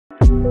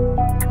What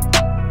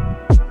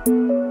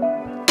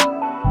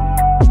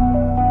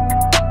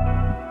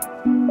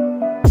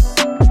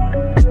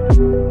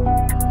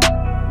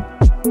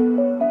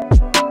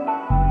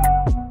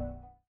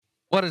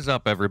is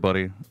up,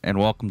 everybody, and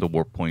welcome to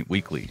Warp Point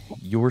Weekly,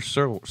 your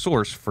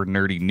source for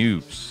nerdy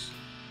news.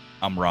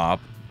 I'm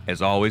Rob.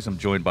 As always, I'm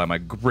joined by my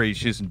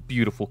gracious and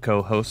beautiful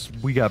co-hosts.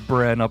 We got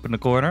Bren up in the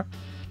corner.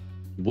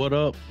 What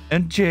up?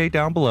 And Jay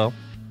down below.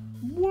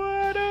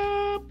 What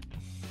up?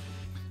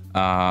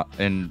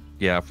 And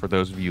yeah, for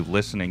those of you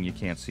listening, you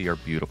can't see our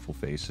beautiful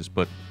faces,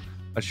 but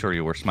I assure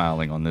you we're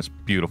smiling on this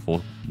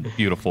beautiful,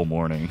 beautiful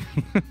morning.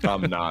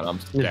 I'm not. I'm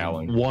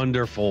scowling.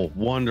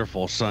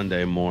 Wonderful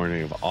Sunday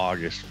morning of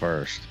August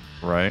 1st.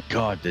 Right?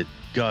 God did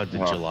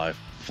July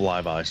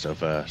fly by so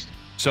fast.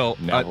 So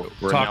now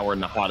we're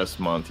in the hottest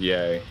month.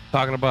 Yay!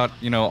 Talking about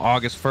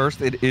August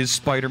 1st, it is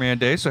Spider-Man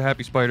Day. So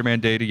happy Spider-Man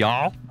Day to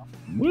y'all!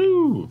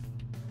 Woo!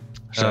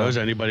 So is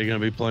anybody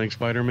going to be playing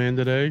Spider-Man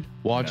today?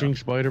 Watching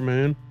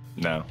Spider-Man?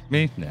 No.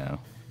 Me? No.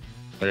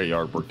 I got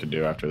yard work to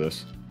do after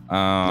this.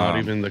 Not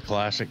even the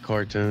classic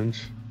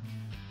cartoons.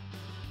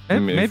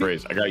 Maybe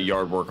phrase. I got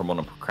yard work. I'm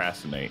gonna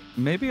procrastinate.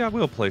 Maybe I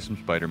will play some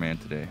Spider-Man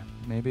today.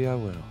 Maybe I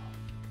will.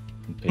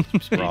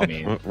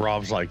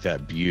 Rob's like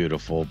that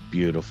beautiful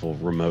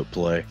remote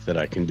play that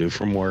I can do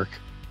from work.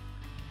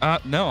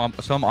 No, I'm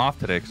off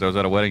today because I was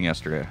at a wedding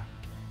yesterday.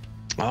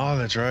 Oh,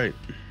 that's right.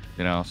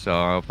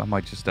 So I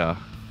might just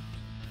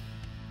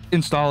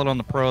install it on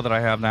the Pro that I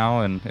have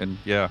now, and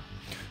yeah.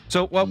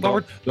 So don't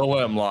let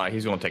him lie.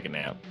 He's gonna take a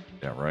nap.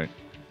 Yeah, right.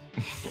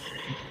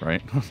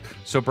 Right.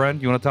 So,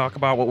 Brent, you want to talk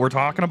about what we're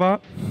talking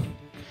about?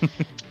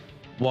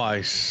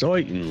 Why,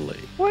 certainly.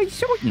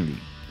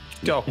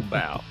 Talk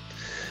about.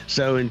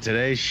 So, in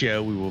today's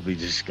show, we will be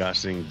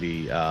discussing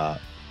the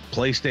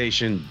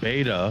PlayStation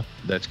beta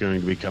that's going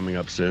to be coming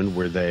up soon,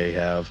 where they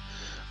have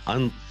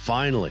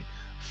finally,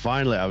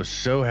 I was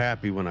so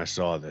happy when I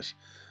saw this.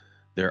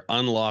 They're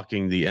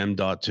unlocking the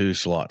M.2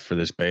 slot for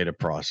this beta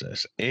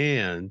process.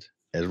 And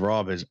as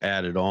Rob has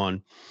added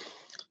on,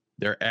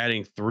 they're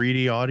adding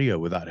 3D audio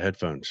without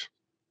headphones.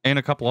 And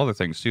a couple other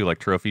things, too, like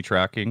trophy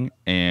tracking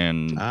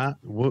and...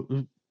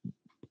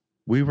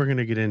 we were going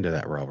to get into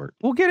that, Robert.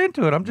 We'll get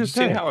into it. I'm just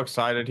saying. See how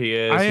excited he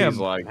is? He's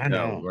like,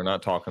 no, we're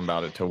not talking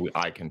about it till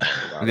I can talk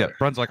about it. Yeah,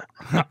 Brent's like,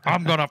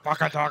 I'm going to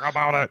fucking talk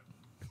about it.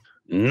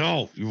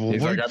 No, you will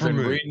He's wait like, for I've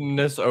been me. reading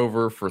this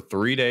over for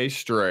 3 days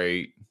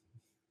straight,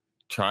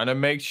 trying to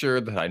make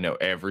sure that I know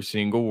every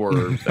single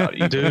word. Without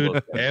even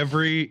Dude,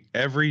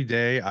 every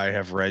day I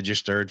have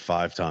registered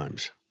 5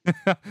 times.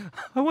 I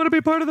want to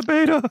be part of the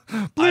beta.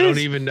 Please. I don't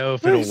even know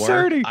if it'll work.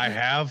 30. I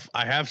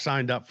have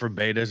signed up for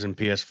betas in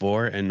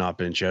PS4 and not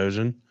been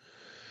chosen.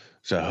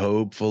 So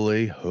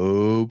hopefully.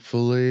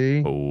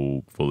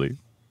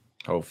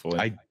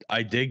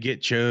 I did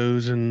get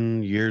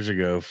chosen years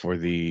ago for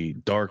the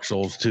Dark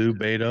Souls 2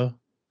 beta.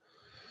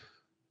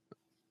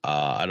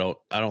 I don't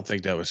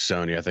think that was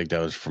Sony. I think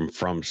that was from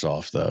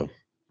FromSoft though,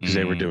 because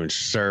they were doing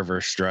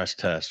server stress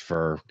tests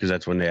because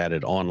that's when they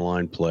added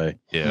online play.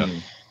 Yeah.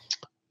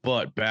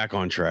 But back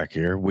on track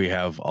here, we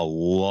have a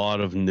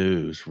lot of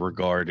news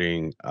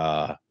regarding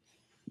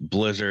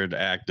Blizzard,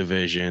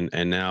 Activision,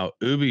 and now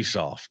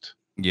Ubisoft.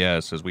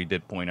 Yes, as we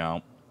did point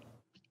out.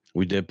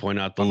 We did point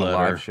out the on the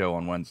letter. live show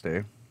on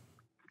Wednesday.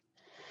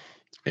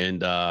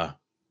 And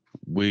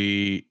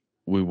we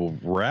will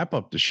wrap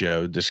up the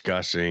show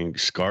discussing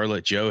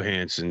Scarlett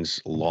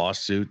Johansson's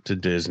lawsuit to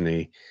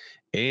Disney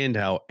and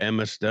how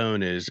Emma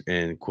Stone is,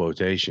 in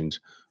quotations,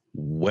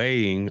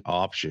 weighing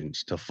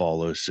options to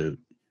follow suit.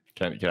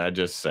 Can I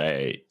just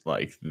say,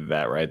 like,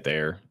 that right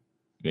there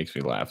makes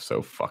me laugh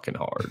so fucking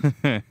hard.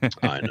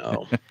 I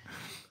know.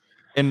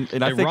 and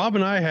I think Rob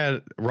and I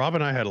had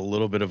a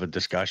little bit of a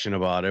discussion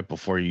about it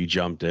before you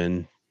jumped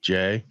in,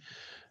 Jay.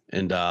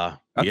 And I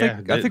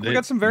think we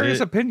got some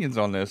various opinions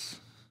on this.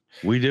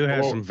 We do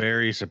have some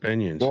various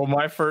opinions. Well,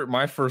 my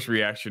first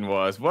reaction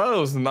was, well, it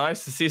was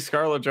nice to see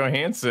Scarlett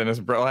Johansson as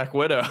Black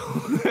Widow.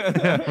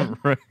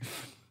 Right.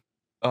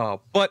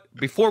 But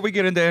before we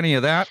get into any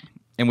of that,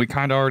 and we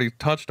kind of already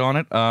touched on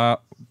it,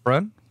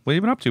 Brent, what have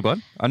you been up to, bud?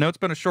 I know it's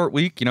been a short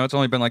week. It's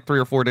only been like 3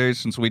 or 4 days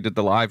since we did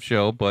the live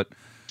show, but...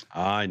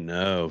 I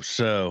know.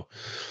 So,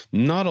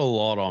 not a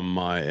lot on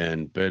my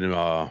end, but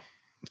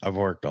I've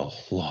worked a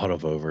lot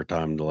of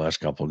overtime the last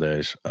couple of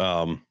days.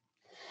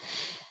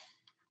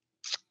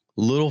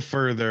 Little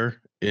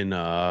further in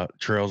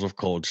Trails of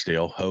Cold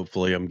Steel.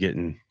 Hopefully, I'm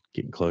getting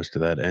close to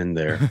that end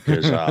there,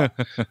 because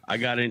I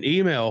got an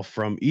email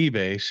from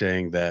eBay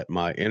saying that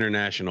my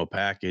international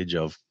package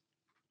of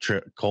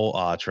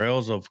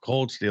Trails of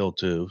Cold Steel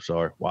 2.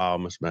 Sorry, wow, I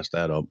must mess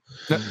that up.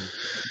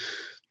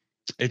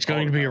 It's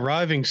going to be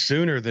arriving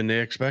sooner than they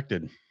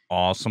expected.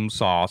 Awesome.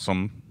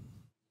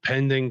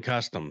 Pending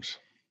customs.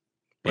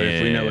 But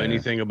if we know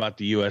anything about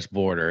the U.S.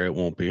 border, it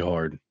won't be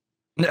hard.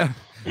 Yep,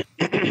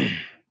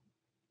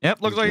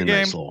 looks like a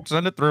game.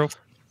 Send it through.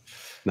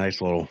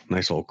 Nice little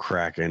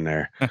crack in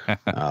there.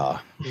 No,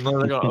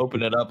 they're gonna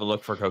open it up and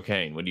look for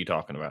cocaine. What are you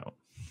talking about?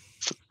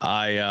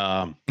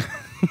 I've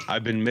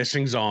been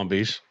missing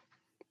zombies,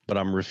 but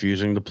I'm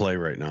refusing to play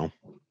right now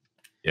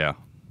Yeah.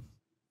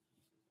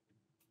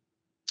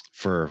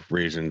 for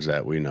reasons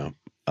that we know.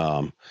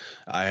 I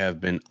have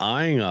been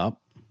eyeing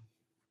up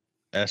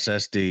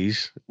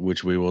SSDs,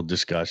 which we will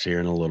discuss here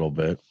in a little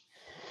bit.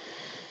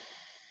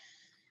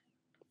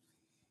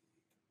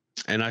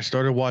 And I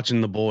started watching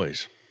The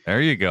Boys.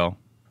 There you go.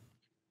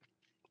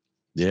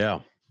 Yeah.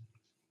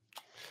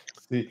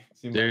 See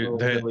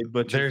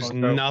There's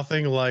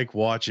nothing like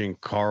watching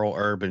Carl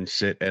Urban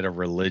sit at a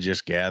religious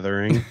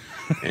gathering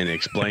and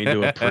explain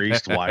to a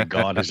priest why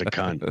God is a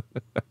cunt.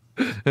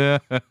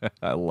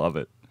 I love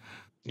it.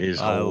 It is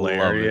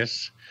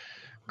hilarious.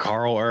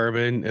 Carl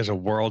Urban is a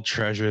world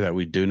treasure that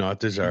we do not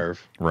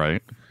deserve.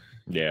 Right.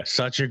 Yeah.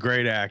 Such a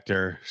great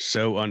actor,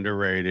 so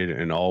underrated,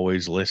 and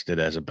always listed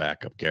as a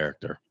backup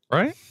character.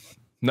 Right?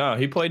 No,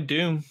 he played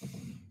Doom.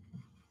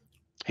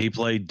 He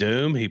played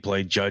Doom. He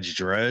played Judge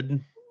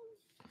Dredd.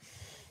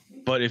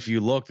 But if you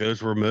look,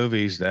 those were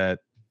movies that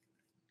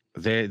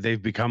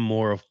they've become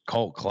more of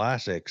cult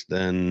classics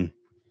than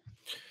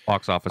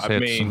box office hits. I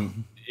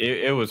mean,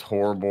 it was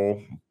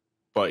horrible,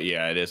 but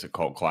yeah, it is a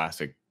cult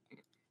classic.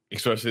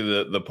 Especially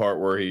the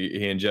part where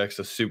he injects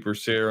a super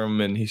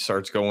serum and he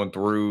starts going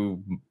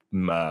through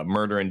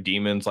murdering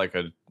demons like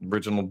a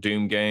original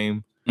Doom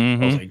game.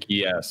 Mm-hmm. I was like,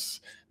 yes,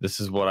 this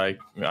is what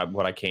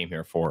I came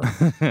here for.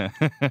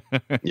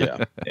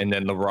 Yeah. And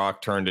then The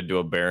Rock turned into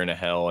a bear in a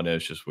hell, and it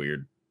was just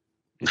weird.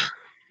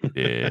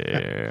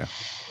 Yeah.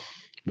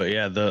 But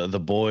yeah, the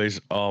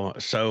Boys,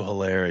 so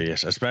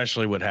hilarious,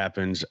 especially what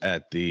happens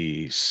at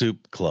the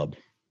Soup Club.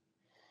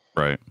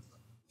 Right.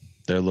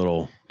 Their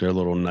little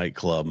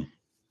nightclub.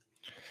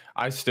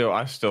 I still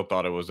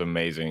thought it was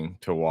amazing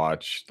to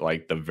watch,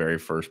 like the very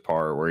first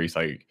part where he's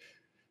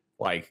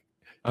like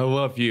I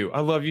love you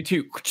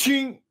too.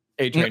 Ka-ching!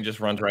 A-Train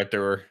just runs right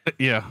through her.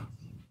 Yeah.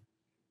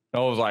 I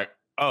was like,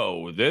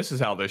 oh, this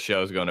is how this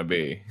show's gonna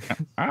be.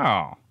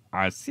 Oh,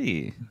 I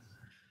see.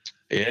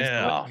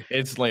 Yeah.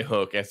 Instantly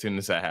hook as soon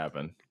as that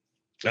happened.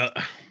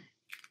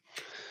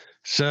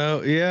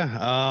 So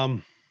yeah,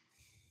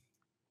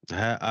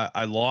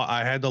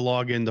 I had to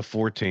log into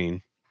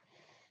 14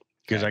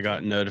 because I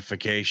got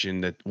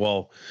notification that,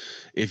 well,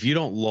 if you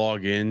don't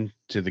log in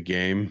to the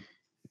game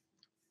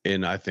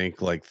in, I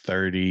think, like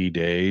 30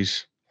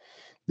 days,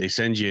 they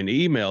send you an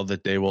email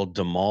that they will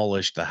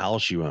demolish the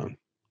house you own.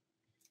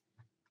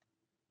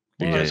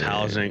 Because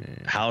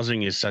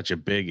housing is such a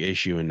big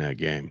issue in that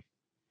game.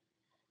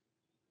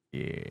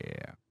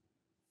 Yeah.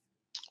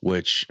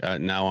 Which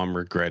now I'm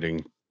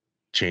regretting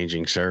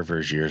changing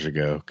servers years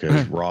ago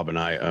because Rob and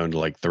I owned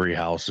like 3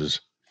 houses.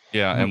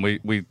 Yeah, and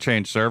we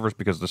changed servers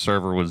because the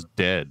server was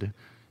dead.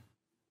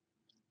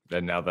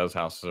 And now those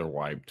houses are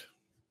wiped.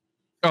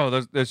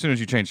 Oh, as soon as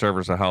you change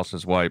servers, the house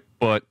is wiped.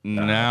 But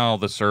now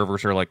the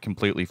servers are like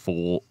completely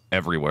full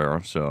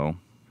everywhere. So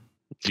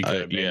you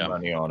could have made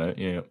money on it.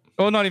 Yeah.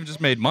 Well, not even just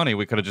made money.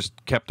 We could have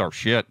just kept our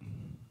shit.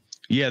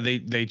 Yeah,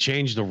 they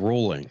changed the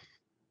ruling.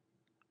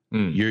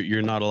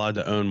 You're not allowed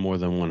to own more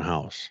than 1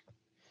 house.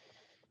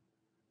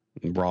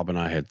 Rob and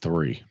I had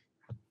 3.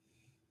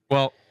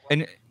 Well,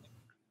 and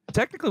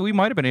technically we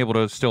might have been able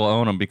to still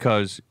own them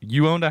because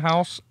you owned a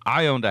house,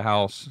 I owned a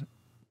house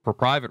for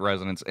private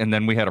residence, and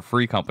then we had a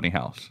free company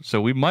house.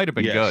 So we might have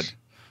been good.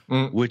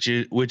 Which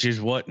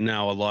is what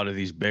now a lot of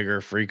these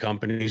bigger free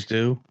companies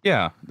do.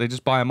 Yeah, they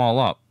just buy them all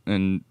up,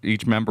 and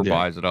each member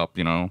buys it up.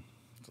 You know,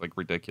 it's like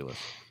ridiculous.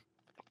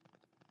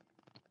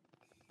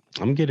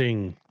 I'm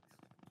getting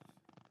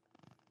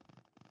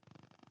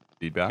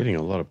feedback. Getting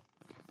a lot of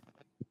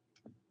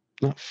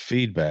not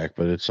feedback,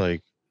 but it's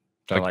like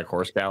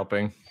horse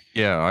galloping.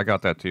 Yeah, I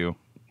got that too.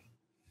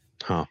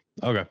 Huh.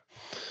 Okay.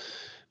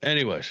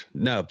 Anyways,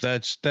 no,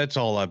 that's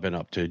all I've been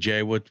up to.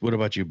 Jay, what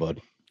about you, bud?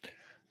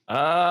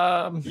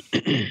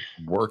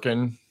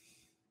 Working,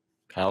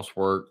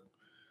 housework,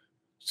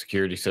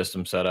 security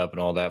system setup,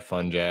 and all that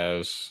fun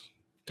jazz.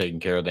 Taking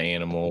care of the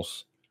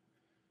animals.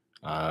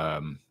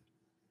 Haven't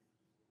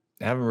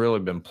really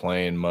been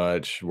playing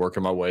much.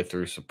 Working my way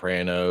through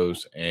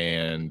Sopranos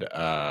and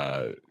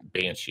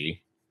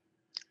Banshee.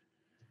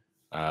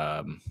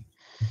 Yeah,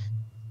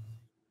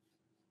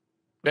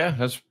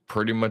 that's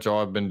pretty much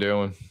all I've been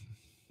doing.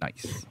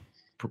 Nice.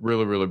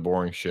 Really, really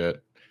boring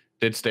shit.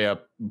 Did stay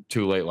up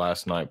too late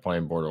last night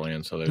playing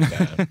Borderlands, so there's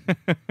that.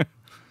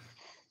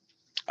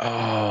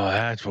 Oh,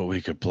 that's what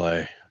we could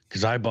play.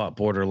 Because I bought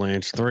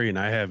Borderlands 3 and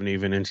I haven't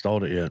even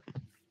installed it yet.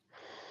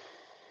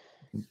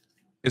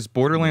 Is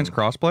Borderlands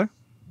crossplay?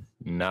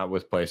 Not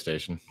with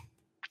PlayStation.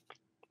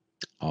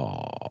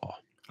 Oh.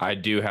 I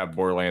do have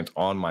Borderlands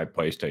on my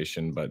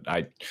PlayStation, but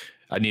I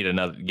need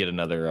get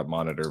another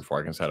monitor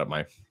before I can set up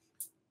my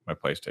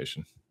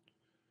PlayStation.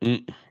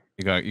 You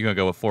gonna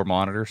go with 4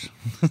 monitors?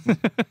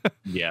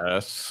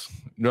 Yes.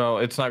 No,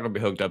 it's not gonna be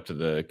hooked up to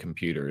the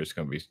computer. It's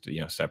gonna be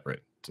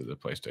separate to the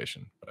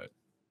PlayStation. But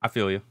I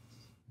feel you.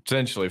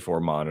 Essentially 4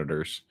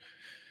 monitors.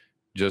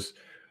 Just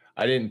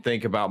I didn't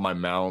think about my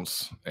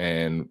mounts,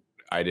 and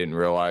I didn't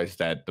realize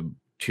that the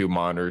 2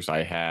 monitors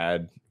I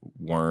had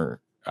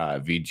weren't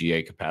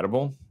VGA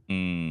compatible.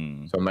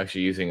 So I'm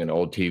actually using an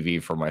old TV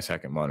for my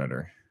second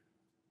monitor.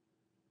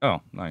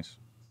 Oh, nice.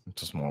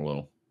 It's a small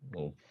little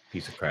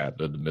piece of crap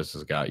that the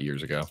missus got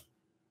years ago.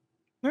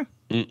 Yeah.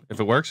 If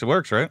it works,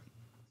 right?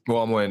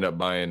 Well, I'm going to end up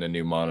buying a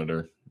new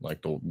monitor,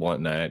 like the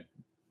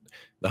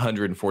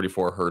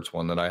 144 hertz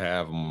one that I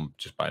have. I'm gonna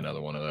just buy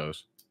another one of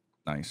those.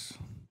 Nice.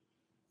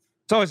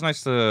 It's always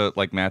nice to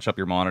like match up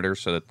your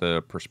monitors so that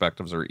the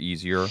perspectives are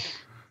easier.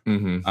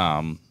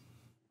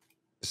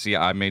 See,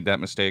 I made that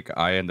mistake.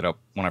 I ended up,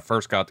 when I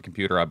first got the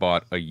computer, I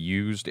bought a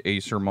used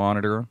Acer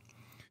monitor.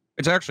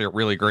 It's actually a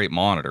really great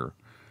monitor.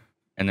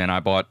 And then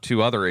I bought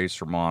 2 other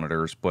Acer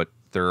monitors, but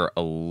they're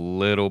a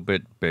little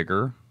bit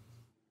bigger.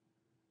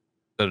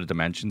 So the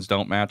dimensions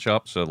don't match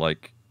up. So,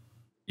 like,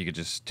 you could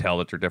just tell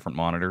that they're different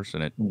monitors.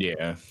 And it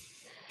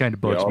kind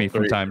of bugs me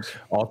sometimes.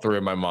 All 3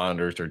 of my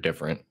monitors are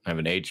different. I have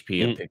an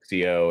HP, a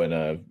Pixio, and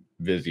a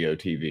Vizio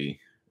TV.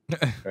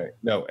 Right.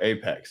 No,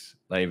 Apex.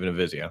 Not even a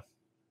Vizio.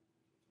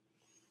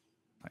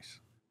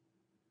 Nice.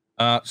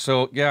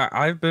 So yeah,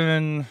 I've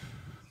been.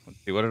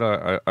 Let's see, what did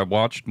I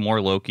watched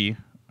more Loki.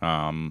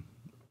 I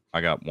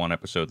got 1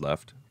 episode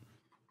left.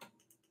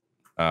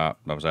 I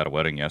was at a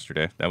wedding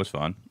yesterday. That was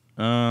fun.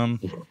 I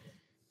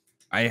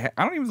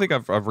don't even think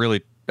I've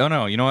really. Oh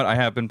no, you know what? I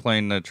have been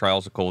playing the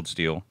Trials of Cold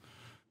Steel.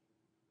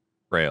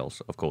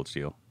 Trails of Cold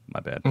Steel. My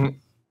bad.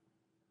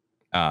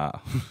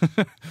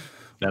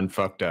 Done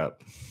fucked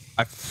up.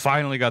 I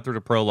finally got through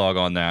the prologue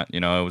on that. You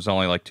know, it was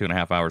only like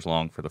 2.5 hours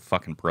long for the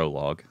fucking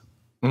prologue.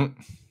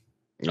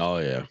 Oh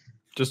yeah,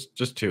 just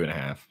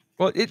 2.5.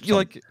 Well,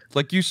 you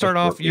like you start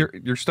off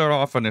you start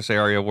off in this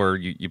area where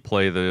you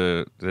play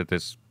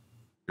this,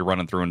 you're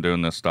running through and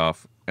doing this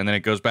stuff, and then it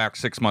goes back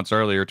 6 months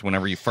earlier to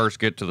whenever you first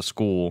get to the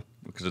school,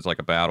 because it's like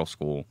a battle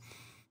school.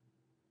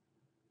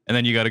 And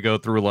then you got to go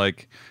through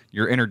like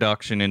your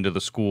introduction into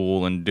the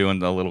school and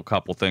doing a little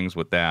couple things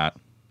with that.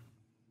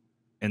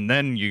 And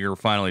then you're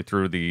finally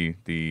through the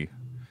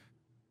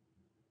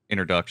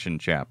introduction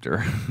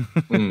chapter.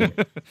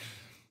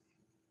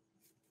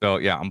 So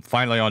yeah, I'm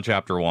finally on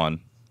chapter 1.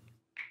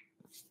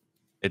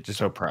 It just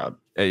so proud.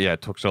 Yeah,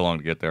 it took so long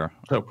to get there.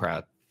 So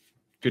proud.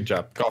 Good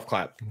job. Golf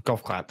clap.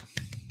 Golf clap.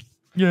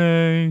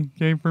 Yay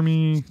for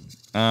me.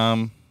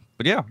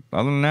 But yeah,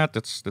 other than that,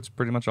 that's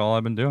pretty much all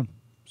I've been doing.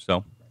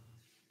 So,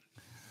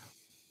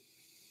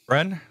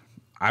 Bren,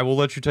 I will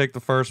let you take the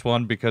first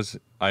one because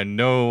I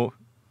know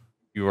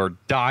you are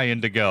dying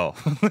to go.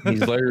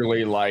 He's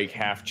literally like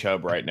half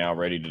chub right now,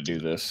 ready to do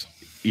this.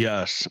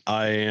 Yes,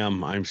 I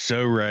am. I'm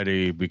so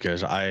ready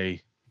because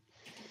I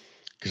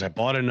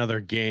bought another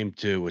game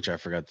too, which I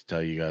forgot to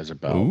tell you guys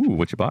about. Ooh,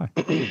 what'd you buy?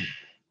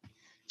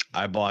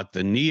 I bought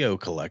the Neo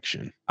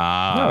collection.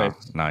 Ah,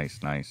 nice.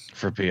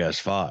 For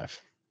PS5.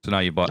 So now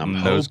you bought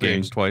those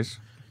games twice?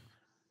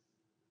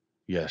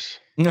 Yes.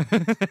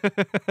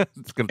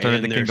 It's going to turn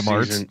into Kingdom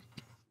Hearts.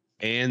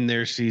 And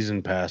their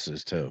season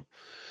passes too.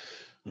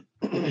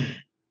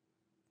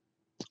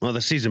 Well,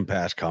 the season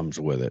pass comes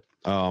with it.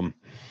 And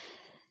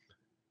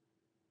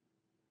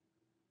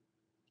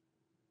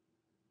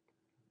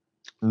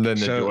then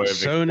the joy of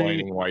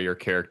explaining why your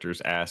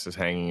character's ass is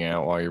hanging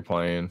out while you're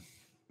playing.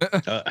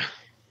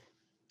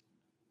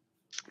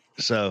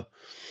 So,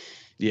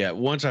 yeah,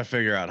 once I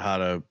figure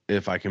out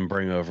if I can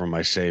bring over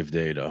my save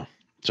data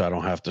so I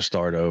don't have to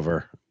start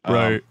over.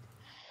 Right.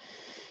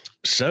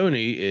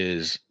 Sony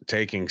is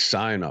taking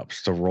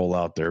signups to roll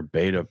out their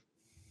beta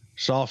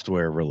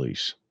software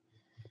release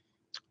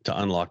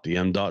to unlock the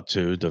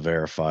M.2 to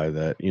verify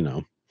that,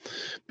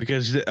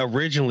 because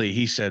originally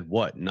he said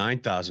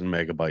 9,000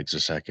 megabytes a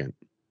second.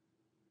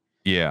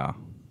 Yeah.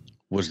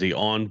 Was the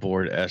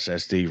onboard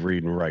SSD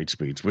read and write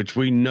speeds, which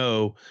we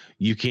know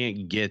you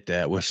can't get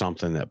that with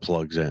something that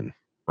plugs in.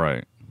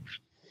 Right.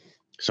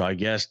 So I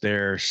guess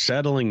they're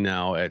settling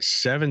now at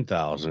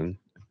 7,000,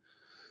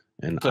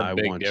 and I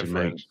want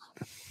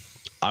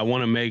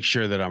to make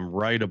sure that I'm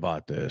right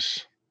about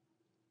this.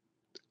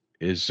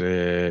 Is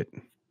it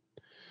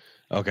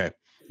okay?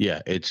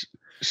 Yeah, it's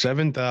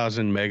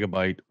 7,000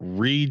 megabyte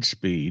read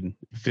speed,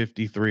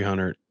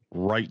 5,300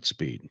 write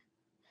speed.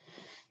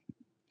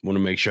 Want to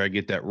make sure I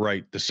get that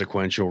right, the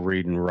sequential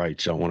read and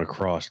write, so I want to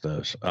cross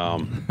those.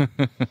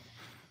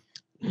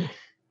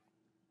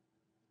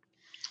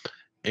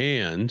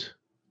 And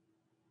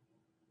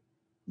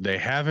they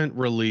haven't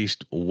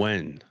released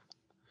when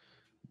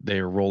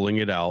they're rolling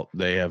it out.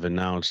 They have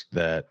announced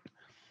that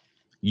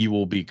you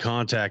will be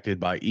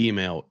contacted by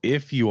email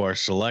if you are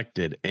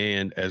selected.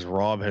 And as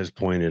Rob has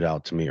pointed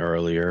out to me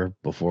earlier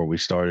before we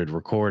started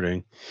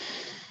recording,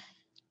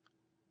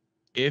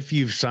 if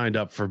you've signed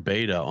up for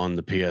beta on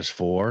the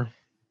PS4,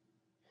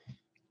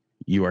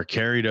 you are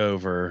carried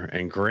over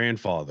and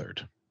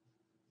grandfathered.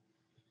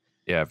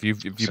 Yeah, if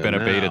you've been a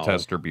beta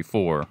tester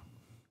before.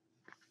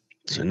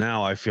 So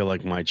now I feel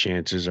like my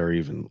chances are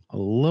even a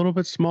little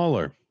bit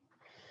smaller.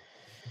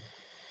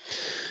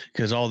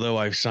 Because although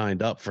I've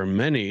signed up for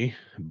many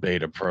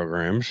beta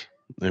programs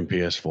in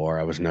PS4,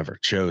 I was never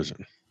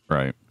chosen.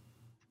 Right.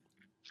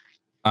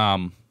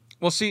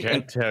 Well, see,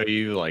 Can't tell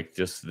you like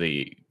just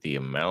the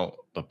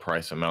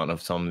price amount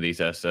of some of these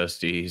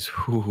SSDs.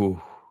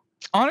 Whew.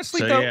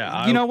 honestly, So, though,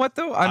 yeah, you know what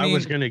though? I mean,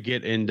 was going to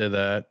get into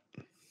that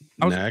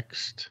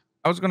next.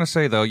 I was gonna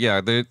say though, yeah,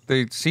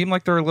 they seem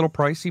like they're a little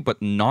pricey, but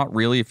not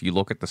really if you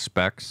look at the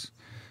specs.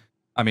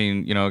 I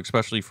mean, you know,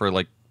 especially for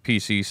like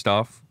PC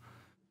stuff,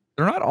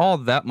 they're not all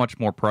that much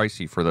more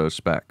pricey for those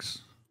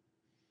specs.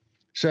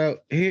 So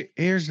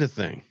here's the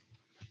thing.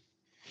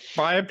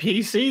 Buy a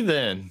PC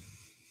then.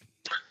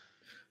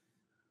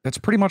 That's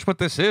pretty much what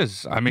this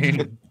is. I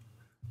mean,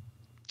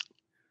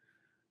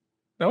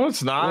 no,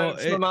 it's not. Well,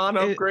 it's a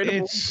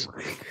non-upgradable.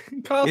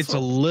 It's a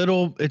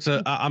little.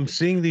 I'm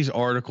seeing these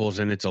articles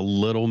and it's a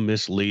little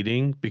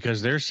misleading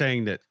because they're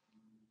saying that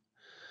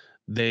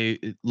they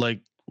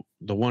like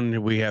the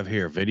one we have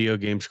here, Video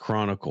Games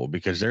Chronicle,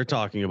 because they're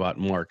talking about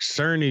Mark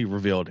Cerny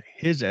revealed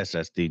his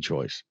SSD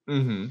choice.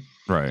 Mm-hmm.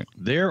 right.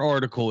 Their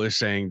article is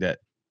saying that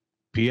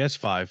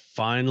PS5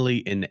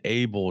 finally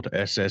enabled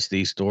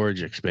SSD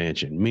storage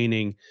expansion,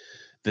 meaning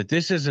that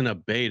this isn't a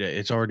beta,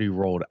 it's already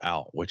rolled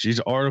out, which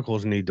these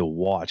articles need to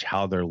watch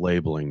how they're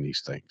labeling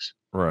these things.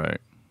 Right.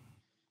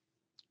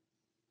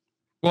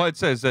 Well, it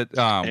says that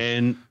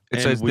and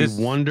says we this,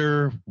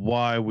 wonder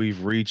why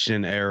we've reached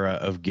an era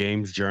of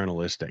games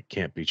journalists that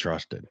can't be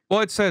trusted. well,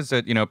 it says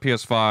that, you know,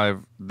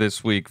 PS5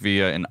 this week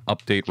via an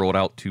update rolled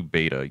out to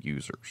beta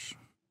users.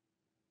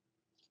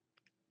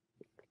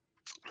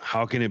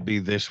 How can it be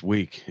this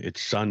week?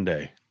 It's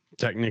Sunday.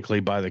 Technically,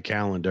 by the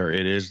calendar,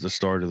 it is the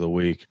start of the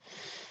week.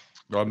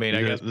 Well, I mean,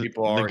 I guess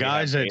people the already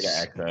guys have at beta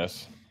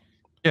access.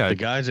 Yeah, the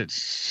guys at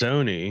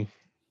Sony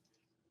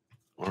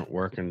aren't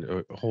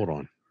working. Hold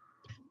on,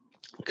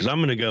 because I'm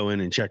going to go in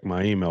and check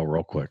my email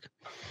real quick.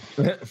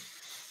 So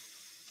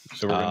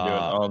we're gonna do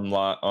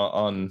it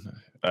on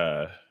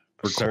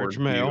search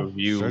mail.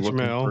 View Search looking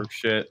mail. for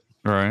shit.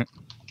 right.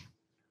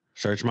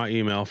 Search my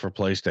email for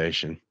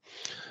PlayStation.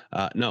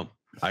 No,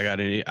 I got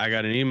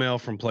an email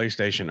from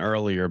PlayStation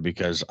earlier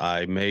because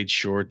I made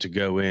sure to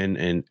go in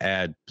and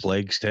add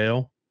Plague's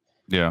Tale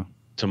Yeah.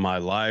 to my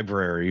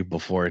library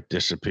before it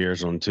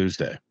disappears on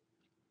Tuesday.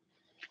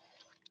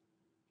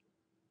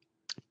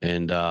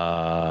 And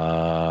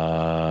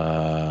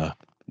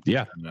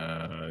yeah,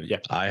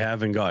 I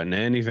haven't gotten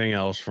anything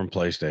else from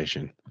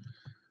PlayStation.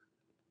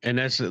 And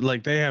that's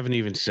like, they haven't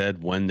even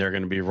said when they're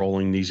going to be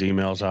rolling these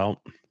emails out,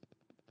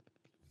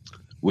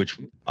 which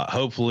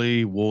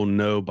hopefully we'll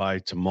know by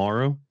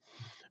tomorrow,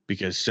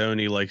 because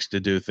Sony likes to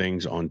do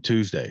things on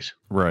Tuesdays.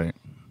 Right.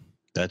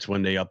 That's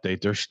when they update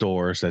their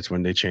stores. That's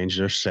when they change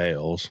their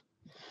sales.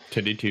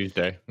 Titty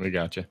Tuesday. We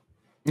got you.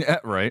 Yeah,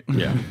 right.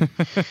 Yeah.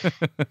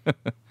 That's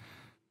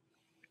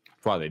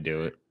why they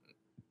do it.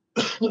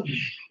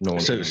 No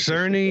one So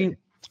can-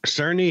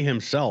 Cerny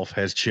himself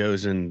has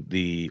chosen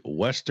the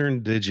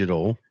Western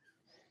Digital.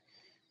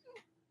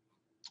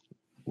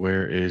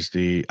 Where is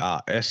the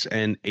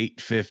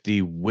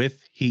SN850 with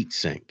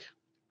heatsink?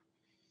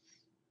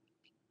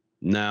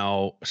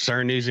 Now,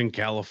 Cerny's in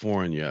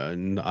California,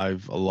 and a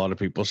lot of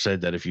people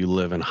said that if you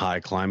live in high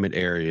climate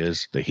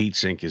areas, the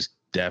heatsink is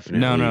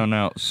definitely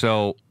No.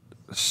 So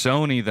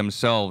Sony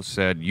themselves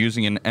said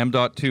using an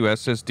M.2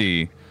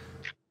 SSD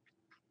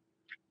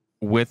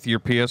with your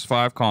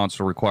PS5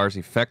 console requires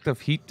effective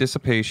heat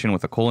dissipation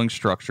with a cooling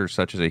structure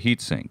such as a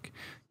heatsink.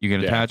 You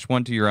can attach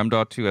one to your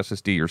M.2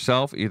 SSD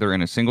yourself, either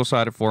in a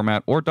single-sided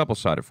format or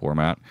double-sided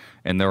format.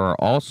 And there are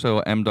also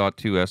M.2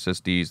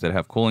 SSDs that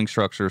have cooling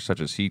structures such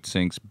as heat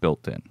sinks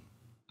built in.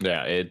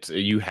 Yeah,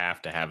 you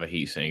have to have a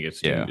heatsink.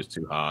 It's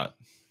too hot.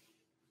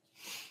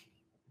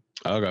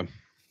 Okay.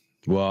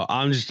 Well,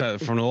 I'm just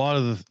from a lot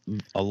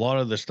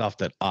of the stuff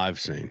that I've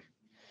seen.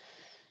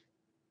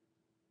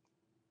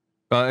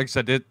 Like I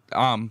said,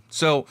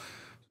 so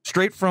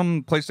straight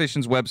from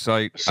PlayStation's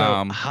website.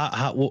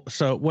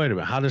 So wait a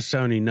minute. How does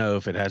Sony know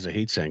if it has a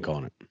heatsink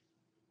on it?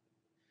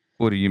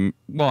 What do you?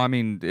 Well, I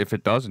mean, if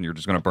it doesn't, you're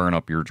just going to burn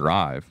up your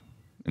drive,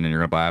 and then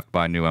you're going to have to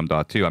buy a new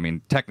M.2. I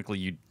mean, technically,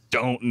 you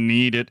don't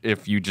need it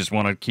if you just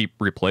want to keep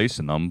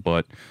replacing them,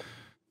 but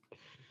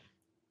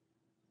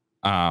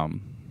I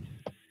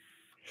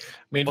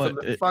mean, for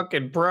the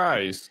fucking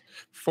price,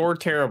 4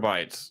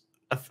 terabytes,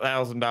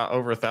 $1,000,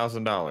 over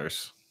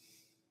 $1,000.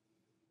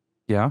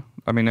 yeah,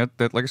 I mean,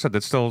 that like I said,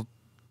 that's still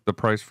the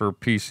price for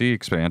PC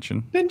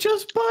expansion. Then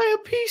just buy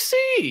a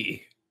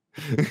PC.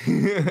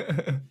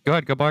 Go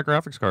ahead, go buy a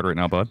graphics card right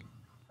now, bud.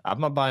 I'm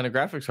not buying a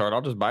graphics card.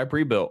 I'll just buy a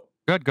pre-built.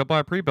 Go ahead, go buy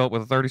a pre-built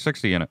with a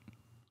 3060 in it.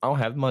 I don't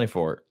have the money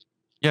for it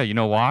Yeah, you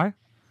know why?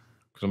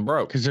 because I'm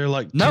broke. Because they're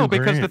like No, $2,000.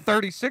 because the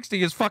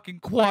 3060 is fucking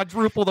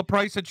quadruple the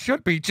price it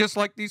should be, just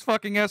like these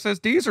fucking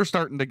SSDs are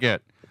starting to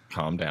get.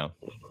 Calm down.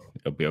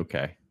 It'll be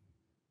okay.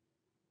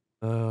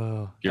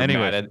 You're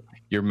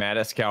You're mad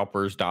at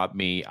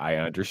scalpers.me. I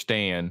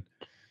understand,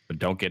 but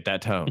don't get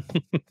that tone.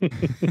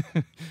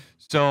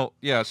 So,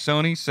 yeah,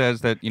 Sony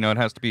says that, it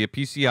has to be a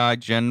PCI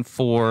Gen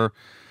 4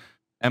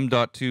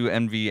 M.2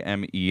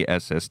 NVMe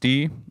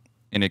SSD,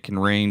 and it can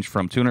range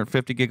from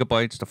 250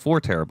 gigabytes to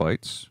 4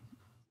 terabytes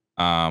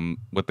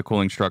with the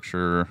cooling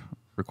structure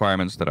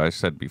requirements that I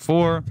said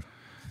before.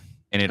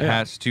 and it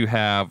has to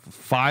have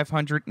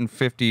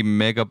 550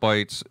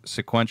 megabytes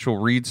sequential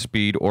read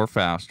speed or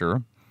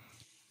faster.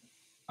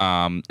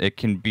 It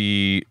can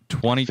be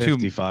 22.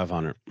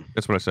 5,500.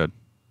 That's what I said.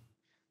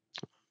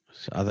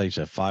 I thought you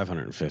said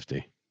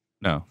 550.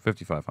 No,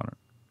 5,500.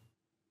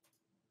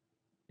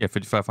 Yeah,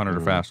 5,500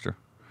 or faster.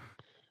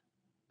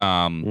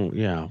 Well,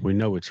 yeah, we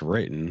know it's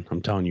written.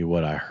 I'm telling you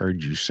what I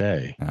heard you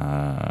say.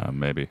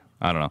 Maybe.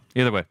 I don't know.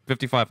 Either way,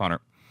 5,500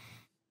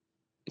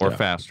 or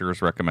faster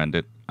is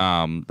recommended.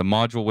 The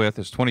module width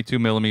is 22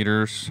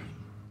 millimeters.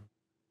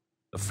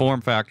 The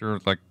form factor,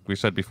 like we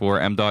said before,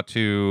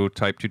 M.2,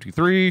 Type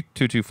 223,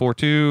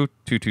 2242,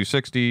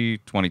 2260,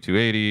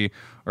 2280,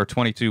 or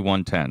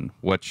 22110,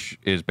 which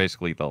is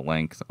basically the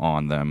length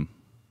on them.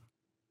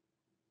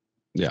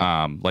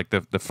 Yeah. Like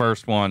the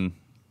first one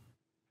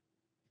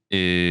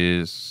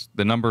is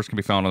the numbers can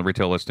be found on the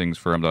retail listings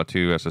for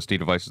M.2 SSD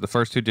devices. The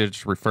first 2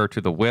 digits refer to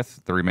the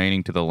width, the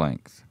remaining to the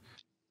length.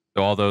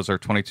 So all those are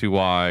 22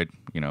 wide,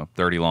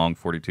 30 long,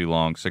 42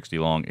 long, 60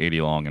 long,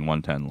 80 long, and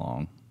 110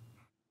 long.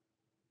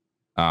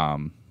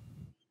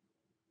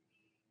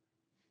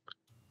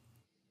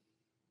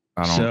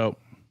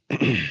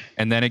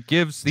 And then it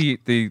gives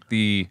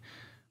the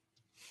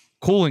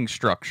cooling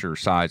structure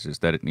sizes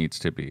that it needs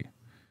to be.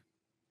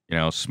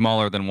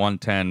 Smaller than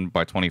 110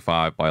 by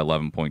 25 by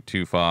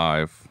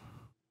 11.25.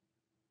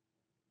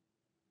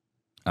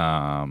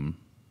 And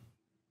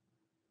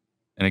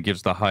it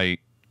gives the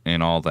height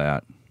and all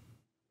that.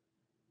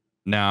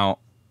 Now,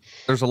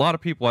 there's a lot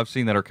of people I've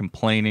seen that are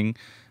complaining,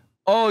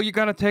 oh, you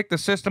got to take the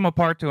system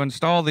apart to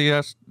install the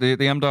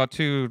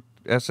M.2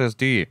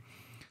 SSD.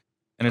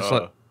 And it's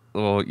like,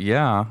 well,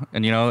 yeah.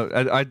 And,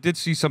 I did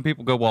see some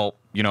people go, well,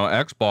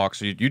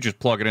 Xbox, you just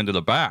plug it into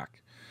the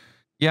back.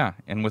 Yeah.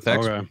 And with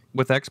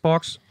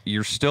Xbox,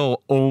 you're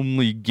still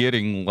only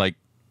getting, like,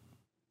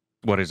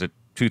 what is it,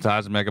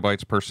 2,000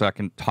 megabytes per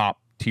second top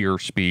tier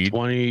speed?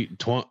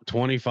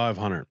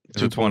 2,500.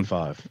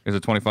 2.5. Is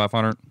it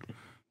 2,500?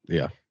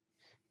 Yeah.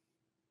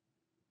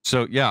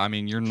 So, yeah, I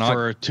mean, you're not...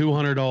 For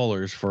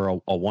 $200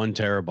 for a 1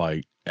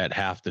 terabyte at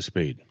half the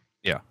speed.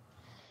 Yeah.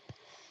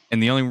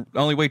 And the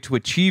only way to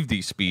achieve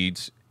these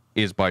speeds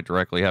is by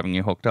directly having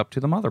it hooked up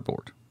to the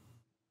motherboard.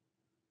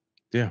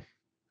 Yeah.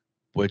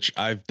 Which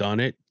I've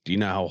done it. Do you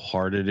know how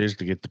hard it is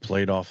to get the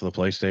plate off of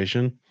the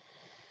PlayStation?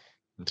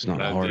 It's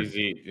not hard.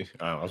 Easy.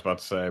 I was about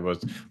to say,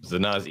 was it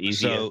not as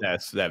easy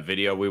as that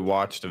video we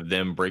watched of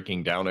them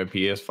breaking down a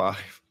PS5?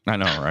 I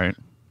know, right?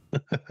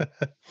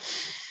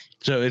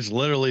 So it's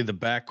literally the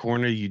back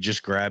corner. You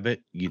just grab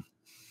it. You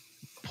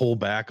pull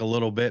back a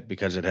little bit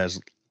because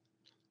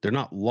they're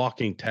not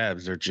locking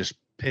tabs. They're just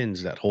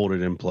pins that hold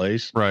it in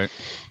place. Right.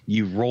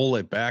 You roll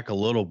it back a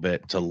little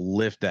bit to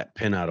lift that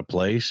pin out of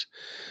place.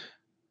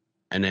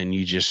 And then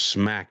you just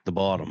smack the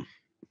bottom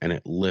and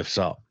it lifts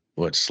up.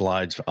 Well, it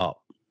slides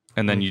up.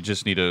 And then you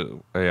just need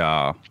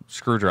a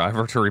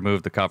screwdriver to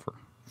remove the cover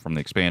from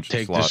the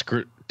expansion slot.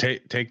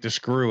 Take the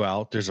screw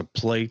out. There's a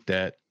plate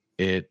that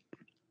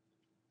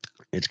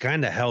it's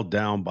kind of held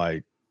down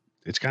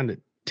it's kind of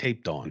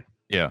taped on.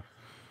 Yeah.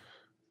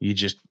 You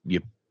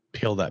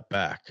peel that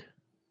back.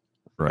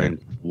 Right.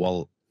 And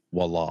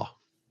voila.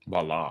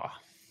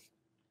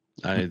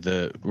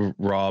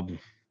 Rob,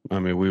 I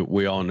mean,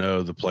 we all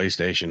know the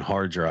PlayStation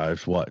hard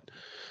drives,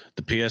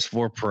 the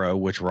PS4 Pro,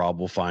 which Rob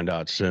will find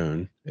out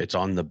soon. It's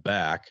on the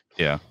back.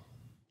 Yeah.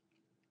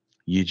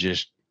 You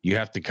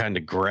have to kind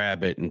of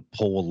grab it and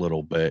pull a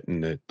little bit,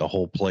 and the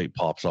whole plate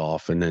pops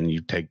off, and then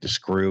you take the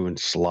screw and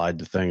slide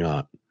the thing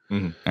up.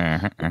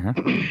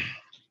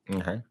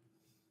 Okay.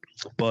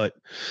 But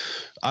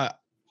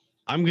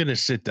I'm gonna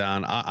sit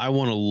down. I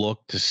want to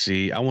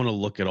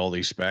look at all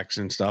these specs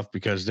and stuff,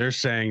 because they're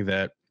saying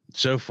that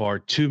so far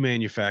 2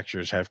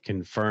 manufacturers have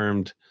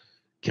confirmed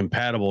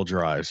compatible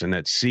drives, and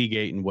that's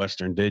Seagate and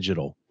Western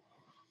Digital.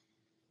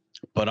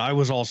 But I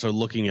was also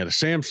looking at a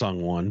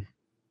Samsung one.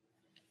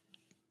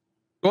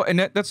 Well, and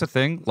that's the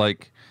thing,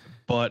 like,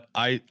 but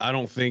I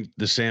don't think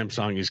the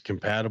Samsung is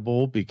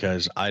compatible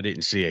because I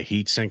didn't see a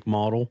heatsink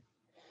model.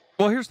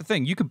 Well, here's the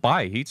thing: you could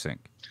buy a heatsink.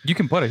 You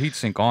can put a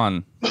heatsink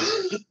on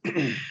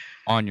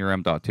your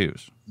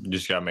M.2s. You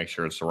just gotta make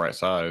sure it's the right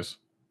size.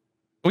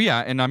 Well, yeah,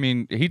 and I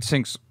mean,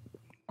 heatsinks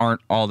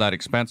aren't all that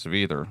expensive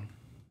either.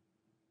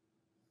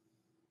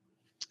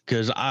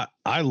 Because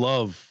I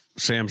love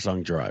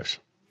Samsung drives.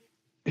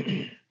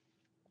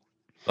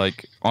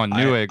 Like on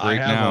Newegg right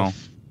now.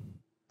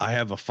 I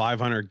have a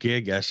 500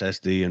 gig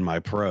SSD in my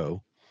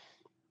Pro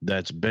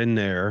that's been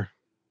there,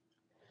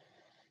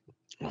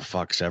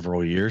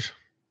 several years.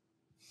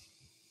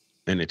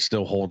 And it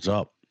still holds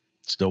up.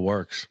 It still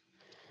works.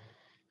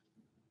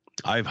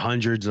 I have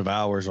hundreds of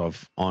hours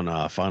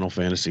on Final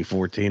Fantasy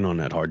 14 on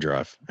that hard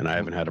drive, and I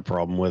haven't had a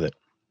problem with it.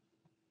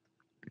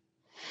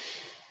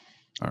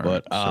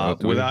 But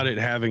without it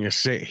having a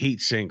heat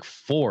sink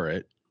for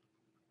it,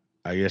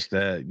 I guess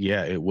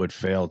it would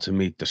fail to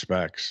meet the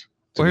specs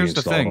to be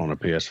installed on a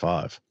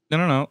PS5.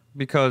 No,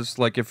 because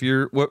like if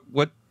you're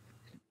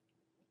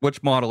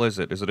which model is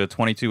it? Is it a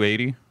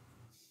 2280?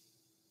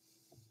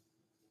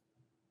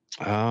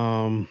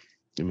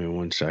 Give me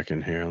 1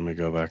 second here. Let me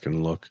go back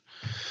and look.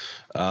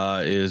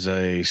 Is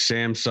a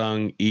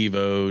Samsung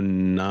Evo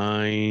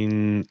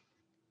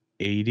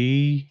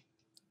 980,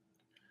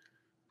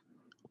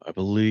 I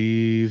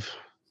believe.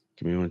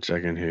 Give me 1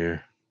 second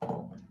here.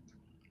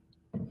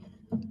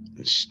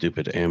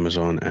 Stupid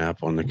Amazon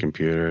app on the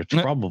computer. It's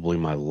probably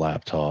my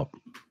laptop.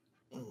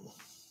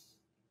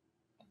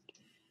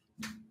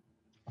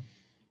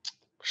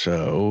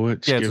 So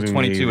it's it's a giving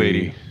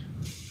 2280. me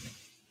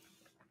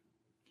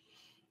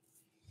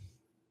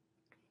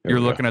You're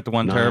looking at the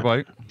 1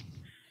 terabyte?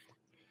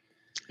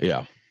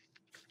 Yeah.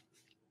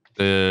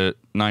 The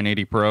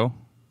 980 Pro?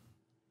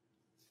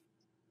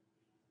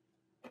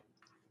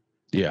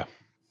 Yeah.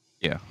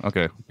 Yeah,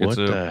 okay. What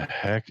the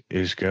heck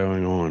is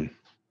going on?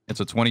 It's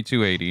a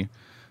 2280.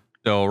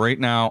 So right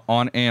now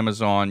on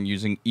Amazon,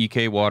 using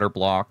EK water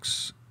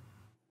blocks,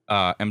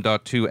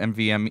 M.2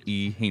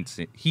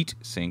 NVMe heat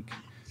sink,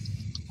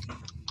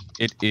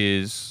 it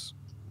is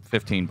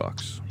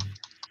 $15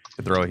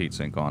 to throw a heat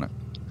sink on it.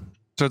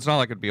 So it's not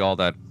like it'd be all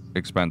that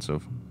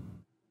expensive.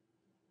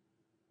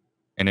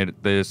 And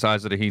the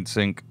size of the heat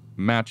sink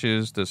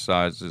matches the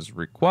sizes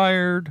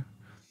required.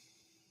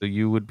 So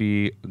you would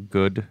be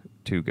good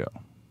to go.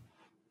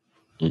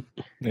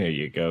 There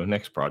you go.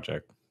 Next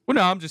project. Well,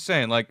 no, I'm just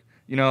saying, like,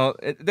 you know,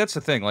 that's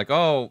the thing. Like,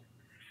 oh,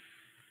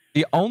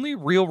 the only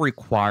real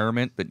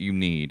requirement that you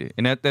need,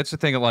 and that's the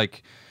thing.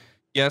 Like,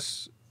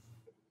 yes,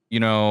 you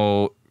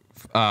know,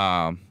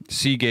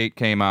 Seagate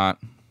came out.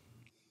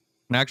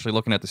 And actually,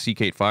 looking at the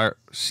Seagate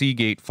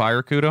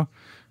Firecuda,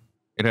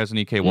 it has an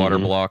EK water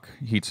block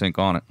heatsink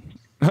on it.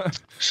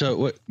 So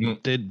what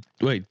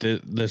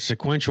the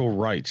sequential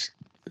writes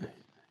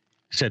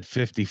said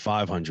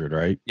 5,500,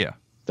 right? Yeah.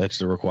 That's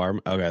the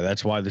requirement. Okay,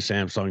 that's why the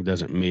Samsung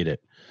doesn't meet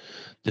it.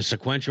 The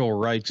sequential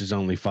writes is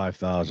only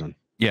 5,000.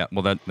 Yeah,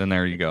 well then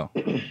there you go.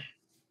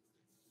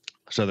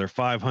 So they're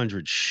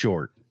 500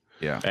 short.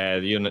 Yeah.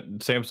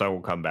 Samsung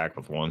will come back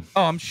with one.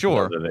 Oh, I'm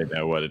sure. So they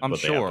know what they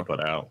have to put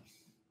out.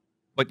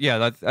 But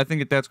yeah, I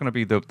think that's going to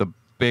be the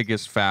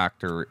biggest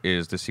factor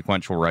is the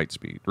sequential write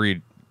speed,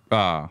 read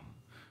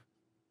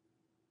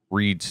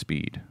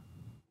speed.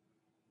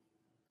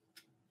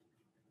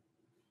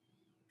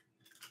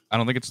 I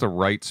don't think it's the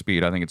write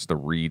speed. I think it's the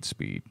read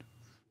speed.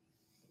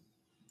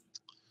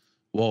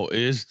 Well,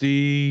 is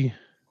the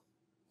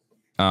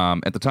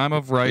at the time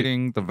of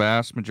writing, the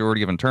vast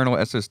majority of internal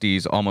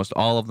SSDs, almost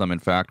all of them, in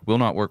fact, will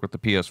not work with the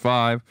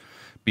PS5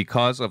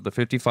 because of the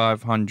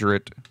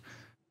 5,500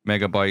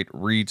 megabyte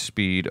read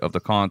speed of the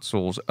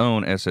console's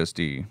own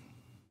SSD.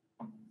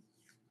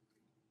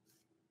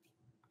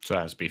 So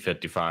it has to be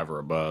 55 or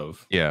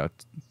above. Yeah.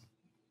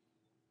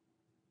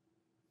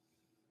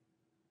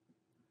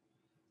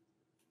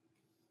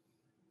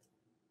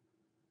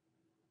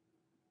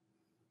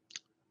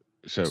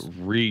 So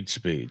read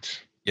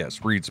speeds.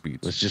 Yes, read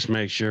speeds. Let's just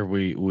make sure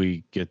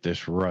we get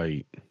this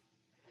right.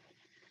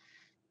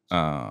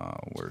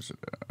 Where's it?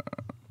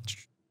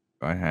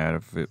 I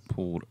have it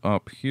pulled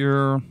up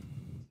here.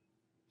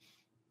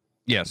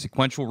 Yeah,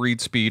 sequential read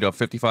speed of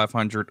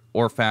 5,500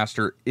 or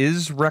faster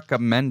is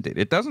recommended.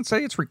 It doesn't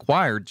say it's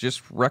required,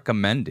 just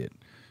recommended.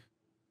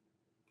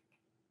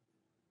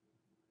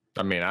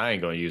 I mean, I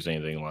ain't going to use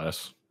anything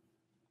less.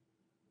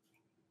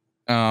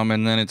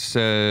 And then it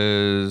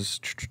says...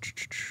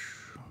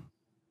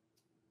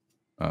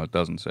 it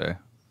doesn't say.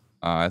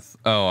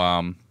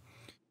 It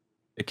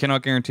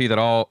cannot guarantee that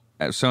all...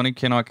 Sony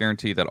cannot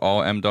guarantee that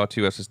all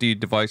M.2 SSD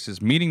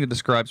devices meeting the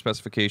described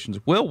specifications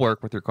will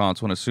work with your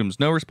console and assumes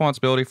no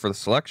responsibility for the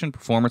selection,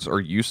 performance,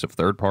 or use of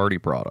third-party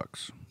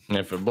products.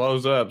 If it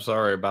blows up,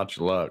 sorry about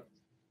your luck.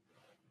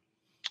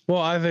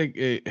 Well, I think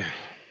it...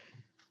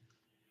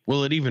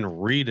 Will it even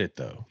read it,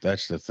 though?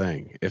 That's the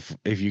thing. If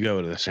you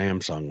go to the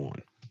Samsung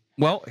one.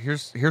 Well,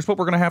 here's what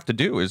we're going to have to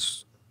do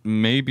is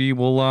maybe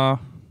we'll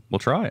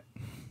try it.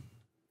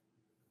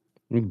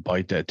 You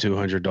bite that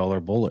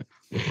 $200 bullet.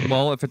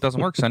 Well, if it doesn't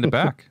work, send it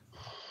back.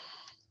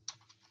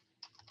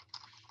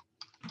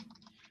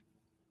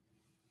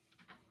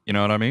 You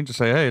know what I mean? Just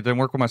say, hey, it didn't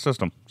work with my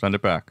system. Send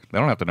it back. They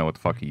don't have to know what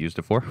the fuck you used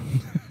it for.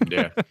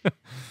 Yeah.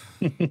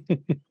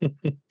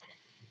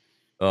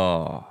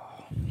 Oh,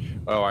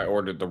 I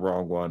ordered the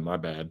wrong one. My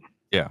bad.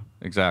 Yeah,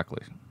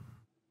 exactly.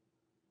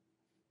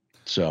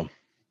 So,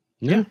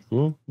 yeah,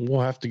 we'll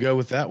have to go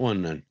with that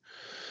one then.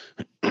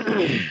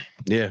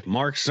 Yeah,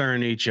 Mark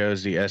Cerny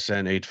chose the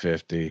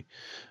SN850.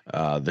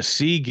 The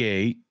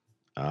Seagate,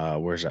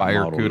 where's that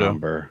model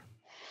number?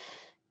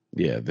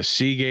 Yeah, the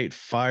Seagate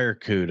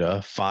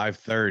Firecuda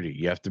 530.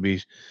 You have to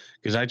be,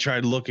 because I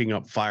tried looking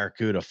up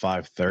Firecuda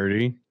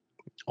 530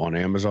 on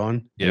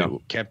Amazon. Yeah,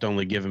 it kept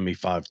only giving me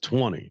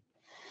 520.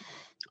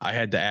 I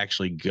had to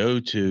actually go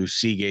to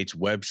Seagate's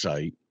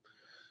website,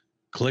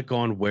 click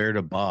on where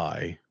to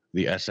buy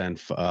the SN.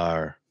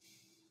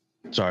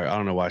 Sorry, I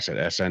don't know why I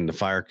said SN, the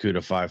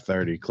Firecuda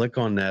 530. Click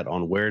on that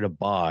on where to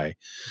buy,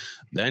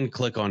 then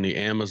click on the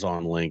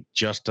Amazon link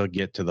just to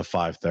get to the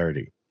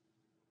 530.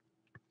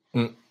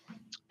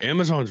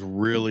 Amazon's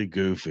really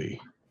goofy.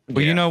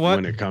 Well, you know what?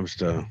 When it comes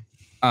to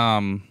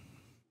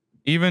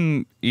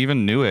Even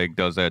Newegg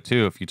does that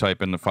too. If you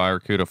type in the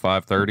FireCuda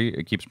 530,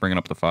 it keeps bringing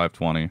up the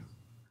 520.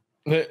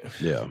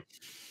 Yeah.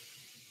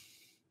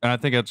 And I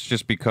think that's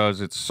just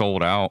because it's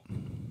sold out.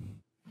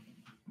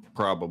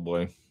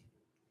 Probably.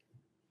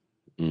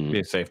 Be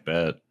a safe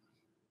bet.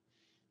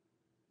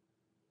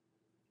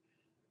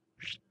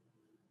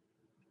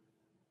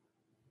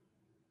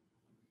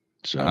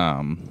 So,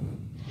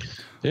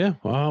 yeah,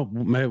 well,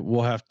 maybe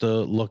we'll have to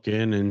look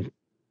in and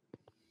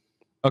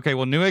okay.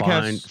 Well, Newegg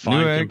has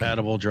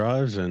compatible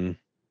drives, and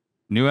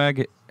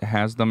Newegg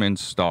has them in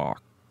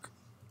stock.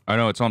 I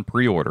know it's on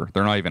pre-order.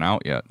 They're not even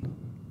out yet.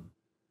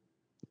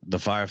 The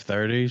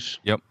 530s.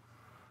 Yep.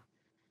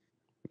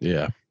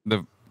 Yeah.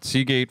 The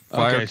Seagate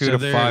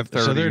FireCuda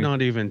 530. So they're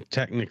not even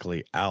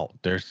technically out.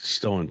 They're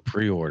still in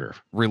pre-order.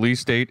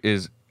 Release date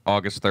is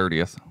August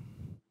 30th.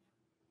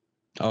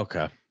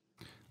 Okay.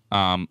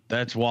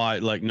 That's why,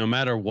 like, no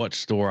matter what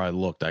store I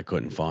looked, I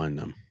couldn't find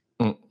them.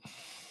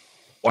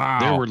 Wow.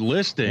 There were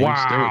listings.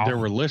 Wow. There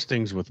were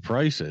listings with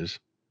prices.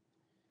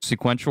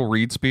 Sequential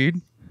read speed.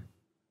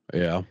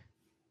 Yeah.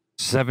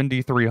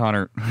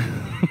 7,300.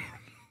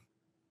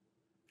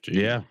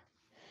 Yeah.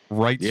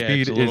 Write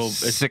speed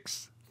is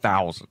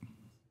 6,000.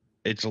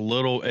 It's a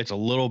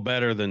little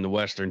better than the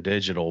Western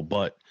Digital,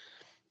 but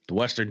the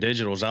Western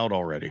Digital's out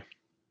already.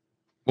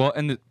 Well,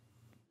 and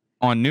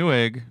on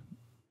Newegg,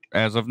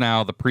 as of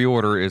now, the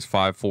pre-order is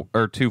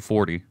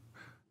 240.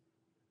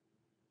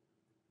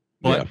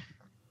 But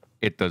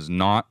it does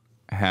not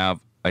have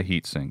a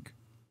heatsink.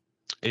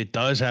 It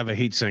does have a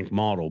heatsink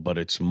model, but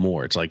it's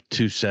more. It's like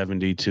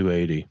 270,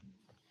 280.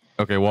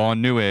 Okay, well,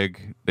 on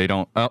Newegg, they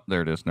don't... Oh,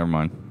 there it is. Never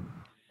mind.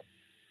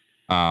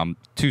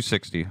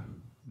 260.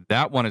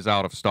 That one is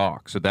out of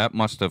stock, so that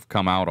must have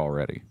come out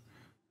already.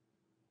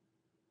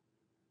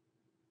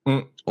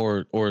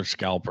 Or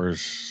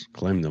scalpers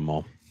claim them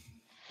all.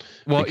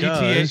 Well,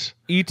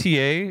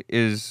 ETA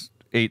is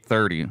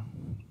 830.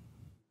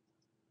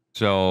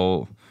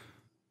 So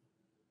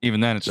even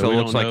then, it still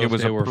looks like it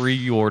was a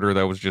pre-order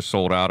that was just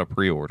sold out of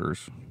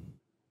pre-orders.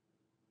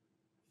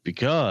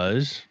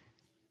 Because,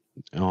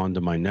 on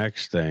to my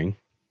next thing,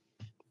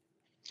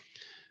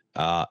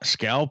 a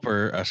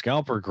scalper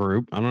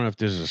group. I don't know if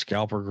this is a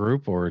scalper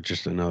group or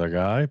just another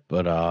guy,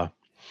 but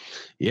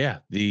yeah,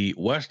 the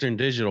Western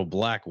Digital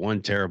Black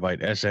 1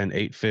 terabyte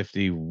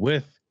SN850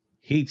 with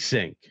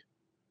heatsink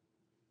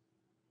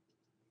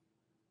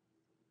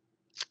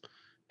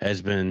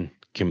has been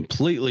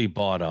completely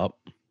bought up.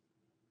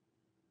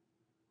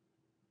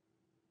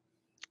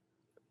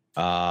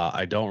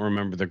 I don't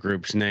remember the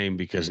group's name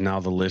because now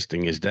the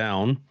listing is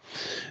down.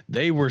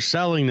 They were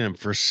selling them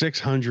for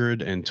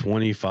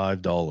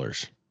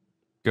 $625.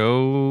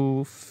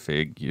 Go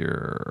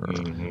figure.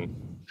 Mm-hmm.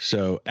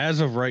 So as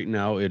of right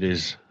now, it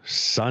is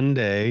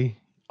Sunday,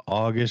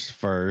 August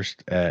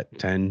 1st at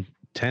 10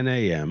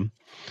 a.m.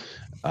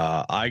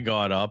 I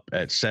got up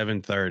at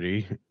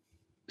 7:30,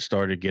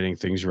 started getting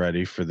things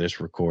ready for this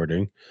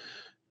recording,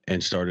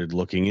 and started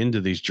looking into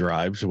these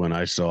drives when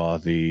I saw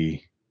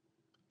the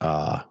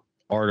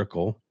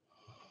article,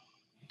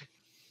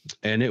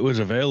 and it was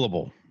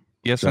available.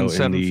 Yes, SN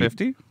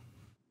 750.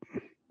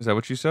 Is that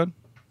what you said?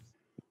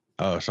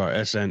 Oh,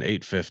 sorry, SN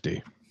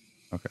 850.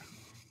 Okay.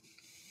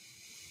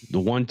 The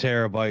 1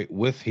 terabyte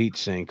with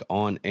heatsink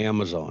on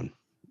Amazon.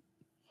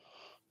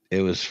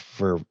 It was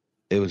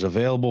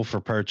available for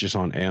purchase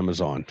on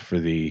Amazon for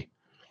the,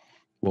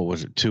 what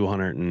was it,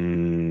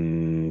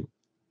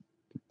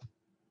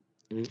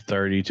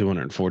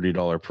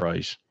 $240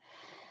 price.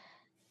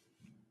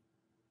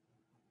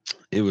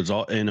 It was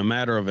all in a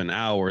matter of an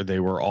hour. They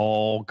were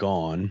all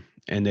gone,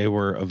 and they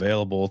were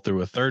available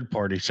through a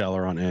third-party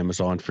seller on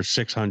Amazon for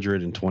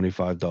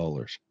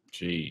 $625.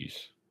 Jeez.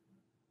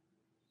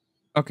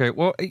 Okay,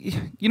 well,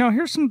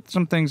 here's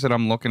some things that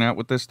I'm looking at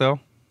with this though.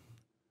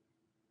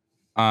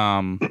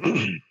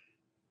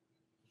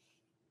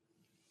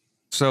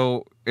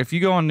 So if you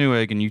go on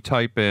Newegg and you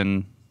type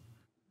in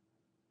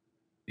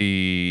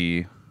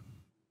the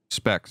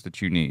specs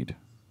that you need,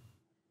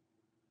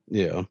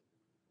 yeah,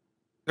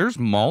 there's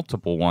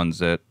multiple ones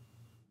that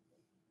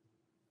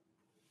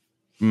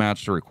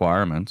match the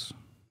requirements.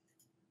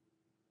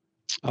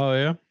 Oh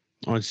yeah,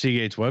 on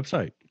Seagate's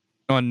website,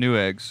 on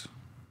Newegg's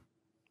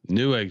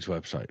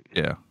website.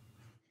 Yeah.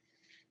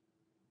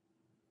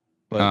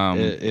 But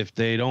if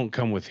they don't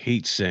come with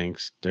heat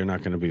sinks, they're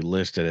not going to be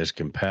listed as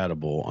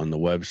compatible on the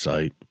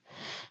website.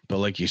 But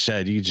like you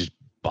said, you just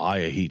buy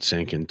a heat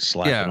sink and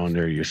slap it on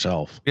there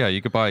yourself. Yeah,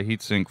 you could buy a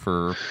heat sink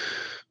for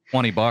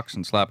 $20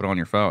 and slap it on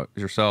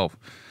yourself.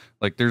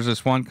 Like there's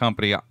this one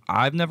company,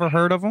 I've never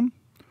heard of them.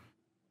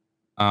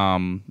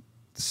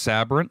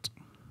 Sabrent.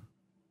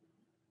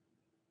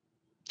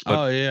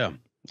 Oh yeah,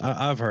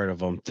 I've heard of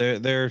them.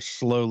 They're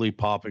slowly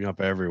popping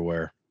up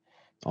everywhere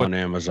on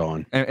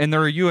Amazon. And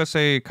they're a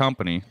USA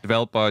company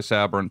developed by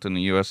Sabrent in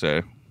the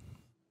USA.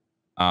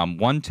 1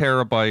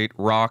 terabyte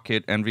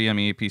Rocket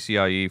NVMe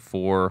PCIe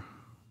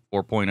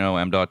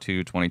 4.0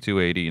 M.2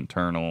 2280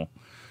 internal.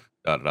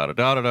 Let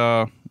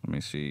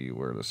me see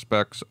where the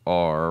specs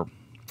are.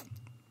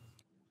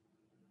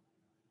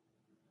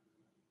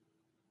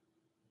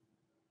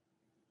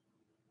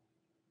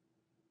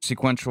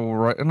 sequential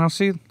write. Now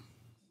see,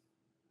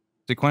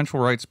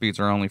 sequential write speeds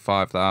are only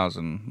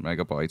 5,000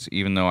 megabytes,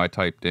 even though I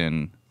typed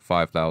in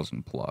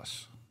 5,000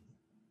 plus.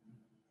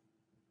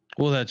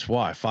 Well, that's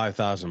why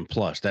 5,000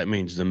 plus. That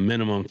means the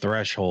minimum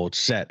threshold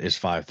set is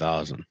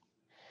 5,000.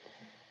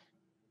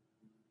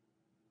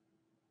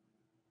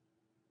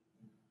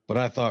 But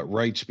I thought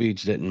write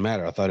speeds didn't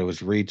matter. I thought it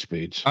was read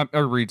speeds.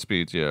 Read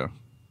speeds, yeah.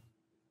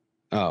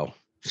 Oh,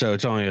 so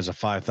it's only as a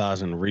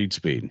 5,000 read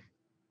speed.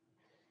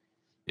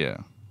 Yeah.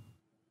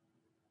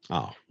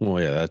 Oh,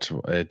 well, yeah,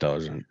 it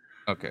doesn't.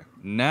 Okay.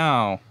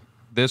 Now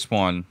this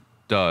one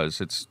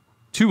does. It's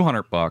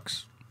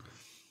 $200.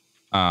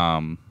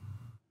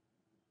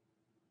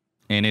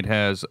 And it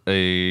has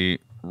a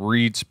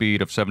read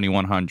speed of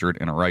 7,100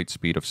 and a write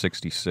speed of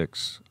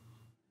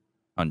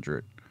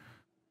 6,600.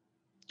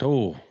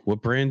 Oh,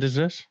 what brand is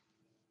this?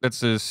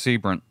 That's a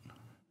Seabrant.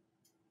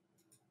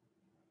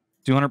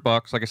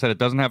 $200. Like I said, it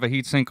doesn't have a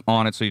heatsink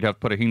on it, so you'd have to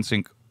put a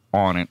heatsink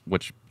on it,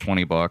 which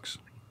 $20.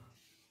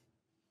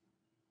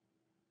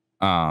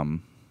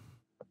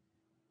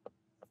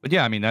 But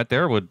yeah, I mean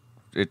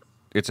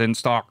it's in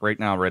stock right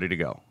now, ready to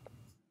go,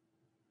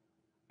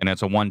 and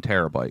it's a 1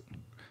 terabyte.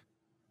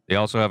 They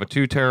also have a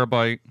 2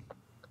 terabyte,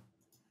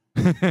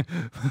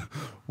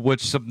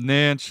 which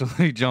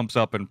substantially jumps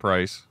up in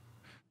price.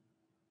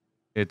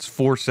 It's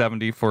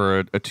 $470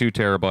 for a 2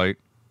 terabyte,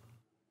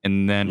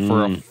 and then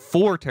for a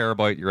 4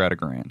 terabyte, you're at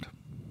 $1,000.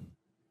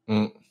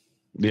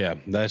 Yeah,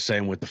 that's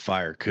same with the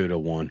Fire CUDA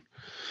one.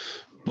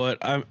 But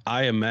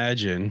I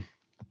imagine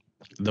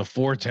the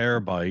 4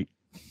 terabyte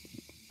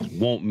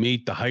won't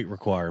meet the height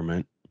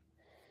requirement.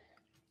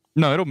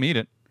 No, it'll meet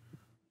it.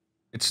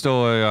 It's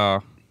still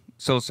the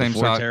same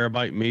size.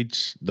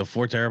 The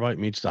 4 terabyte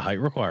meets the height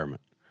requirement.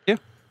 Yeah,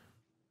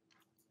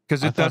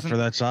 because it doesn't for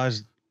that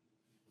size.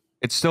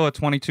 It's still a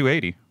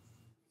 2280.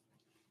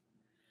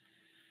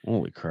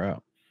 Holy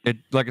crap! It,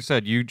 like I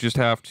said, you just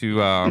have to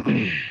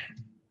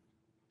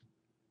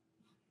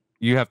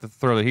you have to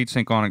throw the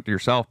heatsink on it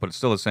yourself, but it's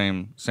still the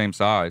same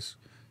size,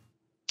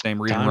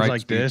 same read and write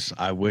like speed. This,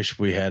 I wish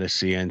we had a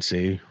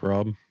CNC,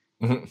 Rob,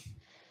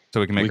 so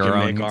we can make our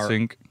own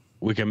heatsink.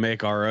 We can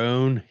make our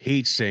own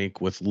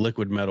heatsink with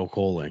liquid metal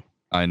cooling.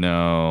 I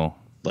know,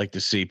 like the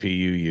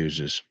CPU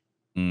uses.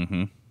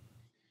 Mm-hmm.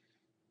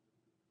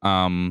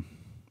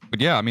 But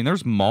yeah, I mean,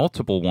 there's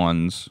multiple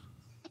ones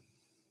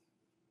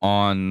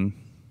on.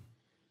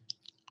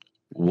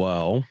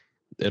 Well,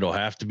 it'll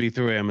have to be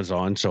through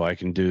Amazon, so I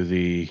can do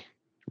the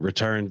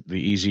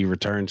easy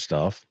return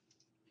stuff.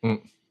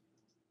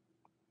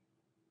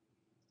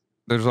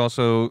 There's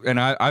also, and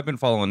I've been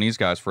following these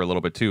guys for a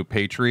little bit too.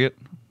 Patriot.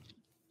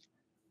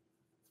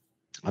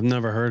 I've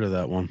never heard of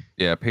that one.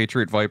 Yeah,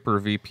 Patriot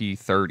Viper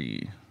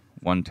VP30,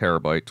 1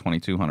 terabyte,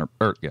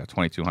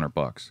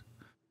 $2,200.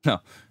 No,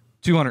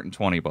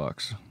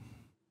 $220.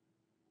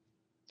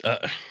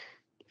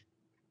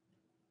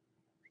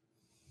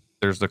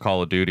 There's the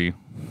Call of Duty,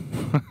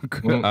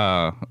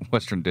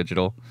 Western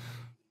Digital.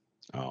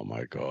 Oh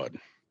my God!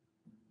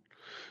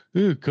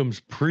 It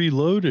comes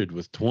preloaded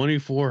with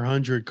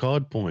 2,400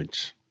 COD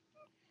points.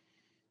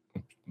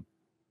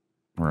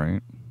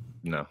 Right?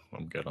 No,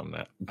 I'm good on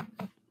that.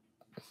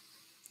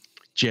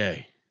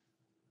 Jay,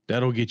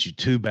 that'll get you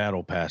 2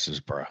 battle passes,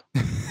 bro.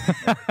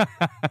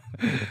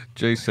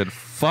 Jay said,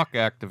 "Fuck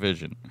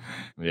Activision."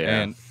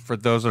 Yeah. And for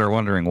those that are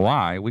wondering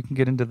why, we can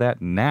get into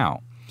that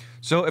now.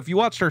 So if you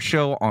watched our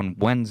show on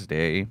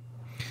Wednesday,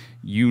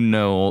 you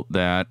know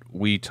that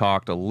we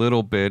talked a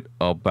little bit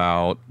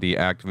about the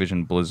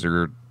Activision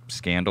Blizzard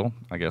scandal,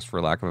 I guess,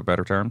 for lack of a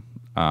better term.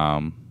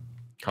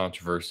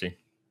 Controversy.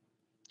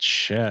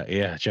 Check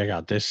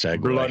out this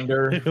segue.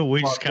 Blunder.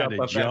 We just kind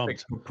of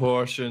jumped.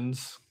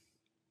 Proportions.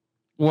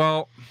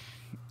 Well,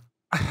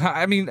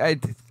 I mean,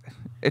 it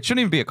shouldn't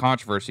even be a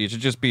controversy. It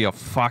should just be a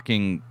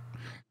fucking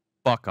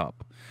fuck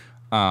up.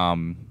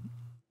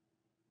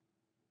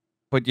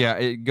 But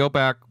yeah, go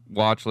back,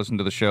 watch, listen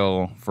to the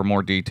show for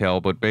more detail.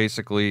 But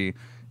basically,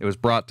 it was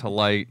brought to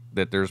light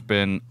that there's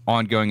been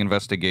ongoing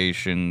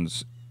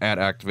investigations at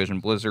Activision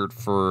Blizzard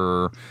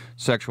for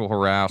sexual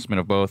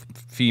harassment of both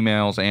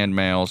females and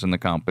males in the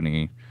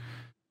company.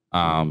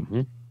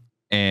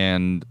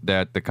 And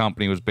that the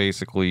company was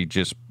basically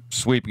just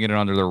sweeping it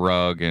under the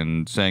rug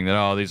and saying that,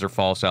 oh, these are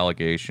false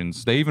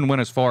allegations. They even went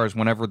as far as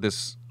whenever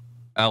this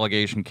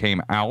allegation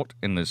came out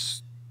in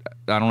this,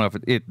 I don't know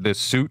if this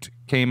suit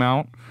came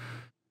out,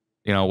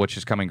 you know, which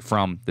is coming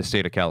from the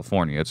state of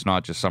California. It's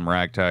not just some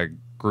ragtag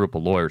group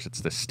of lawyers.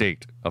 It's the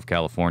state of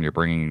California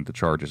bringing the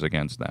charges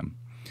against them.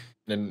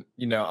 And,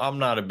 you know, I'm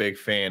not a big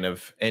fan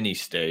of any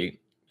state,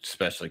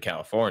 especially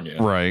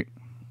California. Right.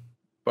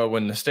 But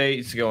when the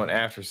state's going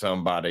after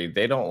somebody,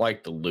 they don't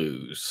like to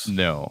lose.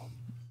 No.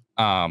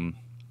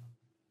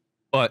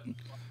 But,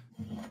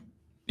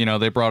 you know,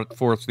 they brought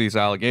forth these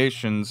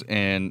allegations,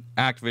 and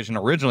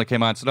Activision originally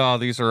came out and said, oh,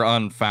 these are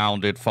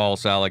unfounded,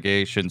 false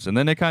allegations. And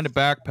then they kind of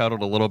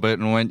backpedaled a little bit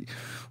and went,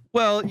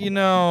 well, you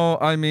know,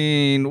 I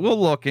mean, we'll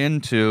look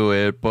into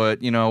it,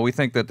 but, you know, we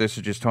think that this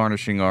is just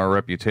tarnishing our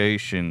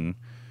reputation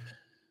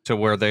to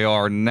where they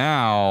are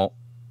now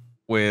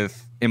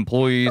with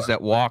employees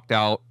that walked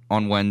out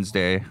on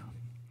Wednesday.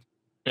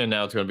 And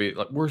now it's going to be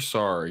like, we're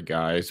sorry,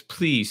 guys.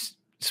 Please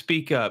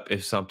speak up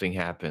if something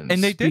happens.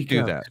 And they did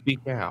do up, that.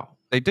 Speak out.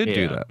 They did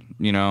do that,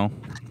 you know.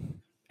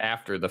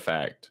 After the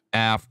fact.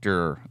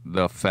 After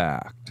the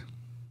fact.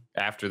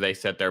 After they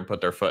sat there and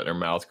put their foot in their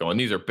mouth going,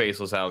 these are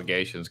baseless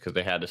allegations because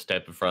they had to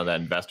step in front of that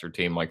investor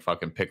team like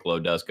fucking Piccolo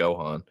does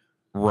Gohan.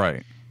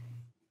 Right.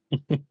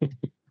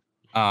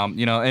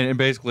 You know, and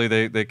basically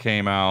they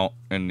came out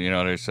and, you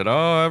know, they said,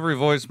 oh, every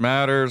voice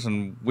matters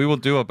and we will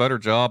do a better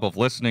job of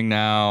listening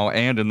now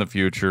and in the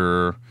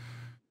future.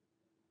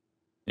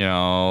 You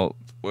know,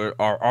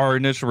 our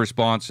initial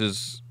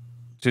responses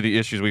to the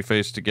issues we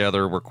faced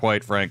together were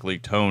quite frankly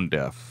tone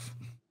deaf.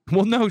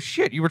 Well, no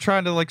shit. You were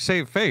trying to like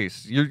save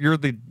face. You're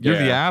the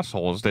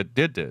assholes that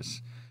did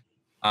this.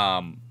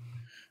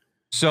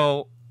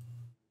 So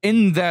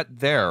in that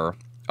there,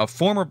 a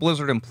former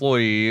Blizzard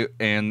employee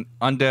and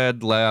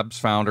Undead Labs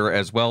founder,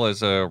 as well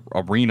as a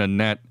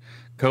ArenaNet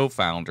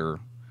co-founder,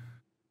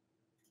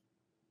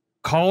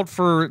 called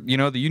for, you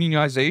know, the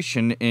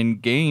unionization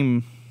in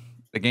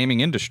the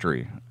gaming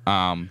industry.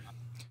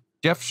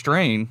 Jeff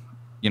Strait,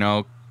 you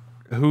know,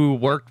 who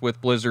worked with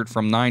Blizzard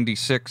from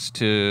 96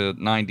 to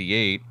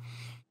 98,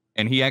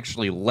 and he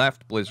actually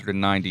left Blizzard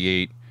in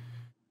 98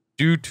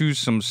 due to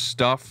some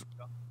stuff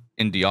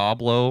in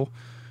Diablo,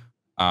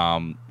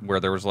 where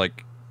there was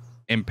like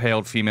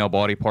impaled female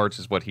body parts,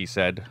 is what he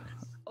said.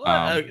 All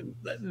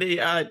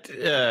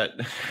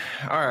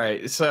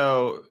right,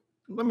 so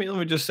let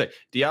me just say,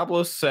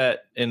 Diablo's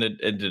set in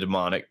a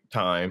demonic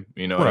time.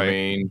 You know what I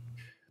mean?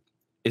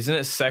 Isn't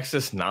it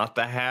sexist not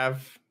to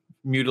have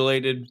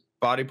mutilated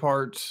body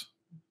parts?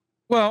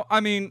 Well, I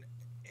mean,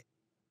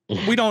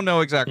 we don't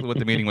know exactly what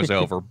the meeting was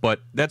over,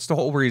 but that's the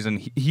whole reason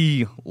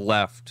he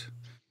left,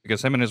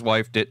 because him and his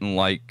wife didn't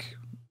like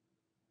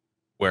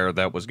where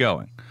that was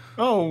going.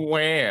 Oh,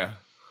 where?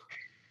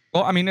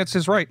 Well, I mean, it's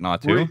his right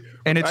not to,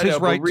 and it's his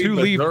right to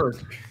leave.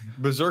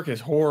 Berserk is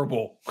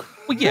horrible.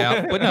 Well,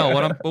 yeah, but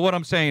no. What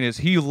I'm saying is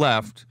he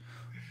left,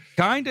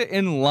 kind of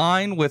in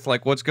line with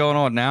like what's going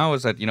on now.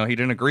 Is that, you know, he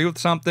didn't agree with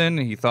something.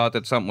 He thought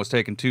that something was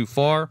taken too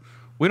far.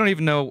 We don't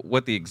even know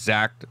what the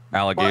exact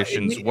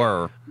allegations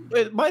were.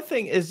 My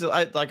thing is,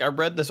 I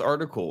read this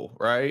article,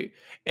 right?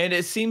 And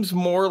it seems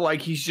more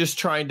like he's just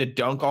trying to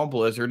dunk on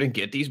Blizzard and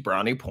get these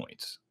brownie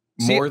points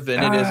more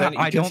than it is.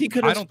 I don't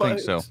think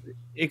so.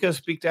 He could have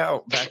speaked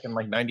out back in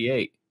like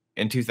 98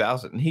 and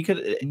 2000. He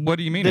could. What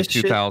do you mean in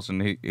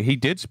 2000? He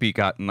did speak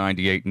out in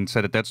 98 and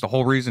said that that's the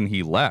whole reason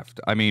he left.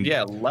 I mean,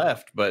 yeah,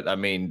 left, but I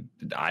mean,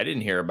 I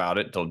didn't hear about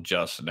it till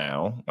just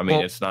now. I mean,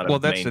 it's not. Well,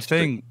 that's the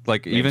thing.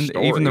 Like even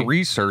the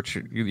research,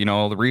 you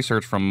know, the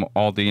research from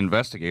all the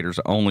investigators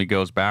only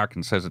goes back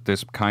and says that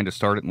this kind of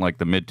started in like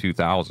the mid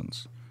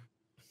 2000s.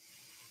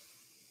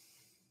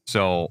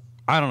 So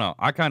I don't know.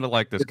 I kind of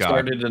like this guy.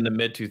 Started in the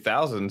mid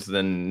 2000s,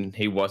 then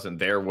he wasn't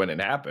there when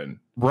it happened.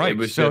 Right.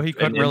 So he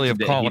couldn't really have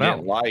called it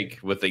out. Like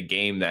with a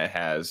game that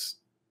has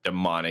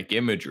demonic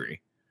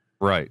imagery.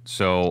 Right.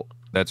 So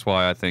that's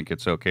why I think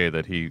it's okay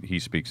that he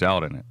speaks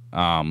out in it.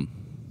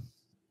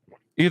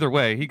 Either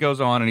way, he goes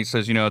on and he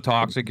says, you know,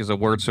 toxic is a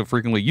word so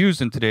frequently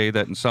used in today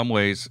that in some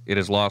ways it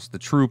has lost the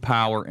true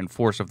power and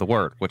force of the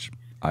word, which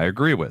I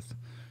agree with.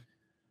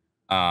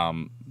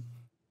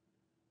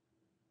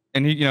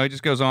 And he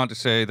just goes on to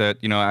say that,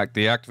 you know,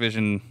 the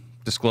Activision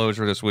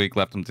disclosure this week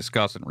left him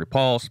disgusted and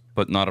repulsed,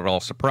 but not at all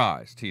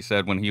surprised. He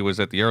said when he was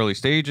at the early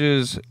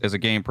stages as a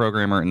game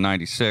programmer in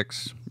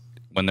 96,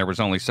 when there was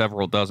only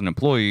several dozen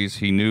employees,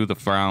 he knew the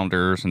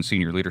founders and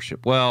senior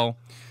leadership well,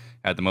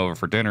 had them over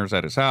for dinners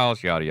at his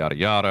house, yada, yada,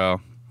 yada.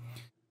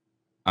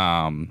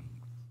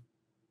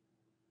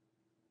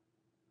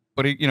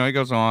 But he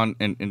goes on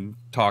and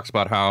talks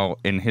about how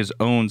in his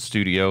own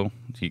studio,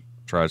 he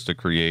tries to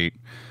create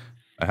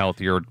a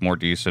healthier, more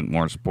decent,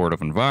 more supportive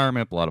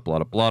environment, blah, blah,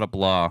 blah, blah, blah,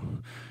 blah.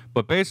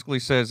 But basically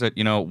says that,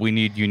 you know, we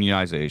need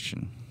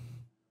unionization.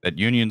 That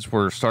unions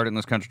were started in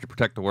this country to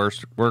protect the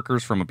worst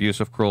workers from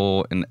abusive,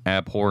 cruel, and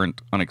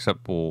abhorrent,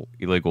 unacceptable,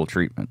 illegal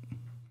treatment.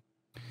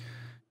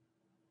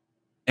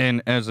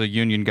 And as a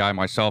union guy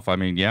myself, I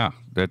mean, yeah,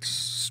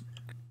 that's...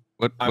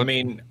 I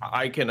mean,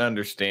 I can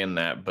understand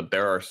that, but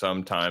there are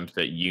some times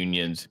that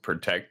unions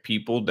protect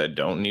people that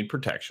don't need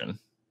protection.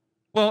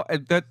 Well,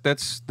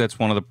 that's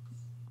one of the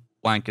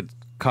blanket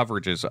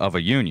coverages of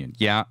a union.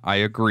 Yeah, I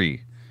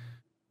agree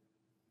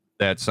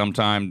that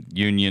sometimes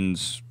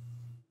unions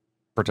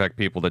protect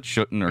people that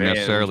shouldn't or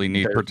necessarily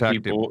need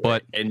protected.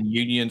 And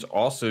unions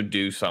also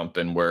do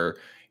something where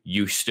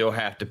you still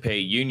have to pay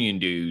union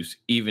dues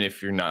even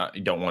if you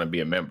don't want to be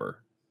a member.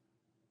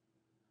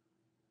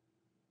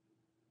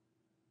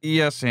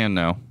 Yes and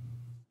no.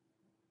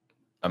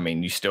 I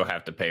mean, you still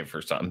have to pay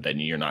for something that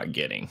you're not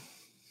getting.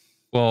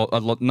 Well,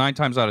 9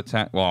 times out of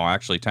 10, well,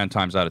 actually 10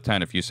 times out of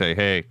 10, if you say,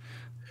 hey,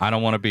 I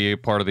don't want to be a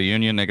part of the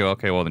union, they go,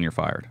 okay, well, then you're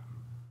fired.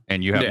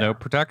 And you have no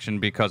protection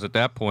because at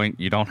that point,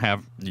 you don't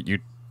have, you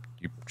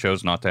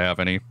chose not to have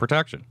any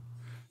protection.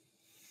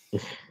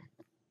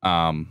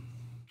 Yeah,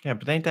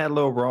 but ain't that a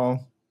little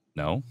wrong?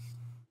 No.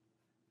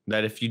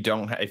 That if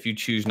you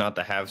choose not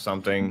to have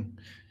something,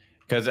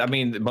 because I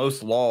mean,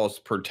 most laws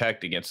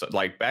protect against,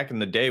 like back in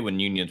the day when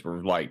unions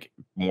were like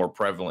more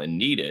prevalent and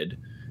needed,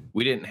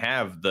 we didn't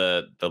have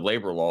the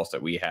labor laws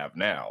that we have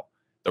now.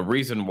 The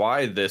reason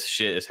why this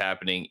shit is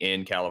happening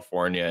in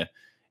California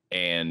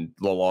and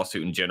the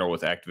lawsuit in general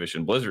with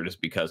Activision Blizzard is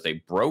because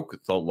they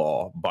broke the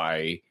law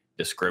by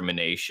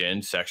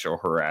discrimination, sexual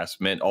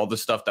harassment, all the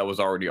stuff that was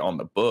already on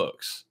the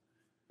books.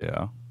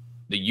 Yeah.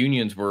 The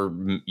unions were,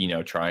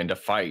 trying to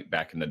fight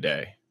back in the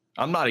day.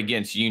 I'm not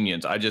against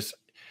unions.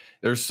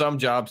 There's some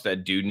jobs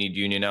that do need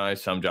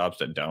unionized, some jobs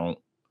that don't.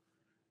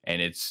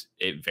 And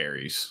it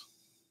varies.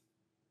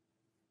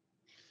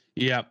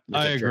 Yeah,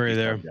 I agree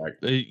there.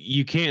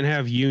 You can't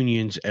have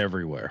unions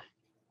everywhere.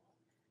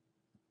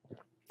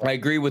 I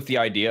agree with the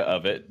idea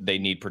of it. They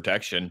need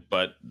protection,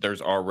 but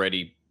there's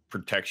already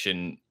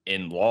protection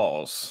in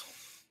laws.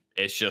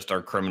 It's just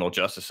our criminal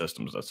justice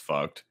systems that's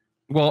fucked.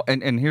 Well,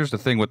 and here's the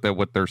thing with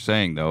what they're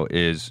saying though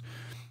is,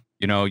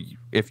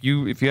 if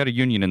you had a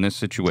union in this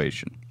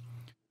situation,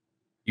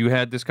 you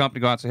had this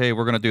company go out and say, hey,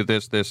 we're going to do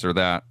this or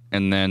that,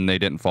 and then they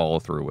didn't follow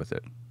through with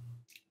it.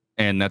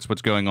 And that's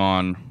what's going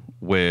on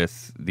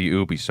with the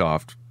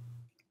Ubisoft.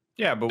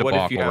 Yeah, but what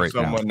if you have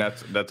someone now.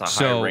 that's a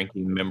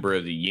high-ranking member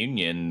of the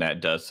union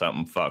that does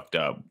something fucked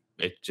up?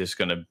 It's just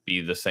going to be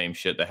the same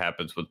shit that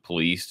happens with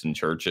police and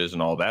churches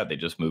and all that. They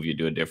just move you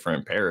to a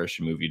different parish,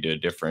 move you to a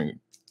different.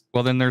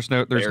 Well, then there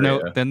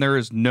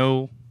is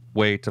no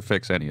way to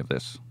fix any of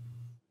this.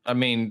 I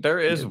mean, there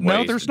is ways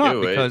no, there's to not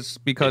do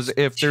because it's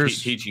if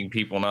there's teaching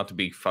people not to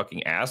be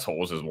fucking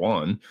assholes is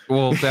one.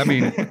 Well, I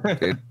mean,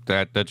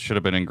 that should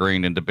have been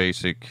ingrained into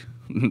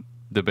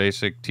the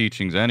basic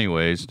teachings,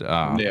 anyways.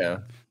 Yeah.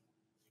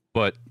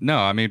 But no,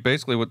 I mean,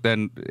 basically,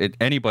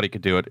 anybody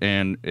could do it,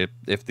 and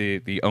if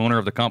the owner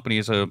of the company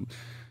is a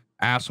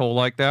asshole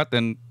like that,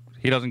 then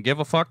he doesn't give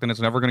a fuck. Then it's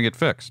never going to get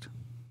fixed.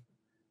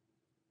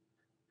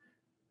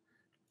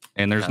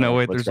 And there's no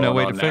way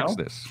to fix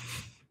this.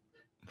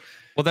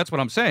 Well, that's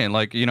what I'm saying.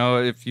 Like,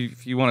 if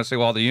you want to say,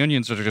 well, the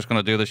unions are just going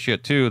to do this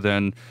shit too,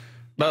 then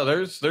no,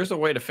 there's a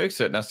way to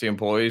fix it, and that's the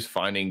employees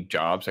finding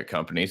jobs at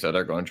companies that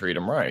are going to treat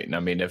them right. And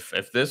I mean, if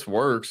this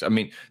works, I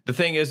mean, the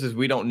thing is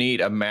we don't need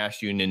a mass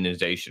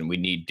unionization. We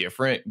need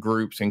different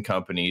groups and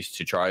companies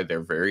to try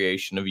their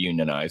variation of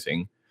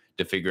unionizing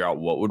to figure out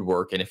what would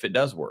work and if it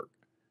does work.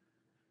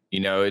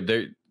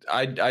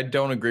 I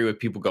don't agree with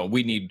people going,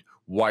 we need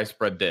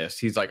widespread this.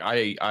 He's like,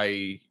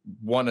 I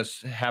want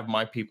to have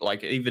my people,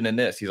 like even in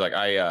this, he's like,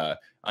 I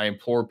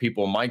implore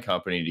people in my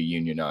company to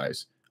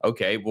unionize.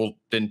 Okay, well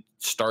then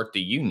start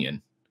the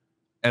union.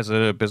 As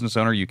a business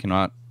owner, you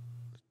cannot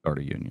start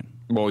a union.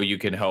 Well, you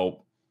can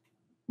help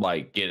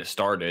like get it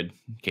started,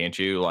 can't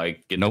you?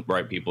 Like get the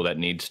right people that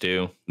needs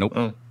to. Nope.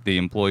 Oh. The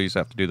employees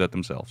have to do that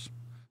themselves.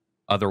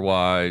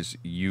 Otherwise,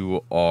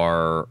 you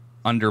are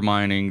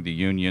undermining the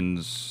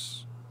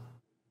union's,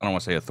 I don't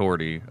want to say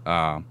authority,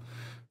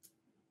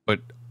 but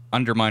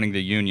undermining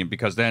the union,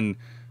 because then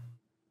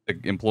the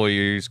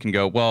employees can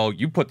go, well,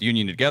 you put the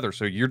union together,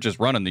 so you're just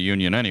running the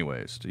union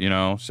anyways,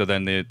 so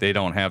then they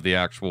don't have the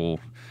actual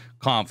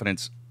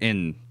confidence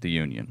in the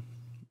union.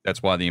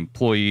 That's why the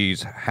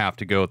employees have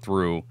to go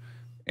through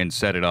and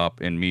set it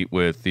up and meet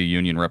with the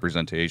union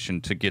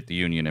representation to get the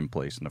union in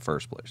place in the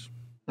first place.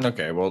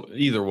 Okay, well,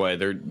 either way,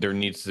 there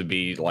needs to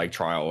be like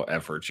trial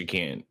efforts. You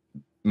can't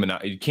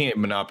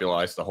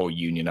monopolize the whole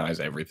unionize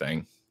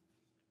everything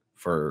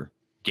for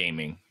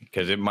gaming,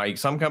 because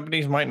some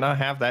companies might not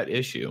have that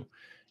issue,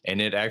 and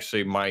it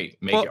actually might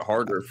make it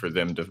harder for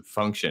them to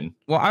function.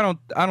 Well, I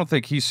don't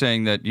think he's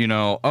saying that,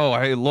 oh,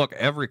 hey, look,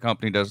 every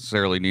company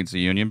necessarily needs a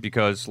union,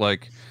 because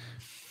like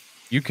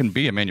you can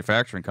be a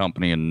manufacturing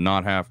company and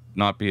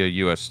not be a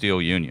U.S.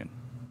 Steel union.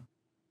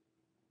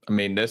 I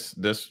mean,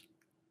 the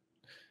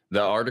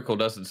article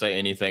doesn't say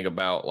anything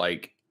about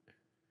like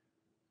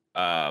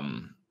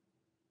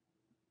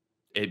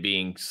it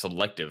being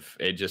selective.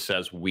 It just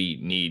says we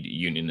need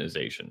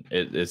unionization.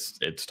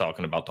 It's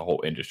talking about the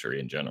whole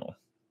industry in general.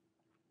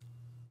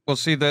 Well,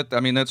 see,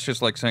 that's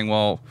just like saying,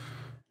 well,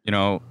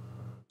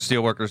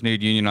 steelworkers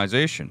need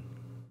unionization.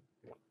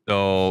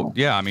 So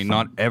yeah, I mean,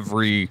 not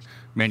every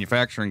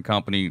manufacturing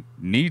company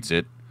needs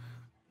it,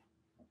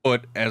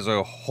 but as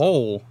a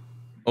whole,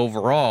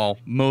 overall,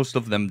 most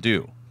of them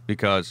do,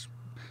 because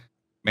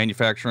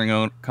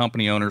manufacturing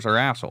company owners are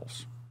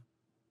assholes.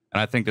 And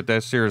I think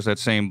that shares that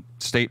same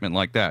statement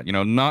like that.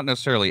 Not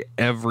necessarily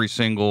every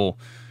single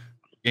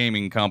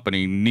gaming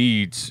company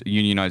needs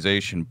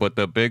unionization, but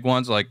the big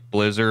ones like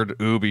Blizzard,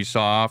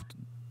 Ubisoft,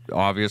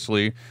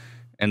 obviously,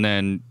 and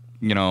then,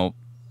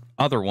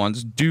 other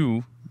ones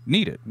do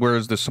need it.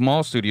 Whereas the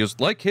small studios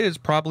like his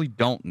probably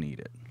don't need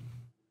it.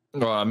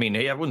 Well, I mean,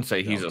 I wouldn't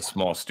say he's a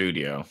small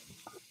studio.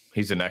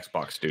 He's an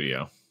Xbox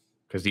studio,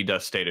 because he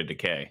does State of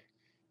Decay.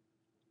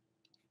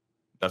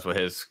 That's what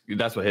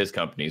his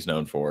company is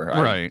known for.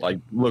 Right. I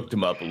looked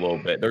him up a little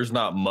bit. There's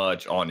not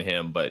much on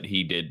him, but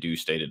he did do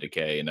State of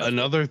Decay. And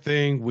another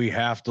thing we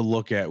have to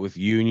look at with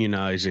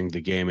unionizing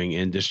the gaming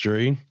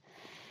industry,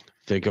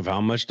 think of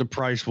how much the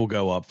price will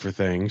go up for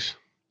things.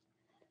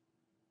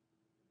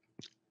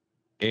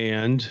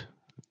 and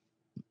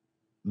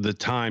the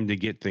time to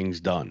get things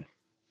done.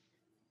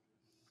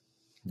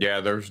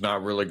 Yeah, there's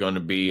not really going to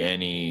be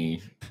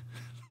any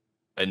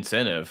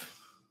incentive.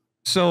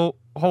 So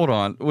hold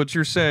on. What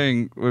you're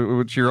saying,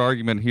 what your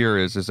argument here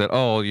is that,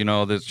 oh, you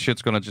know, this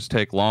shit's going to just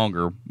take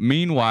longer.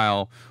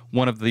 Meanwhile,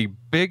 one of the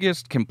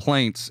biggest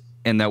complaints,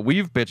 and that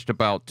we've bitched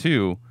about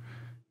too,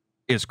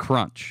 is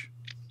crunch.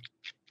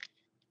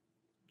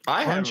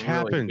 Crunch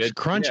happens.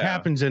 Crunch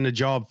happens in the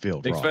job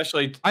field, Rob.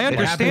 Especially, I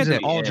understand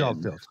in all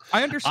job fields.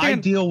 I understand. I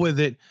deal with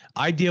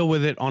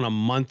it on a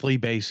monthly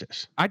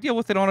basis. I deal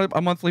with it on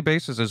a monthly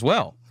basis as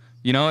well.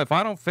 You know, if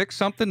I don't fix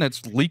something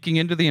that's leaking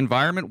into the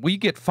environment, we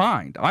get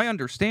fined. I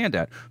understand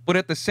that. But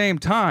at the same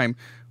time,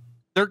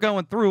 they're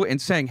going through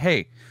and saying,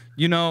 hey,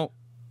 you know,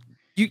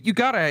 you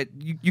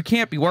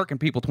can't be working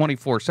people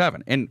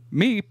 24/7. And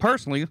me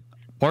personally,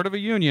 part of a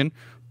union,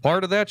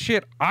 part of that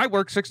shit, I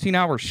work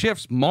 16-hour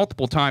shifts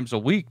multiple times a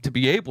week to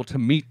be able to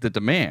meet the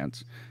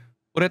demands.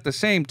 But at the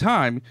same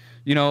time,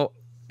 you know,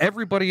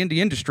 everybody in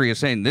the industry is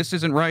saying this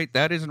isn't right,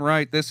 that isn't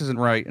right, this isn't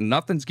right, and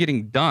nothing's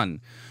getting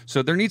done.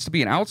 So there needs to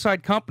be an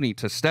outside company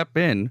to step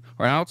in,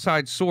 or an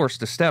outside source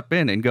to step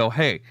in and go,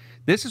 hey,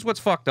 this is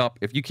what's fucked up.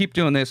 If you keep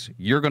doing this,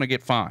 you're going to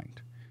get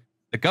fined.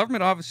 The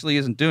government obviously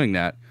isn't doing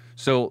that.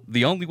 So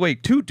the only way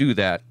to do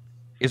that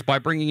is by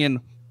bringing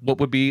in what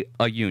would be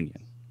a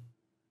union.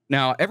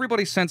 Now,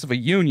 everybody's sense of a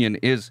union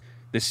is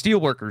the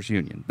steelworkers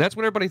union. That's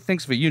what everybody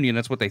thinks of a union.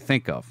 That's what they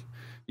think of.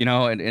 You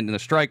know, and the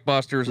strike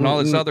busters and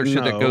all this other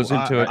shit that goes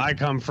into it. I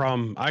come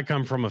from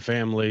a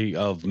family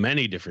of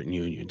many different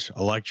unions: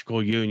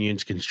 electrical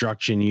unions,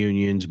 construction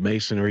unions,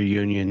 masonry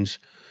unions.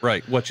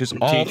 Right, which is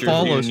all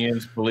follows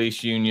unions,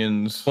 police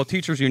unions. Well,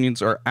 teachers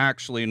unions are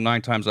actually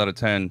 9 times out of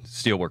 10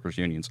 steelworkers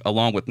unions,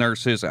 along with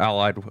nurses,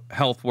 allied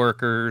health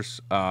workers,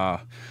 a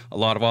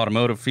lot of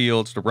automotive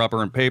fields, the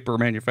rubber and paper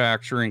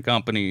manufacturing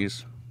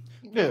companies.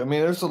 Yeah, I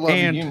mean, there's a lot of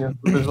unions,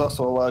 but there's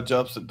also a lot of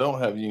jobs that don't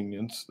have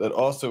unions that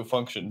also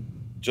function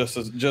just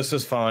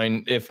as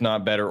fine, if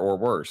not better or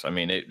worse. I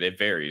mean, it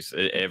varies.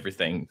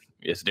 Everything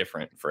is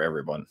different for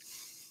everyone.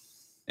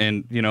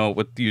 And, you know,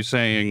 with you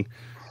saying,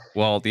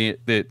 well, the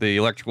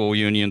electrical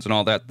unions and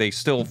all that, they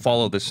still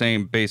follow the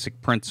same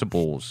basic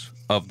principles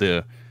of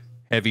the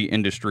heavy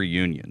industry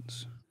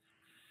unions.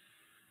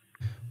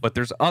 But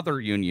there's other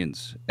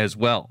unions as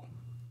well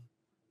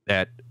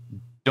that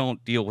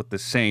don't deal with the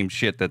same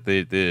shit that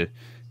the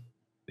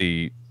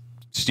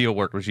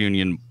steelworkers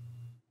union,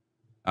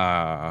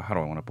 how do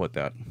I want to put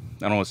that?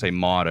 I don't want to say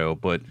motto,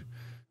 but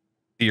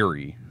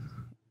theory.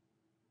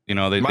 You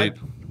know,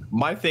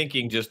 my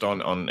thinking just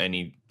on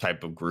any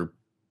type of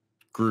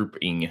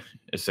grouping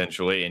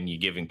essentially, and you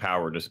giving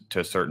power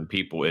to certain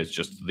people is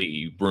just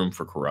the room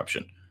for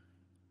corruption.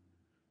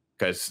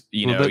 Because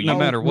no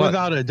matter what,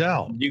 without a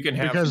doubt, you can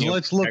have, because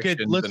let's look at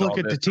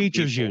the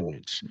teachers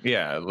unions.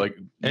 Yeah, like,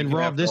 and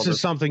Rob, this is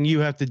something you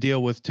have to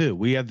deal with too.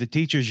 We have the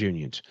teachers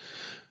unions.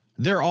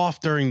 They're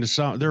off during the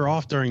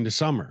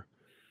summer,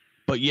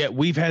 but yet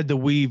we've had to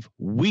weave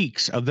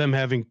weeks of them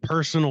having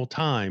personal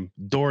time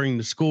during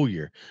the school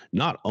year.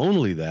 Not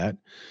only that,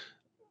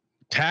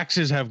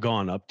 taxes have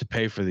gone up to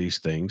pay for these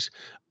things.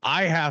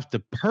 I have to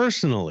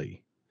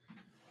personally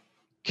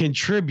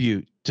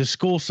contribute to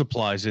school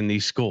supplies in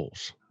these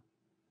schools.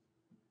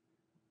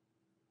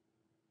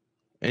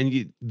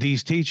 And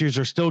these teachers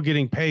are still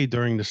getting paid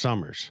during the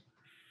summers.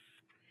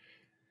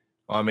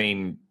 I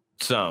mean,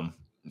 some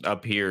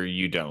up here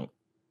you don't.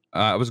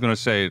 I was going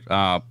to say,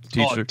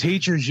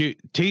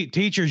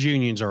 teachers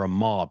unions are a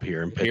mob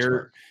here in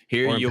Pittsburgh.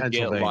 Here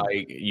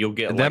you'll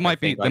get that might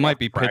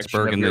be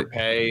Pittsburgh in the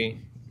pay.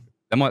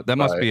 That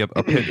must be a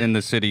pit in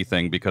the city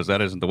thing, because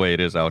that isn't the way it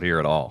is out here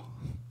at all.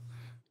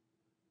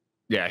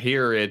 Yeah,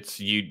 here it's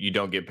you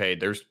don't get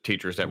paid. There's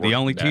teachers that the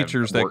only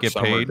teachers that get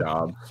paid.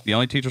 The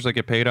only teachers that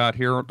get paid out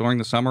here during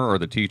the summer are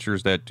the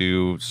teachers that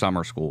do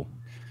summer school.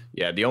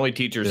 Yeah, the only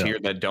teachers here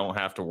that don't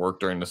have to work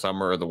during the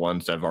summer are the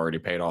ones that have already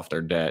paid off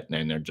their debt,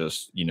 and they're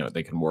just,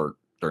 they can work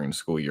during the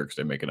school year because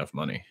they make enough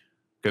money.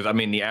 Because I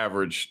mean, the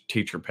average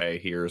teacher pay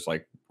here is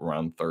like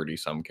around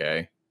 30-some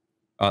K.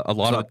 A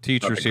lot of the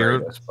teachers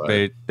here,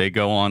 they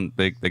go on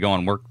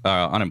work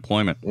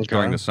unemployment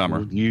during the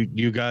summer.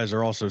 You guys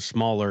are also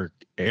smaller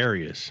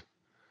areas.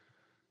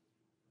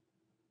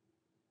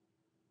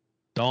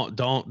 Don't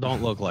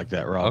look like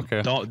that, Rob.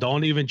 Okay.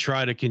 Don't even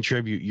try to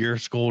contribute your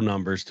school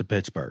numbers to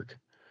Pittsburgh,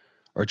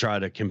 or try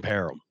to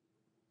compare them.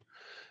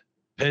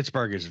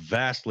 Pittsburgh is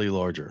vastly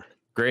larger.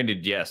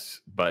 Granted, yes,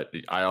 but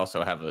I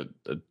also have a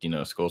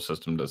school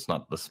system that's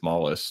not the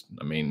smallest.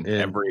 I mean,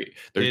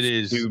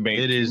 there's two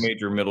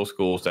major middle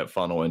schools that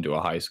funnel into a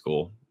high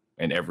school,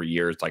 and every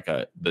year it's like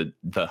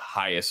the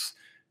highest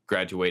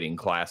graduating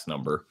class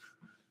number.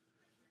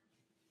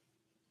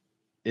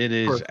 It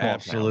is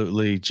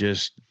absolutely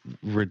just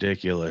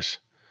ridiculous.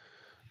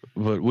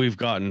 But we've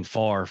gotten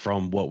far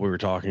from what we were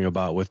talking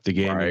about with the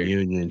gaming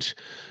unions.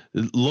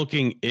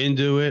 Looking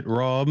into it,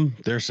 Rob,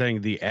 they're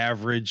saying the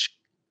average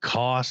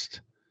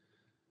cost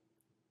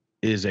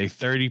is a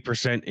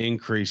 30%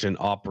 increase in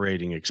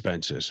operating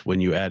expenses when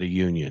you add a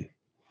union.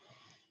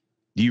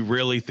 Do you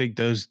really think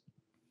those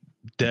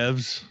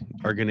devs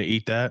are going to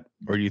eat that,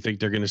 or do you think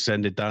they're going to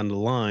send it down the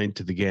line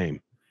to the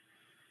game?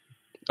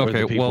 Or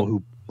the people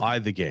who buy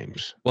the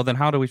games? Well, then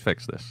how do we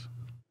fix this?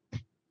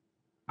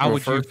 How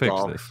would you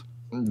fix this?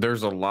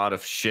 There's a lot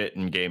of shit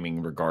in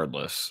gaming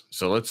regardless.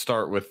 So let's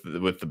start with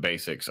the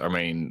basics. I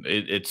mean,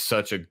 it's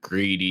such a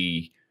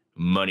greedy,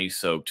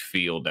 money-soaked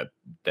field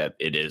that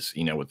it is,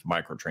 with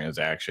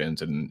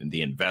microtransactions and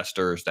the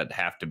investors that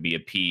have to be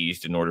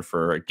appeased in order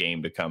for a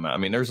game to come out. I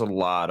mean, there's a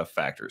lot of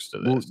factors to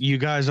this. Well, you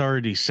guys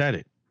already said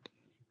it.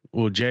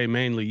 Well, Jay,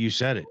 mainly you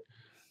said it.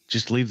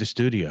 Just leave the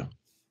studio.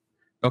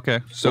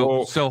 Okay,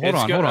 so hold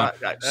on.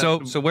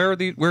 So where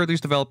are these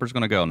developers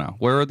going to go now?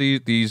 Where are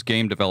these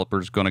game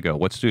developers going to go?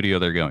 What studio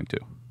they're going to?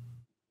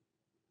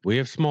 We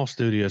have small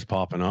studios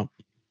popping up.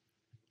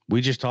 We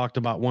just talked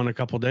about one a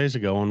couple days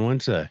ago on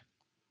Wednesday.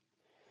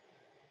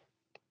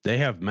 They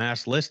have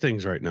mass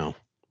listings right now.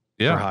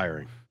 Yeah, for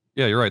hiring.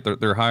 Yeah, you're right.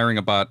 They're hiring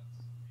about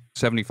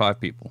 75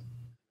 people.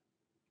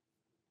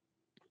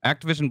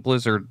 Activision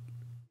Blizzard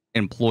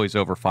employs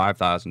over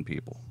 5,000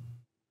 people.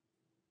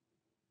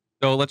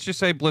 So let's just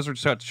say Blizzard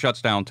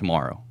shuts down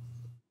tomorrow.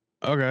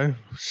 Okay,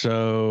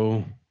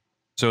 so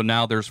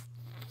now there's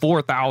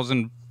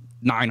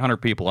 4,900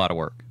 people out of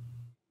work.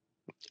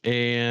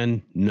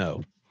 And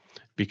no,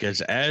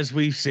 because as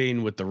we've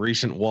seen with the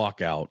recent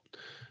walkout,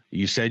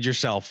 you said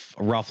yourself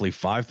roughly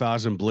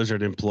 5,000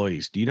 Blizzard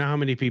employees. Do you know how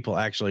many people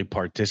actually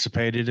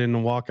participated in the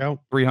walkout?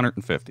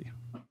 350.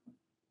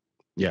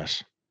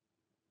 Yes.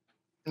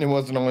 It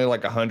wasn't only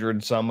like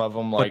 100, some of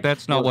them. But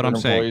that's not what I'm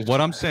saying.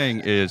 What I'm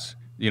saying is,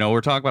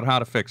 we're talking about how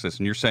to fix this,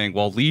 and you're saying,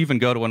 well, leave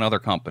and go to another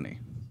company.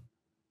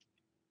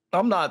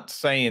 I'm not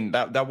saying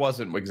that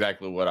wasn't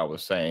exactly what I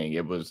was saying.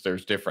 It was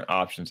there's different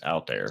options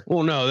out there.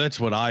 Well, no, that's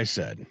what I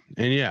said.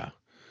 And yeah,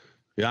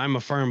 I'm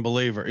a firm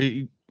believer.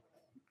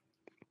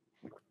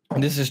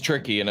 This is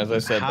tricky. And as I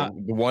said,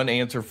 the one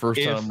answer for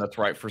some that's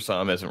right for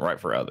some isn't right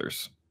for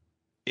others.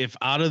 If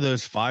out of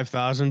those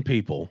 5,000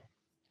 people,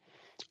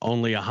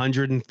 only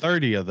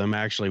 130 of them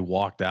actually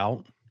walked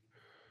out,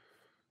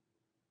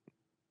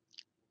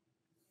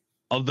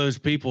 of those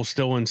people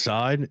still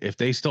inside, if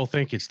they still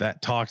think it's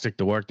that toxic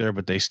to work there,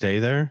 but they stay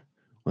there,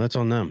 well, that's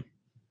on them.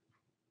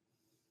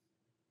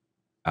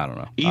 I don't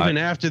know. Even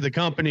after the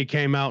company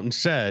came out and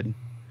said,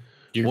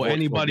 well,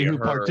 anybody who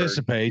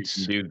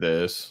participates, do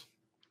this.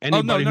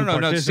 Anybody who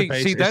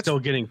participates is still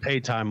getting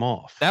paid time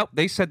off.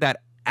 They said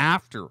that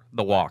after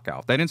the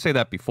walkout. They didn't say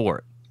that before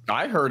it.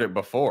 I heard it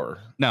before.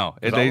 No,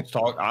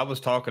 I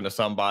was talking to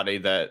somebody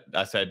that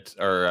I said,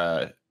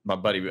 or my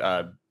buddy.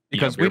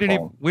 Because we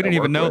didn't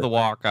even know the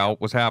walkout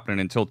was happening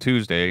until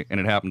Tuesday, and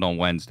it happened on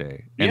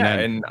Wednesday.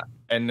 And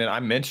then I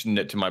mentioned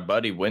it to my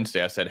buddy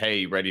Wednesday. I said, "Hey,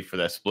 you ready for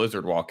this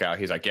Blizzard walkout?"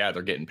 He's like, "Yeah,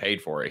 they're getting paid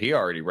for it." He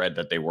already read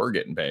that they were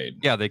getting paid.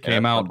 Yeah, they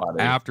came out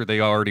after they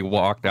already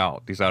walked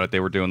out. Decided they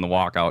were doing the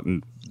walkout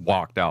and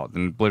walked out.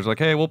 And Blizzard's like,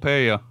 "Hey, we'll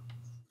pay you."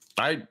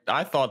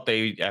 I thought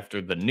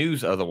after the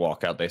news of the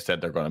walkout, they said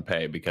they're going to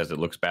pay because it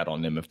looks bad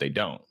on them if they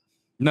don't.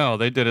 No,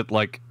 they did it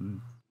like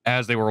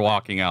as they were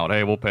walking out.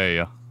 Hey, we'll pay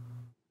you.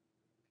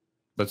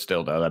 But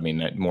still, though, I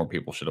mean, more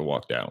people should have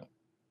walked out.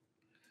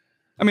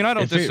 I mean, I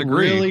don't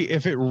disagree.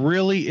 If it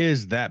really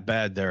is that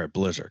bad there at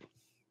Blizzard,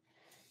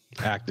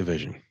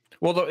 Activision.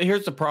 Well,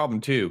 here's the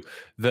problem, too.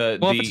 If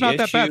it's not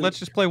that bad, let's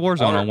just play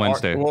Warzone on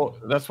Wednesday. Well,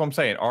 that's what I'm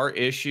saying. Our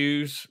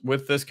issues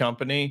with this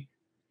company,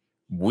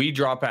 we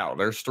drop out.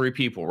 There's 3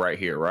 people right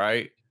here,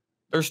 right?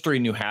 There's 3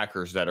 new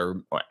hackers that are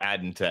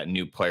adding to that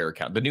new player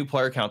count. The new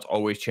player count's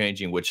always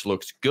changing, which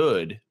looks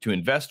good to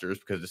investors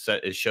because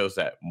it shows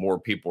that more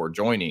people are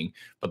joining.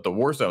 But the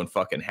Warzone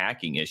fucking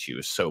hacking issue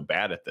is so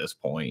bad at this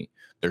point.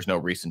 There's no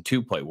reason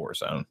to play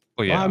Warzone.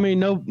 Well, yeah. Well, I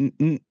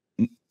mean,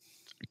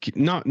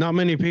 not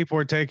many people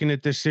are taking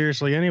it this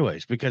seriously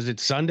anyways, because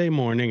it's Sunday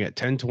morning at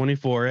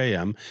 10:24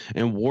 a.m.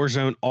 and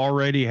Warzone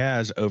already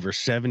has over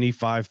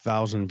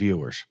 75,000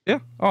 viewers. Yeah.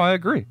 Oh, I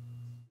agree.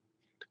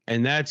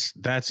 And that's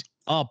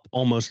up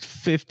almost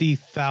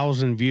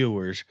 50,000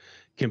 viewers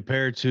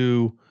compared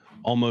to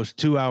almost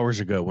 2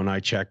 hours ago when I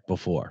checked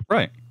before.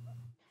 Right.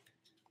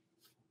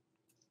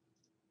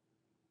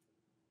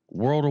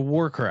 World of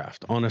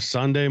Warcraft on a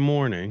Sunday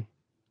morning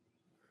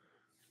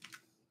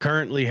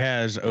currently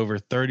has over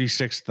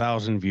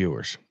 36,000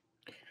 viewers.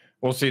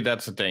 Well, see,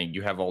 that's the thing.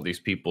 You have all these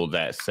people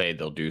that say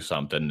they'll do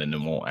something and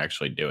then won't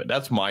actually do it.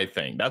 That's my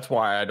thing. That's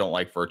why I don't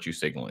like virtue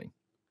signaling.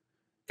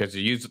 Because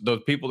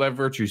those people that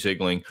virtue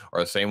signaling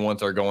are the same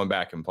ones that are going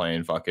back and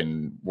playing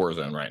fucking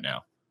Warzone right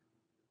now.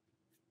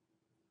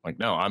 Like,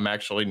 no, I'm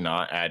actually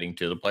not adding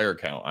to the player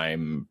count.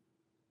 I'm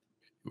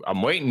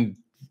waiting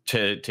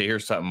to hear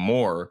something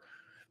more,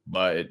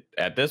 but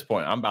at this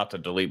point, I'm about to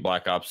delete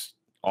Black Ops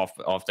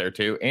off there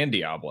too, and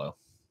Diablo.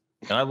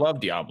 And I love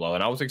Diablo,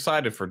 and I was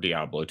excited for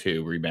Diablo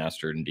 2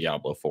 remastered and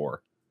Diablo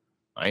 4.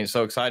 I ain't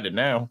so excited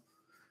now.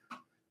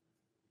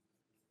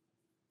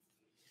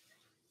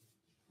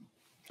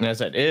 And I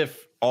said,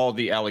 if all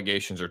the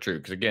allegations are true,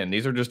 because again,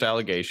 these are just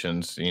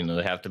allegations,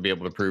 they have to be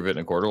able to prove it in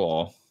a court of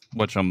law.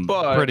 which I'm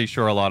pretty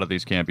sure a lot of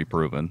these can't be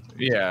proven.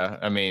 Yeah,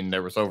 I mean,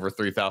 there was over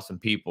 3,000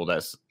 people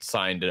that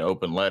signed an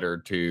open letter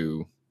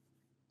to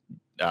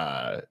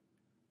the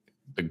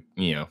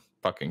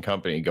fucking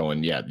company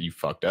going, yeah, you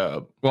fucked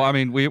up. Well, I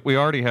mean, we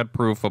already had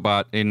proof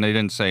about, and they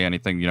didn't say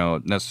anything,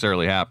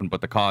 necessarily happened,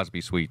 but the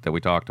Cosby suite that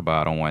we talked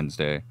about on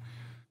Wednesday.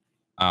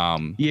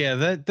 Yeah,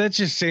 that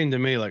just seemed to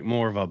me like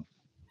more of a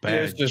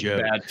bad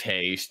joke. Bad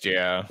taste.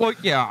 Yeah. Well,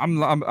 yeah,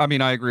 I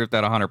mean, I agree with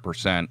that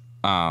 100%.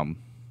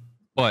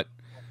 But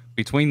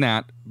between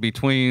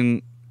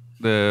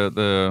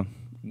the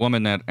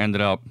woman that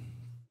ended up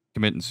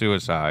committing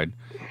suicide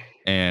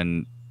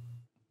and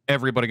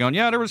everybody going,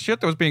 yeah, there was shit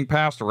that was being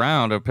passed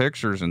around of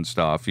pictures and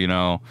stuff,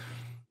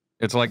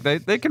 it's like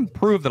they can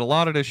prove that a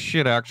lot of this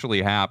shit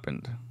actually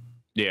happened.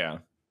 Yeah.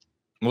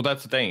 Well,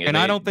 that's the thing. And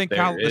I don't think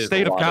the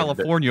state of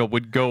California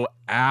would go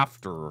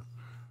after.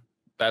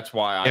 That's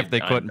why if they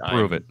couldn't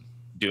prove it.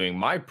 Doing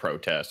my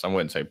protest. I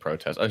wouldn't say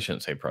protest. I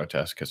shouldn't say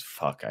protest because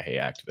fuck, I hate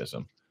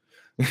activism.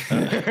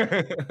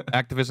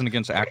 Activism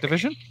against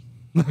Activision?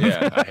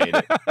 Yeah, I hate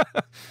it.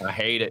 I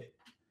hate it.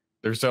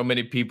 There's so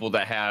many people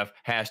that have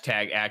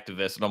hashtag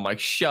activists, and I'm like,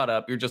 shut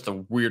up. You're just a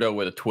weirdo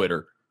with a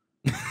Twitter.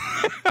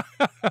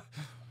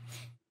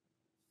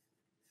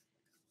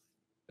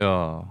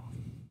 Oh.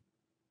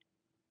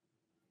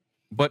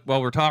 But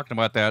while we're talking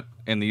about that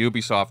and the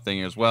Ubisoft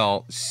thing as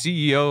well,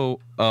 CEO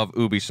of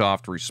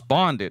Ubisoft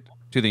responded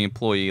to the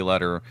employee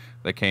letter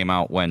that came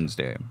out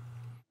Wednesday.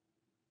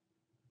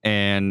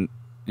 And,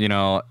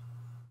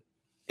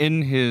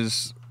 in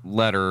his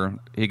letter,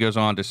 he goes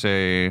on to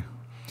say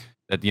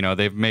that,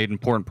 they've made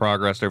important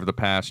progress over the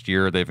past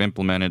year. They've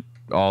implemented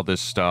all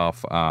this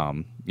stuff.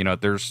 Didn't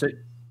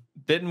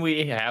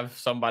we have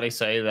somebody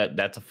say that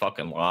that's a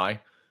fucking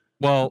lie?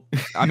 Well,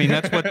 I mean,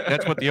 that's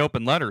what the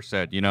open letter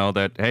said,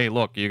 that, hey,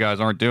 look, you guys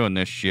aren't doing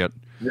this shit.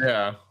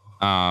 Yeah.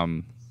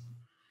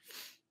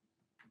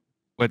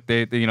 But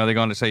they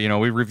go on to say,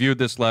 we reviewed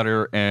this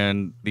letter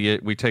and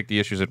we take the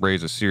issues it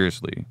raises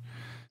seriously.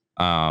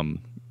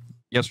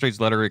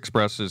 Yesterday's letter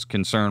expresses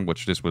concern,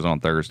 which this was on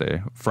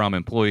Thursday, from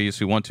employees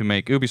who want to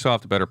make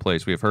Ubisoft a better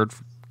place. We have heard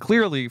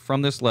clearly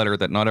from this letter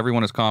that not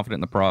everyone is confident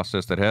in the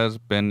process that has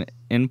been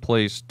in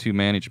place to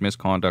manage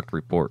misconduct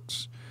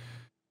reports.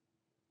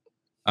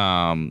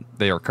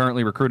 They are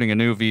currently recruiting a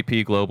new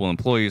VP Global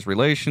Employees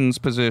Relations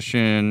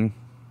position.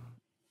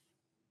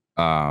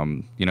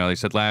 They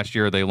said last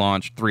year they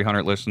launched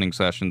 300 listening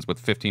sessions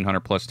with 1,500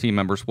 plus team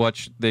members.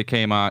 Which they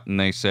came out and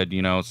they said,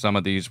 some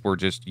of these were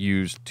just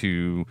used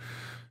to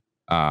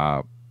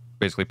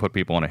basically put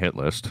people on a hit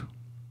list.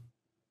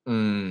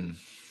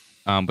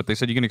 But they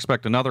said you can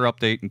expect another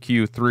update in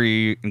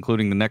Q3,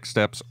 including the next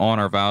steps on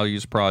our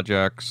values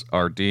projects,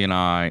 our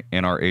D&I,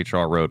 and our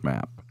HR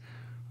roadmap.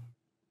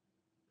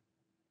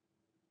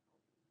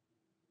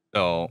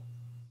 So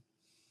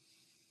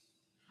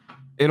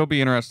it'll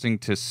be interesting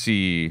to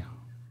see,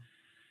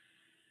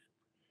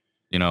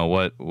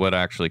 what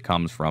actually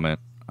comes from it.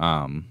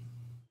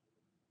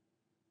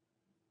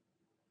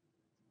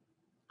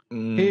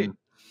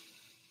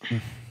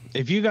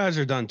 If you guys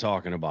are done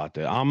talking about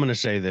that, I'm going to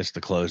say this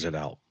to close it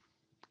out.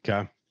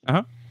 Okay.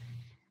 Uh-huh.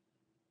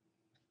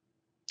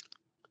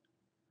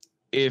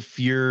 If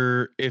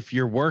you're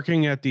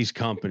working at these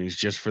companies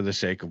just for the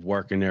sake of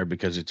working there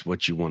because it's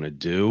what you want to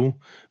do,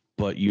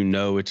 but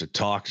it's a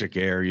toxic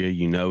area,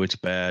 it's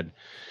bad,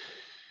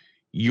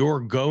 you're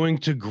going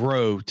to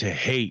grow to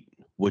hate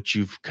what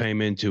you've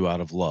came into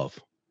out of love.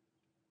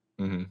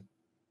 Mm-hmm.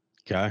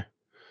 Okay.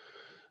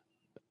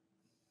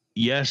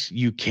 Yes,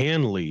 you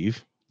can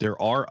leave. There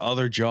are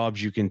other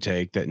jobs you can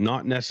take that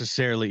not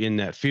necessarily in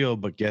that field,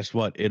 but guess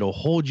what? It'll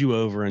hold you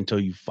over until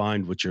you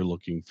find what you're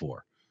looking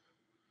for,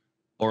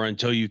 or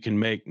until you can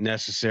make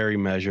necessary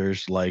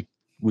measures like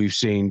we've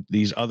seen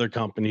these other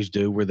companies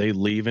do where they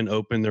leave and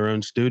open their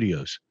own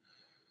studios.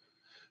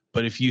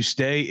 But if you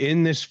stay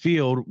in this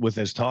field with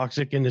as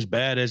toxic and as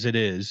bad as it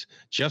is,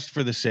 just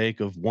for the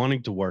sake of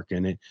wanting to work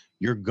in it,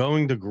 you're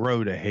going to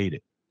grow to hate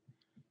it.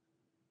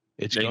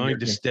 It's going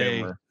to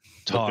stay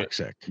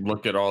toxic.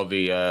 Look at all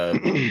the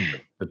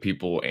the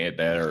people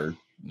that are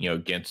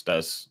against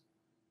us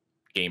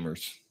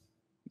gamers.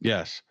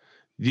 Yes,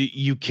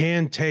 you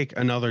can take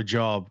another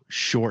job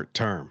short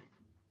term.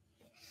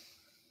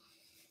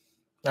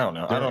 I don't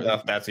know. I don't know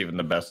if that's even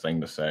the best thing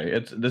to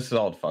say. This is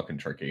all fucking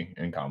tricky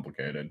and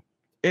complicated.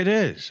 It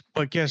is,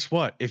 but guess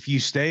what? If you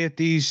stay at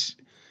these,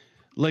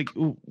 like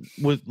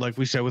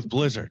we said with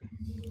Blizzard,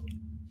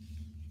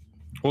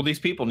 well, these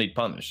people need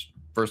punished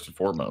first and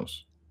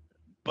foremost.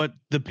 But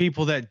the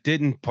people that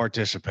didn't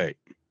participate,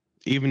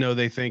 even though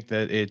they think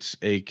that it's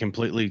a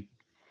completely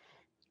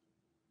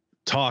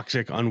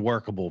toxic,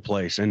 unworkable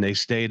place, and they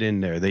stayed in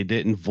there, they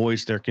didn't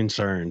voice their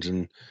concerns.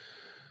 And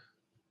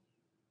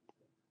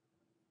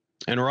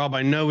Rob,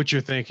 I know what you're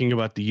thinking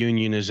about the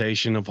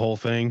unionization of whole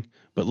thing,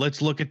 but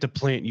let's look at the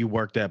plant you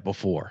worked at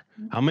before.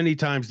 How many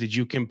times did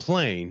you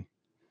complain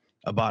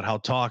about how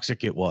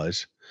toxic it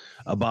was,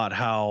 about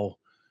how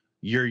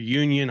your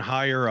union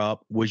higher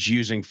up was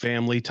using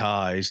family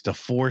ties to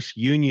force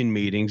union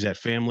meetings at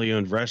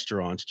family-owned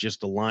restaurants just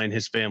to line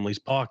his family's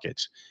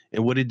pockets.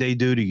 And what did they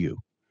do to you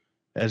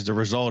as the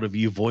result of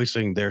you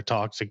voicing their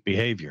toxic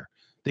behavior?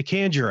 They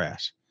canned your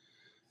ass.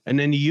 And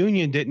then the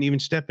union didn't even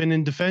step in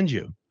and defend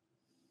you.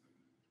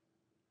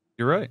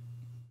 You're right.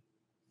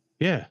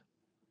 Yeah.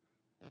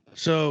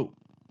 So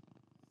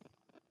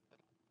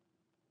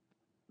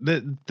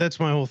that's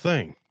my whole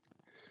thing.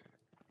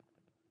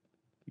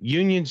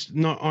 Unions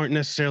aren't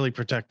necessarily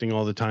protecting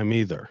all the time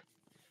either.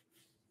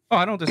 Oh,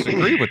 I don't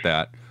disagree with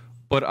that.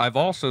 But I've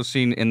also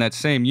seen in that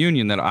same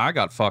union that I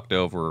got fucked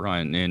over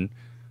in,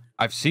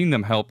 I've seen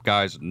them help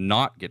guys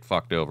not get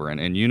fucked over.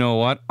 And you know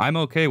what? I'm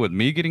okay with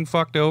me getting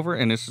fucked over,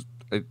 and it's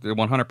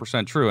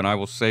 100% true. And I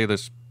will say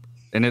this,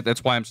 and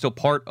that's why I'm still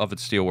part of the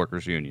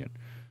Steelworkers Union.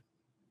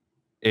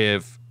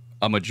 If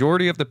a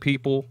majority of the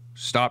people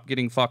stop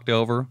getting fucked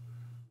over,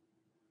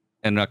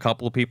 and a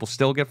couple of people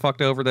still get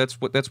fucked over, that's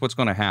what's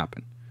going to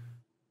happen.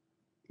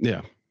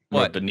 Yeah.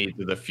 But the needs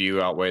of the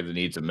few outweigh the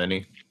needs of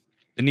many.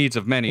 The needs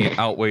of many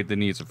outweigh the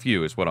needs of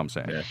few, is what I'm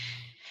saying. Yeah.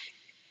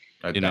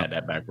 I You know-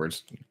 that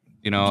backwards.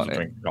 You know, Just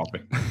drink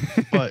coffee.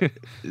 But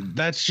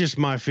that's just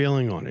my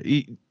feeling on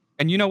it.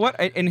 and you know what?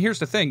 And here's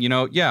the thing. You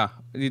know, yeah,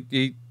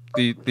 the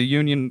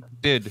union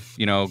did,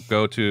 you know,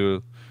 go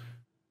to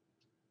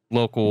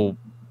local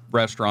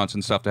restaurants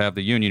and stuff to have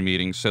the union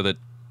meetings so that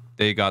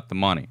they got the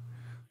money,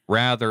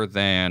 rather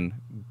than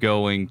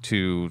going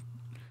to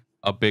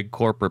a big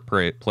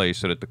corporate place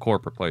so that the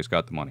corporate place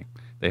got the money.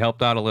 They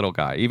helped out a little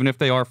guy. Even if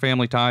they are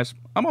family ties,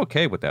 I'm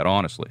okay with that,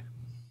 honestly.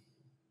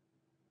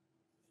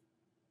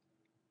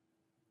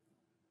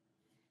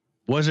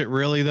 Was it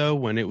really, though,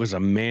 when it was a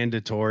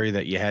mandatory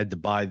that you had to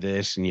buy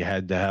this and you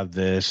had to have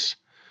this?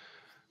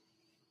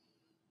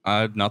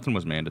 Nothing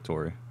was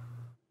mandatory.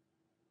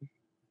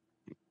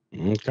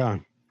 Okay.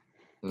 I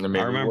mean,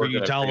 I remember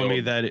you telling me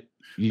that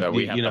we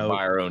have to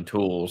buy our own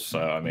tools. So,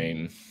 I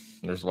mean,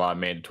 there's a lot of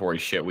mandatory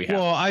shit we have.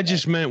 Well, I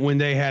just meant when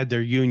they had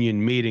their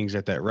union meetings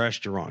at that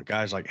restaurant,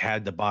 guys like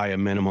had to buy a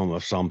minimum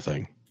of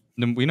something.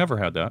 We never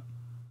had that.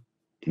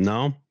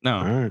 No? No.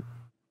 All right.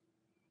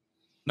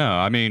 No,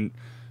 I mean,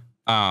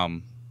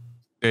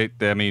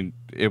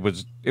 it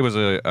was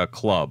a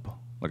club,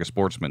 like a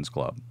sportsman's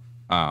club,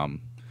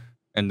 and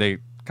they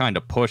kind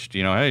of pushed,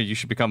 you know, hey, you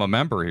should become a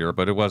member here,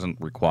 but it wasn't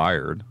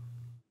required.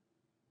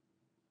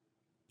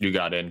 You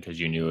got in because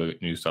you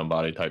knew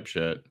somebody type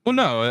shit. Well,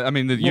 no, I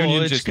mean the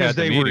union just had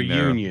the meeting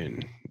there.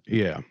 Union.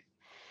 Yeah,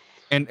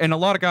 and a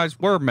lot of guys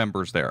were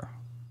members there.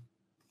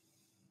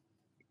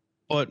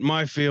 But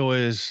my feel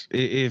is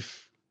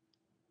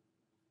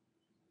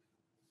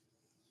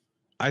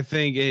I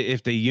think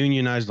if they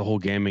unionize the whole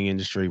gaming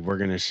industry, we're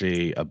going to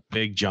see a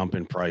big jump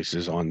in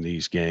prices on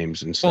these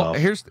games and stuff.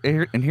 Well,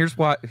 here's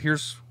why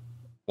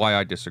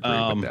I disagree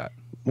with that.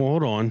 Well,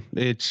 hold on.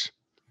 It's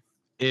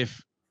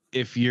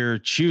if you're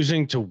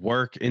choosing to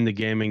work in the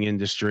gaming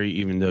industry,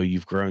 even though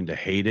you've grown to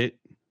hate it,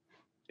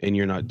 and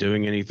you're not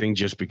doing anything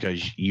just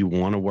because you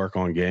want to work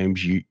on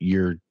games,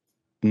 you're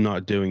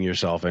not doing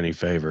yourself any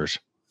favors.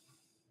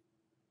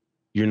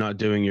 You're not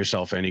doing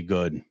yourself any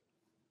good.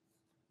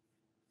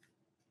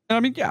 I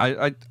mean,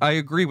 yeah, I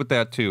agree with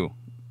that too.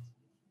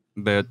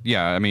 But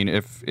yeah, I mean,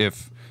 if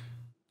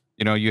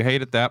you know you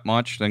hate it that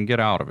much, then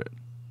get out of it,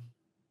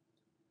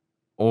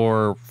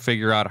 or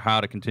figure out how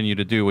to continue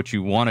to do what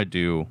you want to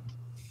do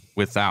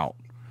without.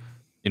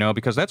 You know,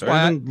 because that's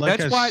why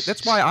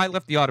I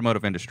left the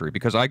automotive industry,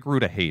 because I grew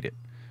to hate it.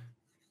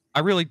 I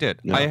really did.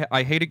 Yeah.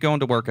 I hated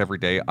going to work every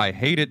day. I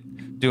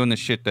hated doing the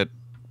shit that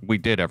we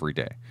did every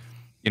day.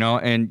 You know,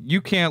 and you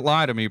can't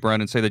lie to me,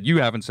 Brent, and say that you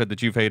haven't said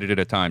that you've hated it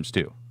at times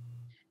too.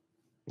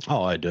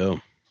 Oh, I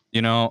do.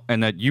 You know,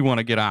 and that you want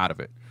to get out of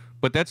it.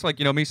 But that's like,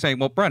 you know, me saying,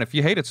 well, Brent, if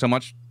you hate it so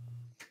much,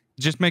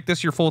 just make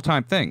this your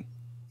full-time thing.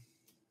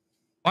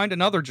 Find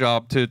another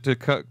job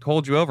to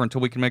hold you over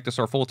until we can make this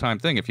our full-time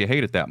thing if you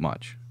hate it that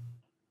much.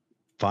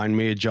 Find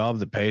me a job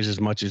that pays as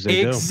much as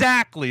they do.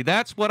 Exactly.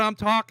 That's what I'm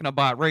talking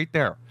about right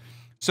there.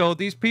 So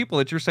these people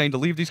that you're saying to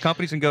leave these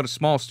companies and go to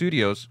small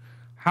studios,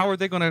 how are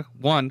they going to,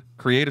 one,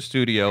 create a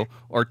studio,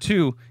 or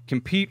two,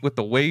 compete with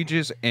the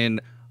wages and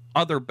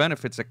other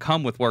benefits that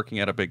come with working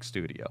at a big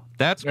studio?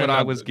 That's what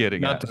I was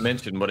getting at. Not to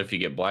mention, what if you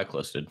get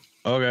blacklisted?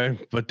 Okay,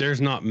 but there's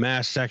not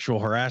mass sexual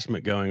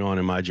harassment going on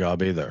in my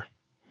job either.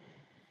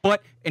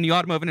 But in the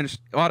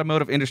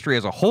automotive industry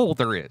as a whole,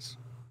 there is.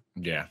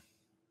 Yeah.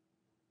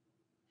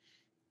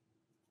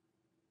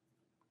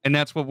 And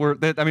that's what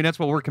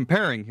we're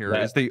comparing here,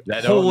 is the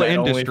that whole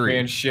industry.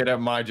 industry. Shit at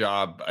my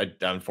job,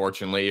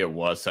 unfortunately, it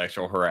was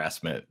sexual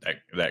harassment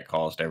that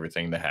caused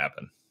everything to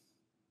happen.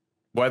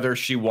 Whether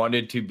she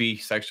wanted to be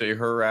sexually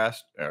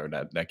harassed, or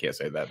not, I can't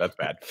say that. That's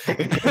bad.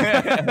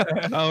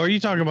 Oh, are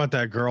you talking about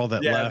that girl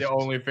that left? Yeah, the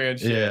OnlyFans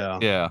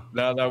shit. Yeah.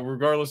 No,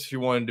 regardless, she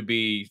wanted to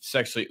be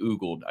sexually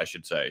oogled, I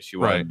should say. She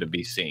wanted to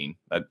be seen.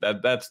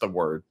 That's the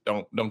word.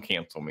 Don't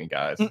cancel me,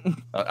 guys.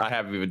 I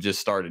haven't even just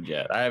started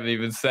yet. I haven't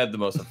even said the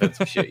most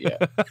offensive shit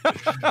yet.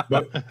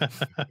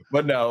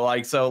 But no,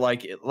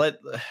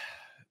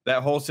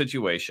 that whole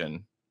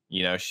situation,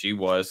 you know, she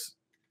was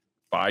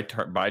by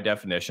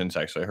definition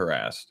sexually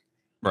harassed.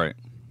 Right.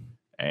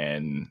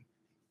 And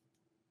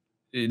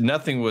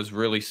nothing was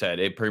really said.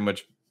 It pretty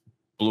much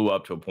blew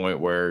up to a point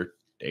where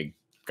they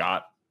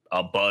got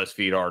a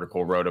BuzzFeed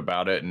article wrote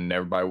about it, and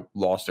everybody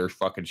lost their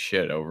fucking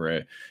shit over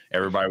it.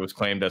 Everybody was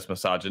claimed as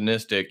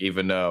misogynistic,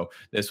 even though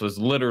this was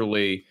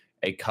literally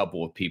a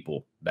couple of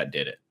people that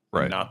did it,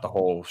 right? Not the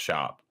whole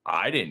shop.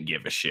 I didn't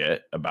give a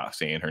shit about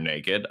seeing her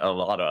naked. A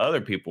lot of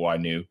other people I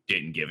knew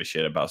didn't give a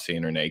shit about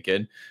seeing her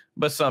naked,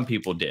 but some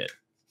people did.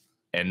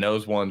 And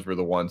those ones were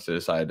the ones that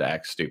decided to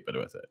act stupid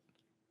with it.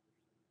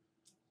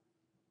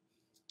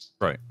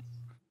 Right.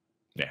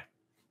 Yeah.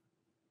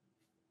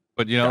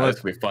 But, you know, it's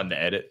going to be fun to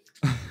edit.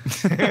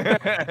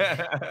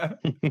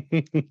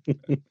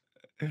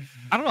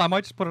 I don't know. I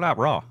might just put it out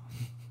raw.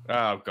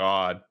 Oh,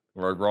 God.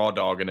 We're raw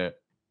dogging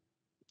it.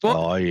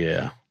 Well, oh,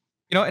 yeah.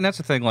 You know, and that's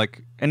the thing.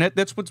 Like, and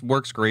that's what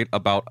works great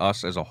about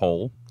us as a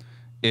whole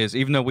is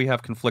even though we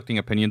have conflicting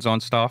opinions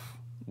on stuff,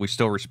 we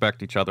still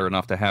respect each other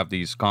enough to have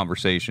these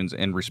conversations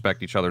and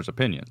respect each other's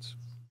opinions.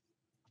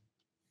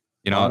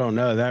 You know, I don't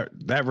know.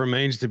 That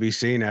remains to be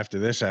seen after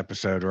this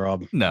episode,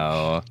 Rob.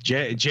 No.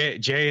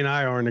 Jay and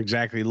I aren't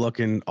exactly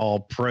looking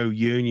all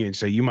pro-union,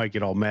 so you might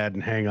get all mad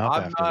and hang up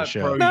after the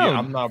show.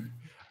 I'm not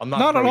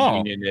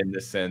pro-union in the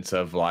sense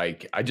of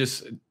like,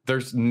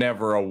 there's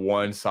never a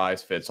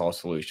one-size-fits-all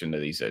solution to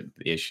these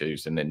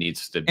issues, and it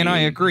needs to be. And I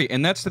agree.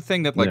 And that's the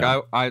thing that like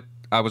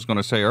I was going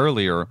to say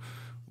earlier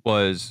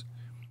was,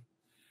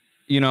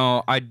 you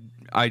know, I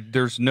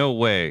there's no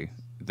way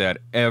that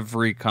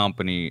every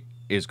company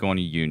is going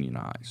to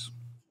unionize.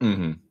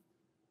 Mm-hmm.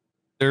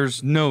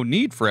 There's no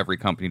need for every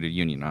company to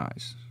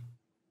unionize.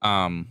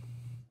 I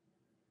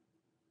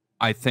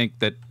think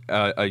that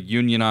a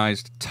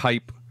unionized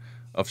type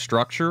of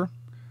structure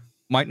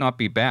might not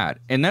be bad.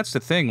 And that's the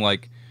thing,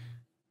 like,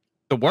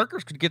 the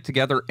workers could get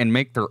together and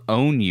make their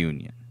own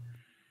union.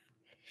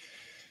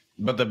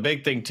 But the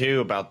big thing,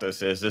 too, about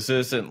this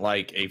isn't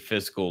like a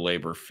physical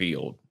labor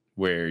field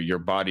where your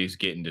body's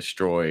getting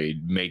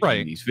destroyed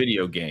making these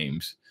video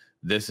games.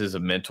 This is a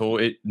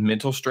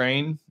mental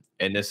strain,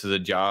 and this is a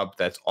job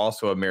that's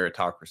also a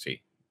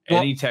meritocracy.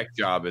 Well, any tech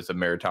job is a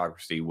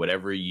meritocracy.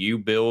 Whatever you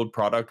build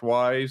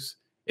product-wise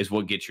is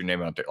what gets your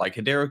name out there. Like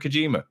Hideo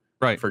Kojima,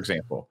 right? For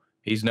example,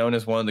 he's known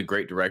as one of the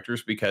great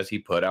directors because he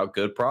put out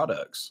good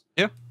products.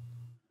 Yeah,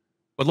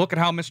 but look at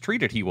how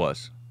mistreated he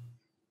was.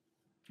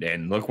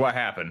 And look what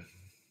happened.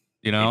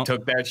 You know, he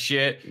took that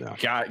shit,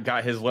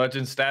 got his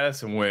legend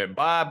status, and went,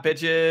 bye,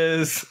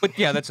 bitches. But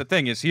yeah, that's the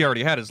thing is he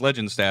already had his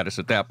legend status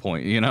at that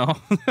point, you know.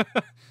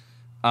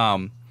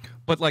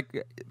 But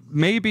like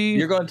maybe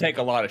you're going to take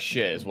a lot of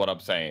shit, is what I'm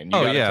saying. You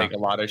got to take a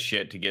lot of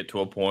shit to get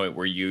to a point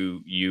where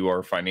you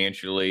are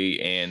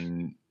financially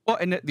and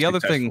the other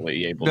thing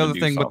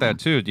with that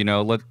too, you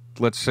know,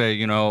 let's say,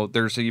 you know,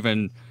 there's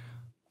even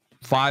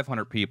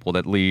 500 people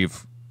that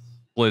leave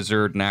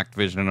Blizzard and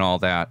Activision and all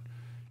that.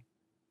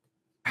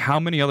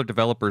 How many other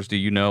developers do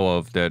you know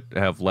of that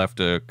have left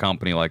a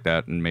company like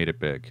that and made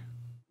it big?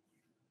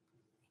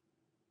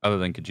 Other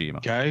than Kojima.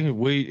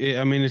 Okay,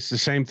 I mean, it's the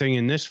same thing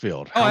in this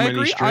field. How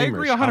many streamers? I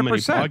agree 100%. How many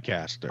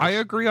podcasters? I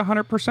agree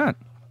 100%.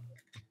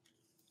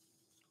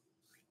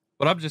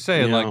 But I'm just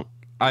saying, like,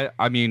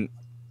 I mean,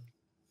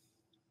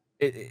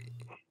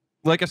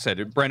 like I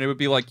said, Brent, it would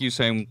be like you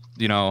saying,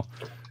 you know,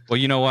 well,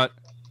 you know what?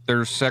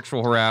 There's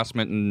sexual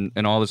harassment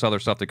and all this other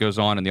stuff that goes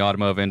on in the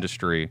automotive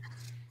industry.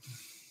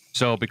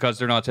 So because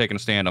they're not taking a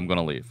stand, I'm going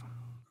to leave.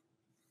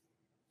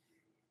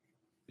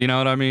 You know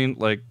what I mean?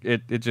 Like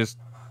it just.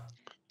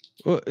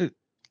 Well,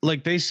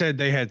 like they said,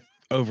 they had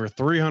over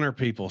 300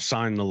 people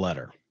sign the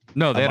letter.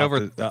 No, they had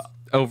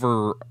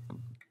over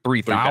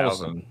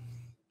 3,000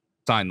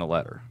 sign the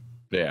letter.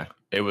 Yeah,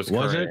 it was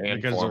current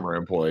and former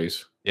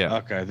employees. Yeah.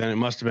 Okay, then it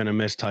must have been a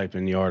mistype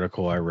in the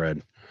article I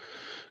read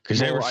because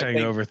they were saying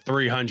over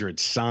 300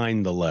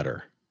 signed the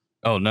letter.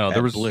 Oh no,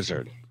 there was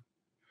Blizzard.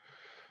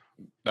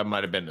 That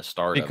might have been the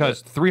start because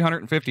of it.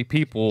 350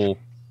 people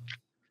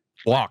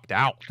walked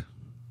out.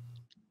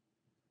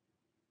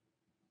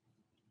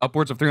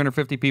 Upwards of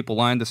 350 people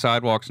lined the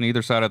sidewalks on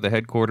either side of the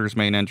headquarters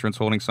main entrance,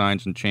 holding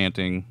signs and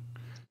chanting.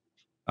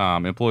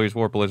 Employees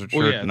wore Blizzard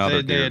shirts and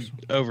other gears.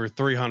 They had over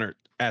 300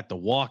 at the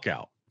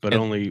walkout, but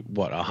only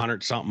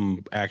 100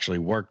 something actually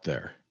worked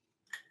there.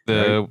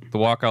 The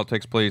walkout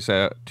takes place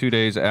 2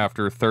 days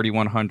after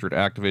 3,100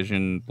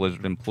 Activision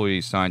Blizzard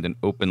employees signed an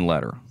open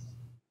letter.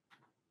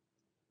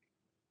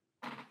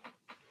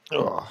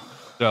 Ugh.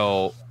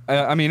 So,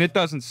 I mean, it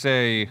doesn't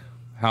say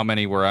how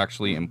many were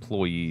actually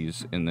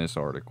employees in this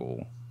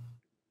article.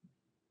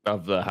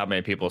 Of how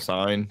many people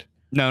signed?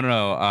 No.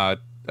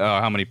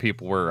 How many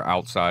people were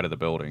outside of the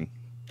building?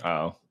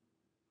 Oh.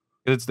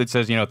 It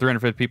says, you know,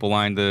 350 people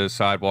lined the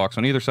sidewalks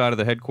on either side of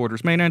the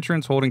headquarters main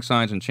entrance, holding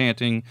signs and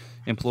chanting.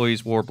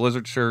 Employees wore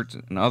Blizzard shirts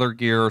and other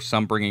gear,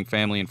 some bringing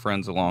family and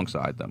friends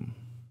alongside them.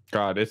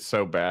 God, it's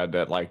so bad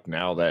that, like,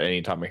 now that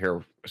anytime I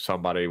hear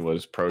somebody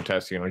was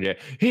protesting, like,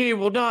 he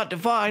will not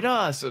divide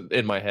us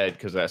in my head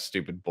because that's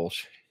stupid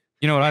bullshit.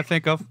 You know what I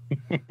think of?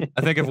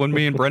 I think of when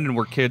me and Brendan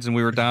were kids and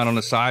we were down on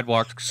the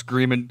sidewalk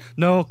screaming,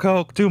 "No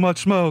Coke, too much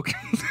smoke."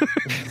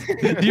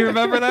 Do you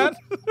remember that?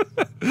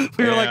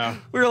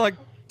 we were like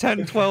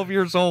 10, 12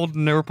 years old,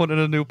 and they were putting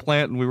in a new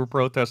plant, and we were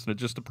protesting it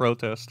just to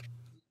protest.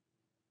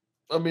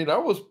 I mean, I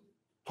was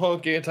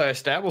punk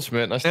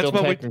anti-establishment, and I still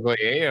technically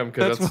am,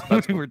 because that's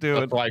what we were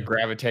doing. That's why I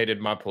gravitated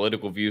my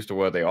political views to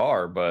where they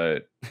are.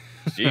 But,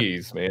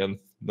 geez, man,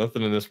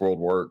 nothing in this world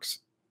works.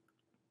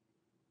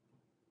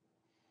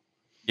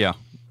 Yeah.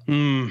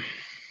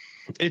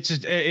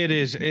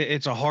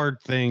 It's a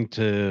hard thing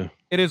to.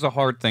 It is a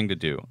hard thing to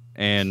do,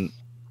 and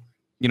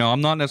you know,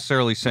 I'm not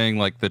necessarily saying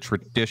like the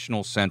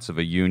traditional sense of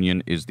a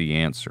union is the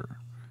answer,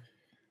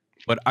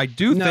 but I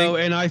do think.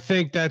 And I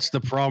think that's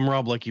the problem,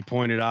 Rob. Like you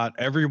pointed out,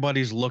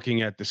 everybody's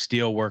looking at the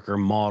steelworker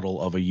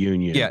model of a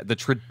union. Yeah, the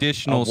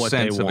traditional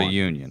sense of a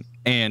union,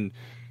 and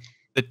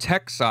the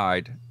tech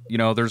side. You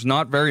know, there's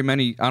not very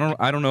many.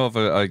 I don't know of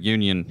a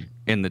union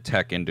in the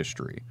tech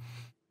industry,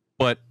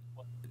 but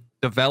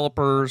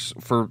developers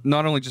for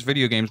not only just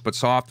video games but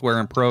software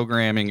and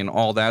programming and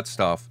all that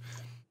stuff,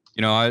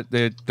 you know,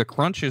 the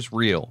crunch is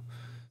real.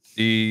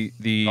 The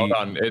hold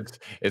on,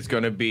 it's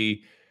going to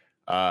be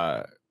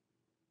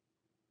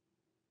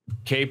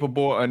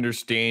capable,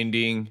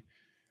 understanding,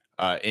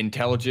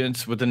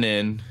 intelligence with an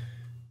N,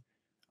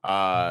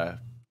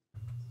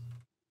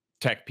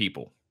 tech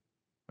people.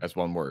 That's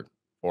one word,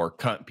 or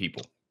cunt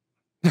people.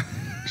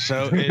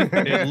 So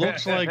it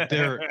looks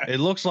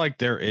like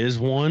there is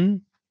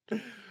one.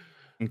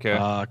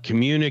 Okay.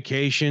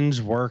 Communications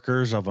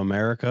Workers of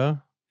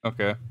America.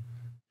 Okay.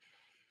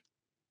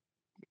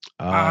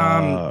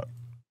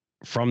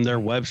 From their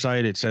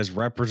website, it says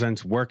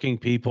represents working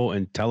people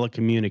in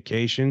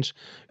telecommunications,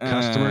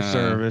 customer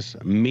service,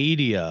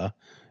 media,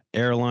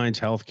 airlines,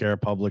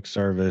 healthcare, public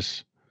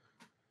service.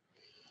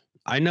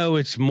 I know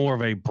it's more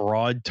of a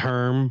broad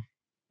term,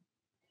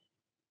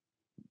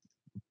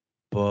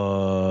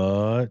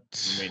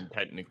 but I mean,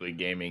 technically,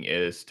 gaming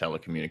is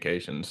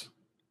telecommunications.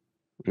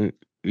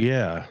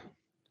 Yeah,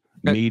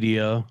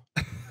 media.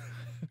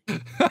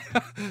 The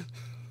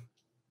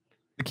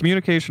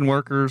Communication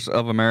Workers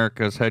of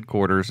America's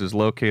headquarters is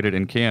located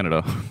in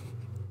Canada.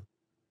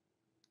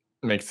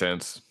 Makes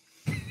sense.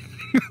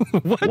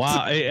 What?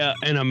 Wow,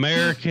 an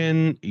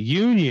American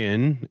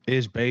union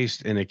is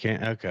based in a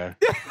Okay.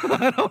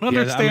 I don't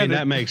understand. I mean,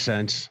 that makes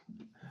sense.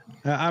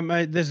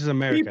 This is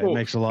America. It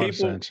makes a lot of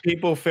sense.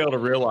 People fail to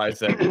realize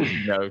that,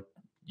 you know,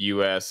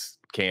 U.S.,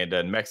 Canada,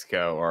 and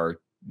Mexico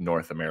are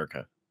North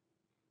America.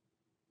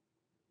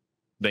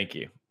 Thank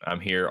you. I'm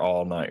here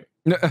all night.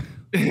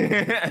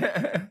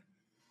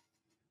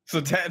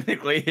 So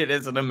technically, it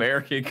is an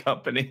American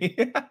company.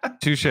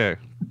 Touche.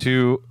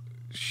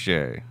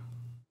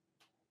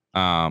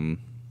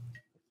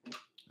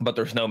 But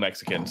there's no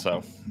Mexican,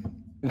 so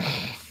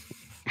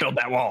build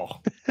that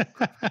wall.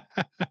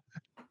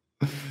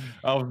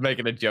 I was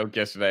making a joke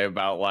yesterday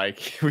about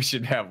like we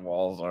should have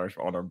walls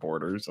on our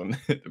borders, and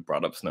it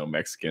brought up no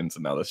Mexicans,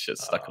 and now this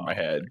shit's stuck in my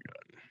head.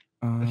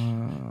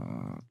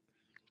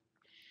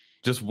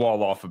 Just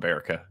wall off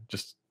America.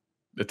 Just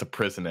it's a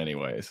prison,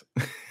 anyways.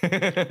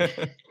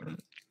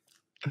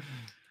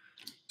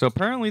 So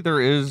apparently there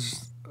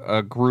is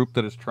a group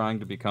that is trying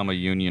to become a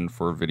union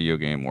for video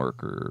game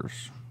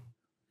workers.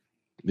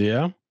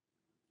 Yeah.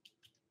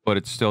 But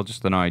it's still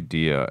just an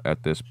idea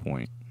at this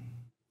point.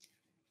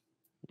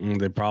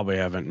 They probably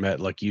haven't met,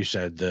 like you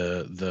said,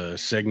 the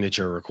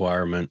signature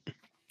requirement.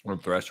 Or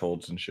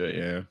thresholds and shit,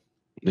 yeah.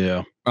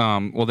 Yeah.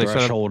 Well, they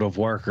threshold of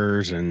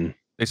workers, and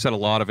they said a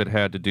lot of it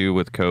had to do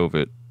with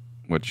COVID,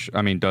 which,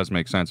 I mean, does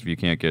make sense if you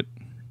can't get...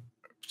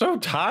 So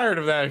tired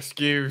of that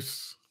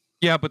excuse.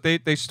 Yeah, but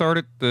they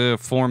started to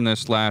form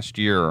this last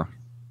year,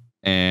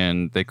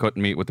 and they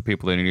couldn't meet with the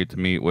people they needed to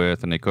meet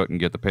with, and they couldn't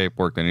get the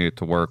paperwork they needed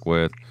to work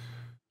with.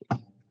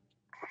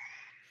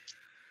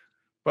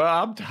 But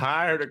I'm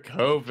tired of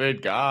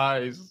COVID,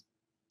 guys.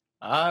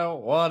 I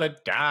don't want to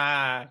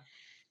die.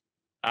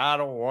 I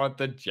don't want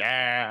the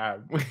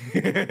jab.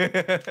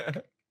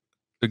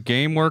 The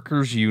Game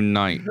Workers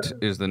Unite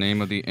is the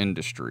name of the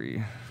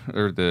industry,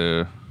 or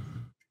the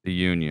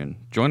union.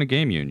 Join a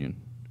game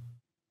union.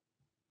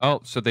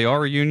 Oh, so they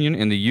are a union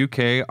in the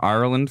UK,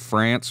 Ireland,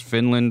 France,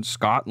 Finland,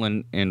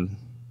 Scotland, and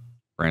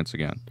France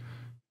again.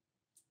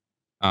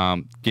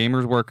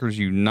 Gamers Workers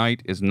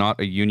Unite is not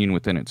a union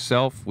within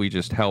itself. We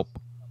just help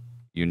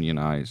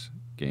unionize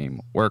game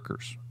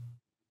workers.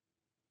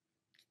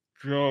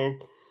 So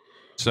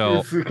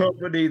it's the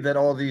company that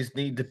all these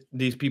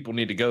people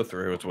need to go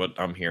through. Is what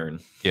I'm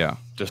hearing. Yeah,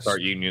 to start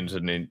unions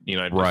in the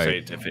United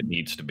States if it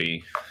needs to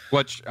be.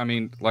 Which, I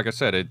mean, like I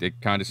said,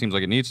 it kind of seems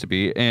like it needs to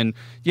be. And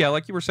yeah,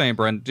 like you were saying,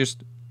 Brent,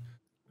 just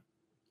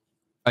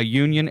a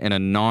union in a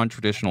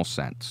non-traditional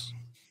sense.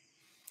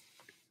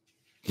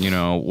 You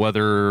know,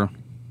 whether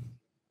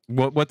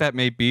what that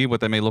may be, what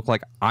that may look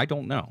like, I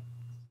don't know.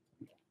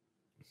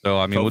 So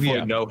I mean,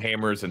 hopefully no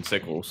hammers and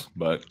sickles,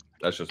 but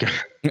that's just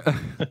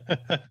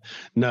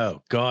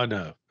no, God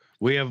no.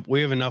 We have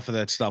enough of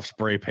that stuff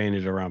spray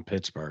painted around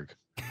Pittsburgh.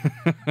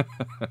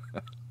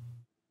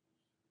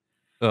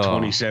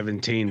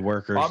 2017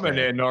 workers. I'm an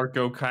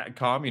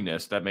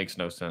anarcho-communist. That makes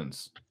no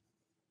sense.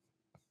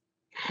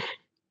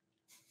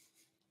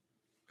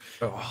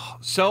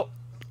 So,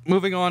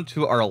 moving on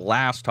to our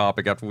last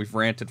topic after we've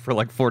ranted for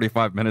like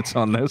 45 minutes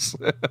on this.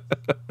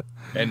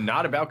 And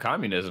not about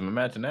communism.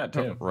 Imagine that,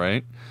 too.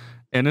 Right.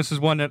 And this is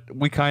one that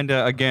we kind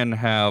of, again,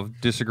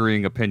 have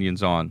disagreeing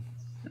opinions on.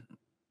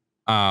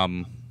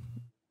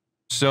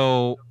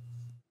 So,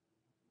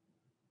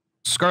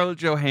 Scarlett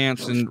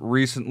Johansson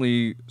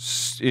recently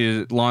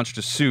launched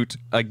a suit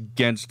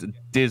against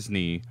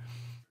Disney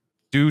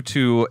due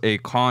to a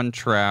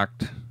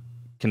contract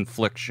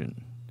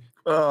confliction.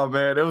 Oh,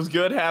 man. It was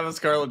good having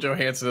Scarlett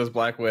Johansson as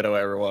Black Widow,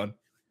 everyone.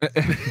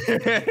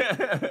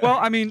 Well,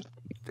 I mean,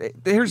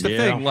 here's the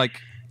thing.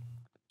 Like,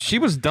 she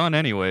was done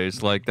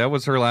anyways. Like, that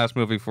was her last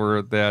movie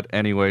for that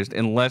anyways,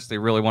 unless they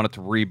really wanted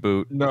to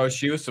reboot. No,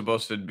 she was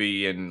supposed to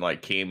be in,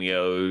 like,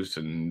 cameos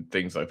and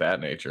things like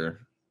that nature.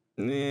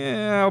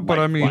 Yeah, but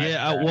Like, I mean...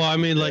 Yeah, well, I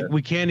mean, like,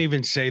 we can't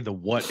even say the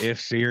What If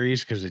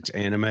series because it's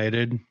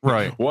animated.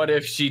 Right. What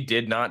if she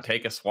did not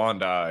take a swan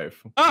dive?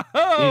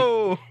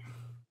 Oh!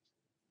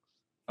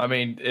 I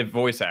mean, if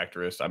voice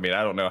actress. I mean,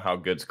 I don't know how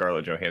good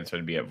Scarlett Johansson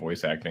would be at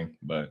voice acting,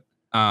 but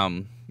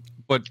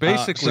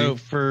basically,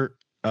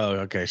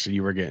 okay, so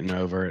you were getting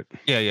over it.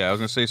 Yeah, I was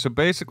gonna say. So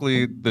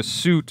basically, the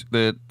suit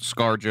that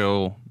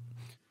ScarJo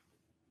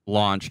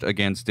launched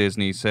against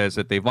Disney says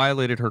that they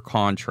violated her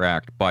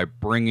contract by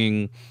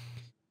bringing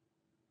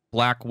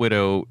Black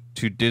Widow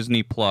to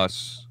Disney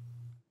Plus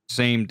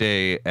same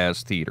day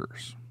as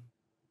theaters.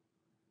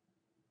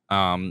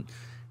 And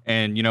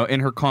you know, in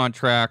her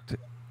contract.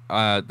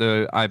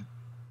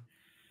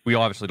 We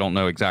obviously don't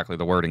know exactly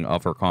the wording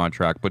of her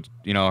contract, but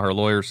you know, her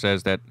lawyer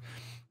says that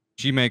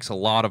she makes a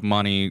lot of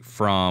money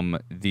from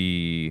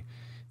the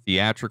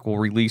theatrical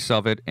release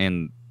of it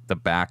and the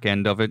back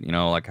end of it. You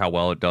know, like how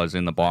well it does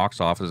in the box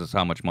office is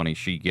how much money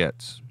she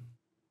gets.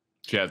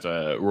 She has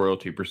a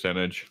royalty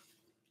percentage.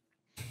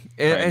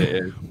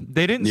 They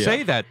didn't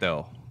say that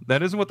though.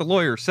 That isn't what the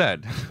lawyer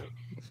said.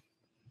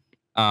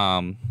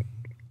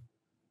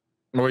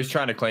 Well, he's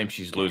trying to claim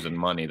she's losing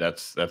money.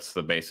 That's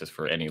the basis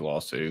for any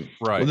lawsuit.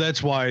 Right. Well,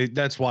 that's why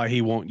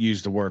he won't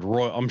use the word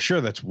royal. I'm sure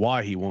that's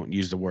why he won't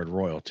use the word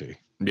royalty.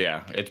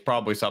 Yeah, it's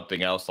probably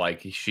something else,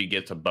 like she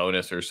gets a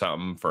bonus or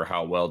something for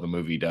how well the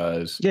movie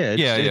does. Yeah,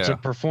 it's a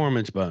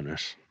performance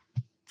bonus.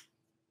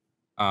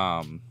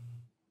 So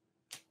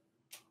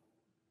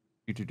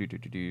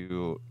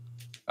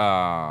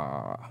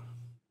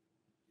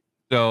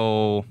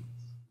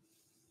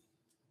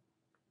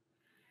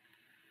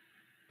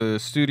the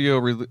studio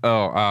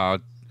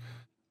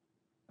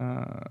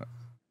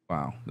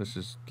wow, this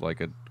is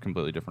like a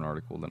completely different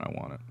article than I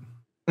wanted.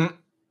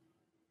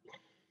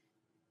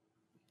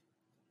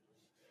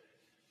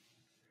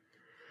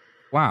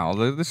 Wow,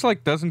 this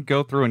like doesn't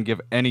go through and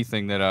give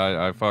anything that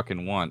I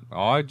fucking want.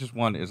 All I just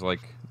want is like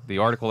the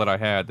article that I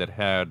had that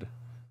had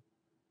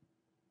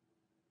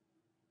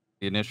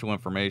the initial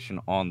information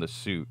on the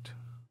suit.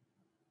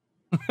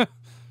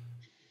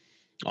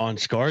 On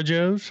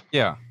ScarJo's?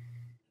 Yeah.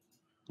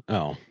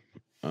 Oh.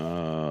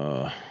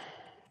 I'm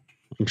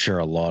sure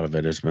a lot of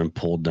it has been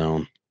pulled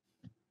down.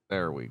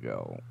 There we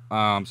go.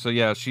 So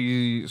yeah,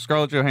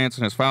 Scarlett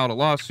Johansson has filed a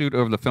lawsuit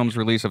over the film's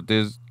release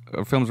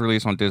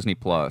on Disney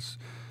Plus.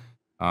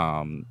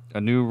 A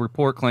new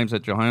report claims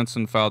that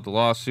Johansson filed the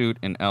lawsuit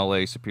in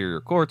LA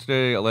Superior Court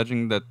today,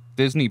 alleging that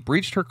Disney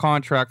breached her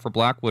contract for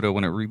Black Widow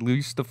when it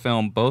released the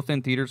film both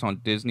in theaters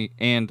on Disney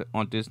and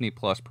on Disney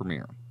Plus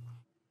Premiere.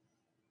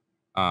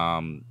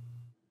 The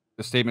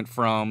statement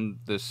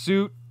from the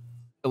suit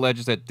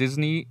alleges that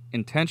Disney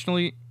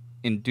intentionally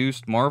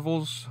induced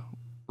Marvel's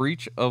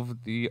breach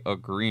of the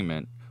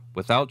agreement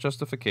without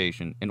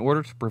justification in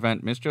order to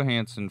prevent Ms.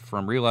 Johansson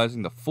from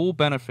realizing the full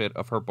benefit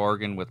of her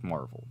bargain with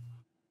Marvel.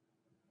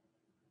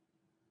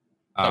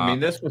 I mean,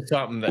 this was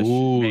something that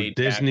made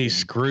Disney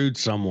screwed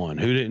someone.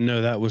 Who didn't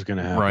know that was going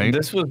to happen? Right.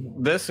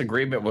 This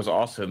agreement was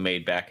also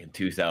made back in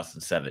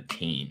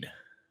 2017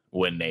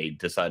 when they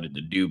decided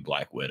to do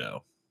Black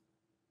Widow.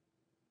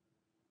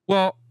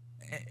 Well,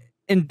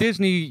 in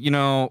Disney, you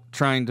know,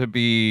 trying to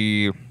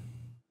be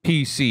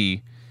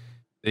PC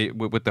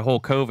with the whole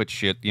COVID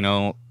shit, you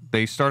know,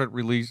 they started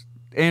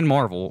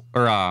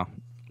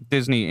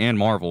Disney and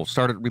Marvel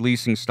started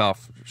releasing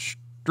stuff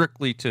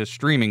strictly to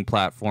streaming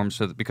platforms,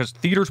 because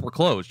theaters were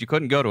closed, you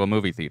couldn't go to a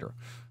movie theater.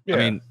 Yeah. I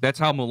mean, that's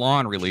how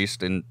Mulan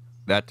released, and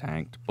that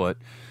tanked. But,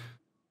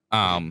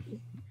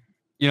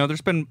 you know,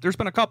 there's been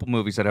a couple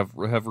movies that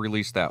have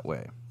released that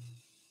way.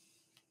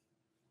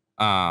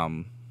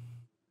 And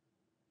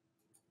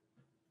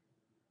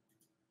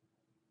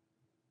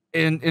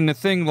the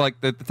thing,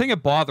 like, the thing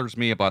that bothers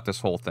me about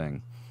this whole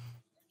thing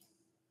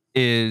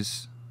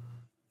is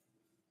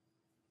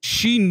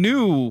she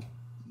knew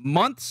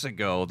months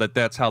ago that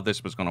that's how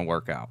this was going to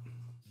work out.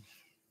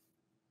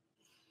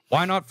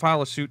 Why not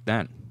file a suit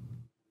then?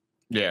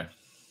 Yeah.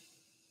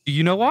 Do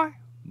you know why?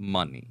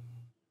 Money.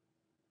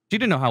 She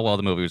didn't know how well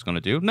the movie was going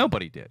to do.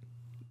 Nobody did.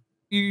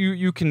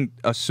 You can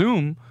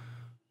assume,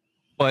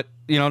 but,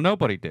 you know,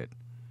 nobody did.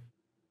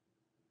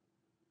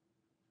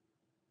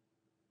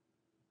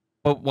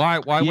 But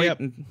why Yep.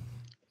 wait?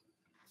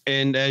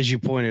 And as you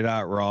pointed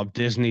out, Rob,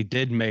 Disney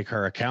did make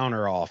her a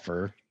counter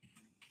offer.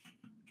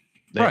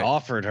 They Right.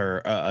 offered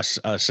her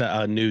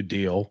a new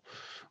deal,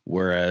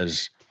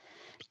 whereas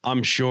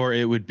I'm sure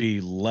it would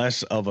be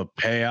less of a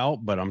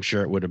payout, but I'm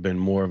sure it would have been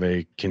more of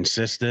a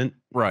consistent.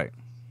 Right.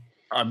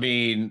 I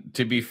mean,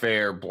 to be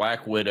fair,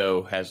 Black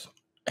Widow has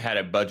had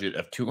a budget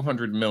of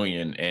 $200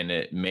 million, and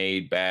it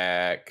made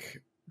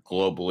back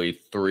globally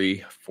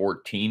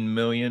 $314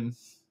 million.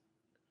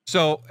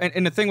 So,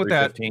 and the thing with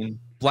that, 315.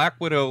 Black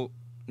Widow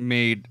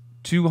made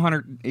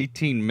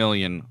 $218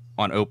 million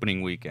on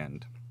opening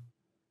weekend,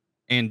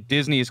 and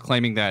Disney is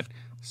claiming that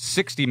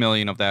 $60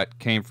 million of that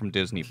came from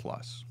Disney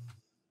Plus.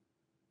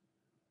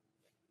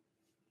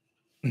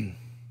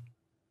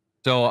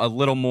 So a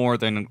little more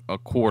than a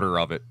quarter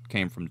of it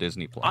came from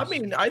Disney Plus. I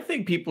mean, I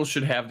think people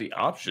should have the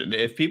option.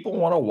 If people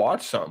want to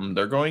watch something,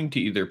 they're going to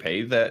either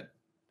pay that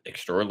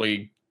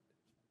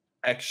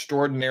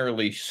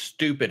extraordinarily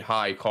stupid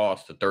high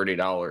cost of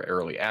 $30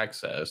 early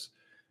access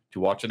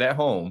to watch it at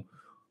home,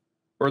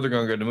 or they're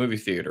going to go to the movie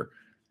theater.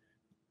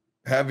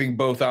 Having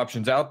both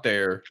options out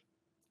there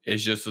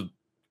is just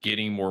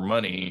getting more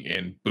money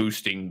and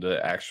boosting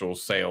the actual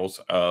sales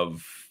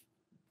of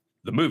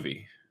the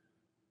movie.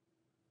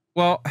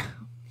 Well,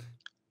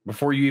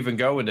 before you even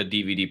go into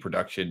DVD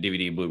production,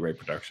 DVD and Blu-ray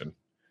production.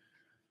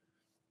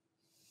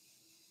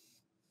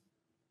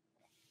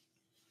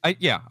 I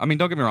mean,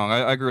 don't get me wrong.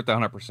 I agree with that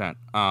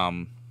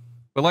 100%.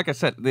 But like I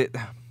said,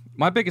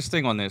 my biggest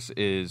thing on this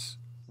is,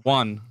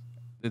 one,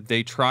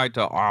 they tried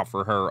to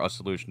offer her a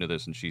solution to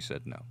this, and she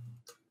said no.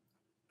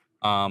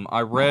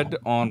 I read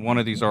on one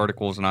of these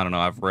articles, and I don't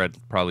know, I've read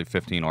probably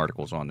 15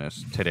 articles on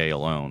this today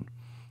alone.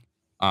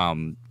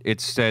 It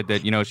said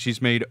that, she's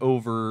made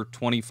over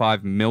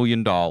 $25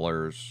 million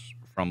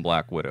from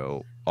Black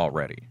Widow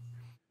already.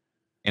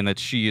 And that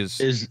she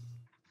is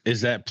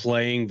that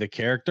playing the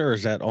character, or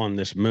is that on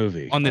this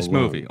movie? On this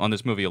movie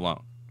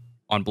alone.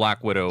 On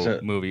Black Widow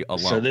movie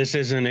alone. So this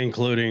isn't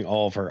including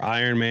all of her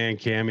Iron Man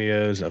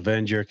cameos,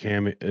 Avenger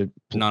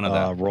none of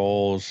that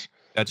roles.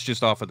 That's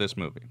just off of this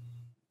movie.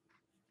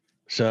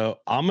 So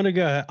I'm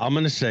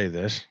gonna say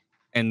this,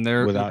 and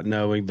without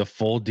knowing the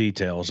full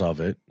details of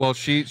it. Well,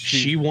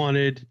 she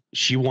wanted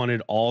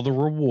all the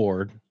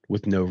reward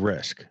with no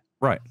risk.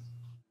 Right.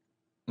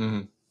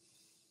 Mm-hmm.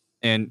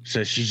 And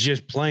so she's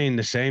just playing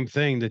the same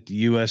thing that the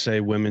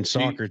USA women's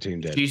soccer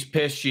team did. She's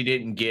pissed she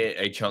didn't get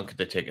a chunk of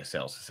the ticket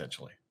sales,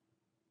 essentially.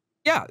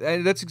 Yeah,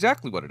 that's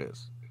exactly what it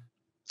is.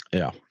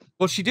 Yeah.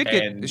 Well, she did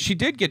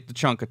get the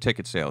chunk of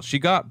ticket sales. She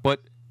got, but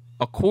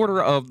a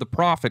quarter of the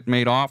profit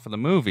made off of the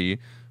movie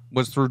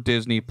was through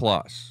Disney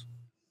Plus.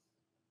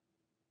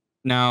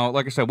 Now,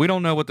 like I said, we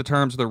don't know what the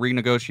terms of the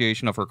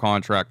renegotiation of her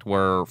contract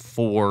were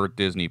for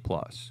Disney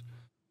Plus.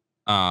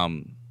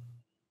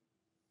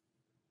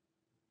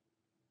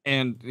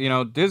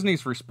 And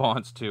Disney's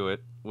response to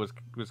it was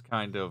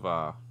kind of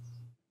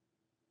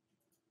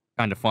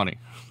funny.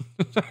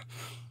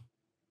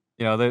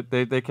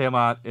 They came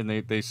out and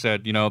they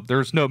said,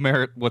 there's no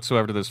merit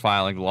whatsoever to this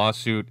filing. The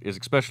lawsuit is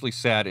especially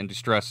sad and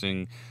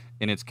distressing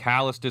in its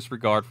callous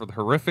disregard for the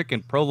horrific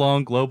and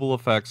prolonged global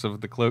effects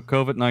of the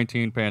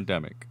COVID-19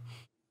 pandemic.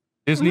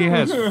 Disney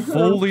has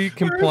fully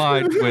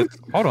complied with.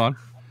 Hold on.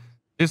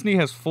 Disney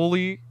has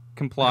fully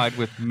complied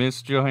with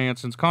Miss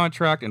Johansson's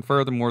contract, and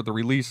furthermore, the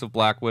release of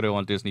Black Widow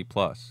on Disney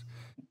Plus,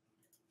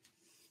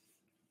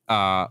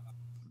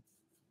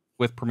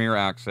 with Premier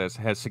Access,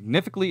 has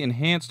significantly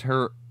enhanced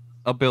her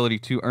ability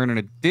to earn an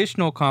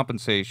additional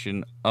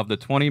compensation of the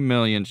 $20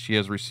 million she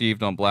has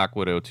received on Black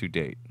Widow to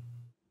date.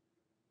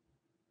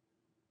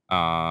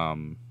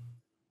 So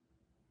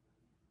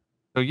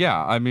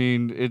yeah, I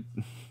mean,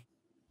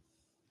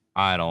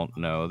 I don't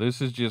know.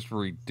 This is just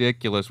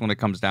ridiculous when it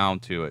comes down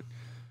to it.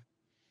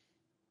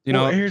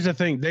 Here's the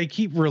thing. They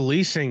keep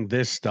releasing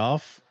this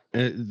stuff.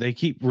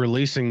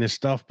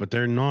 But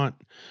they're not.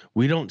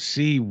 We don't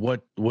see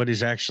what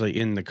is actually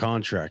in the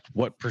contract.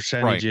 What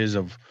percentages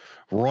of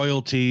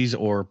royalties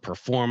or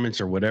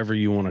performance or whatever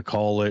you want to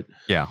call it.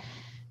 Yeah.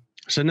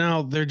 So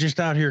now they're just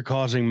out here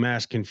causing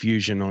mass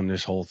confusion on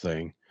this whole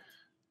thing.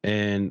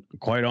 And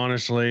quite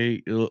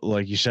honestly,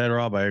 like you said,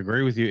 Rob, I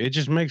agree with you. It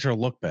just makes her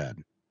look bad.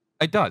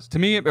 It does. To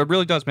me, it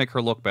really does make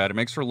her look bad. It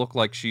makes her look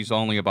like she's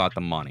only about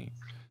the money.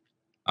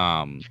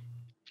 And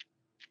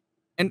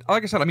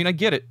like I said, I mean, I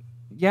get it.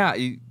 Yeah,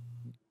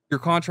 your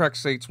contract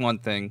states one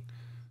thing,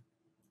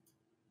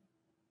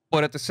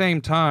 but at the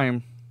same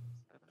time,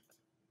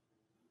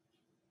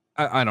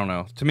 I don't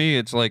know. To me,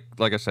 it's like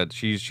I said,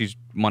 she's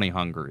money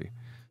hungry.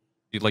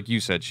 Like you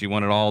said, she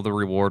wanted all the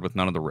reward with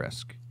none of the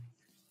risk.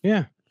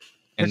 Yeah,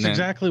 that's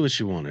exactly what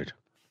she wanted.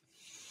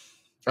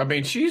 I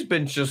mean, she's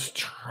been just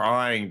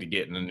trying to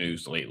get in the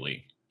news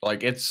lately.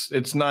 Like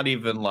it's not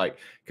even like,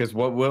 because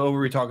what were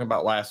we talking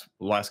about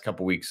last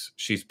couple weeks?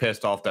 She's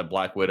pissed off that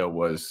Black Widow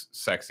was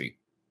sexy.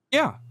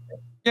 Yeah.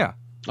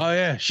 Oh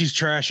yeah, she's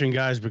trashing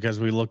guys because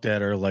we looked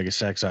at her like a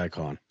sex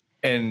icon.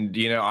 And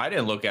I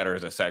didn't look at her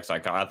as a sex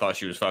icon. I thought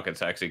she was fucking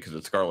sexy because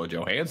it's Scarlett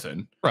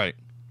Johansson. Right.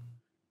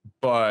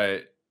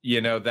 But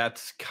you know,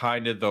 that's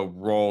kind of the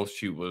role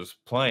she was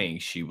playing.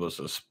 She was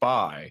a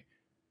spy,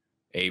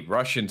 a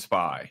Russian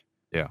spy.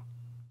 Yeah.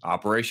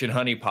 Operation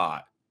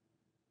Honeypot.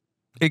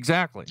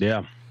 Exactly.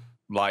 Yeah.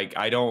 Like,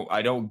 I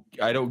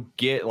don't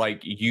get,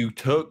 like, you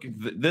took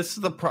this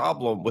is the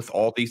problem with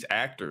all these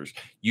actors.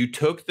 You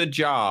took the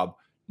job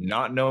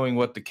not knowing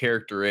what the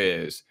character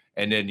is,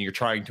 and then you're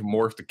trying to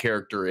morph the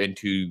character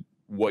into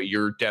what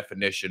your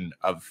definition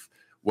of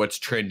what's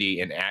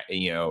trendy and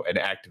and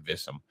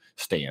activism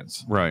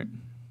stands. Right.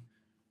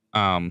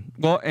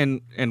 Well,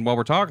 and while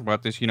we're talking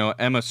about this,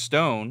 Emma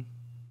Stone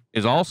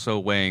is also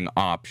weighing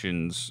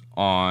options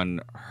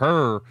on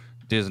her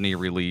Disney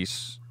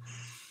release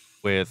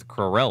with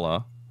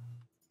Cruella.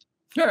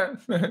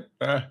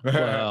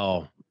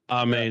 Well,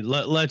 I mean,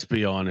 let's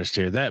be honest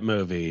here. That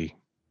movie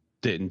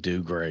didn't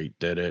do great,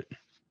 did it?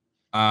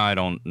 I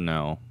don't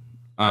know.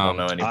 I don't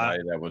know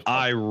anybody that was.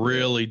 I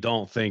really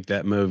don't think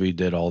that movie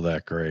did all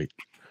that great.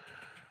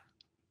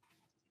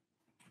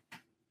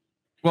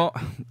 Well,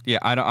 yeah,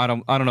 I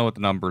don't know what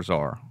the numbers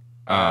are.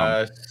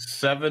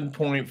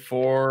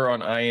 7.4 on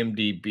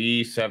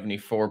IMDb,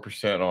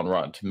 74% on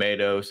Rotten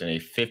Tomatoes, and a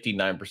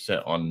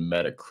 59% on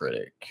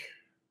Metacritic.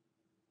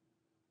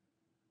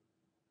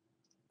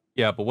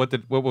 Yeah, but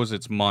what was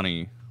its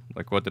money?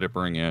 Like, what did it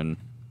bring in?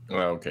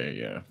 Okay,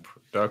 yeah,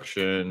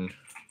 production.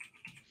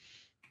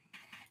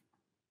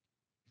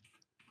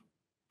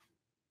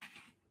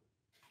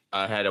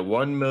 I had a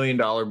 $1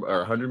 million or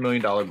 $100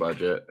 million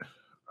budget.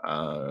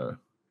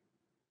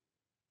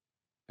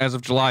 As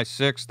of July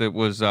 6th, it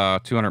was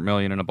 $200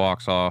 million in the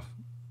box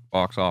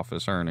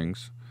office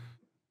earnings.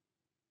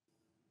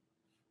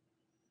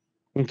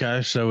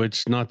 Okay, so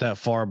it's not that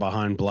far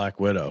behind Black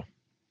Widow.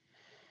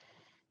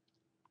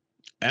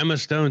 Emma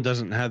Stone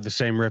doesn't have the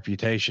same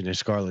reputation as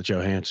Scarlett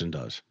Johansson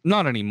does.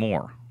 Not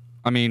anymore.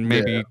 I mean,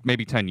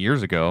 maybe 10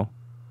 years ago.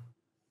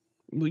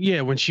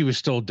 Yeah, when she was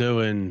still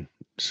doing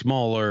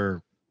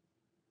smaller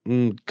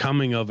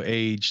coming of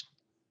age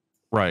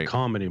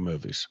comedy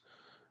movies.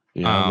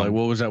 Like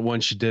what was that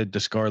one she did, The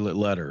Scarlet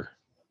Letter?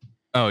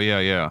 Oh,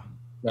 yeah.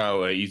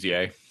 Oh, Easy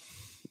A.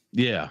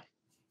 Yeah.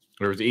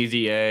 There was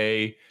Easy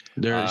A.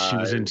 She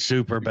was in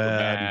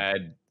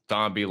Superbad,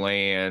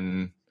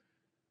 Zombieland.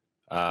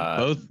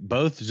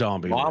 Both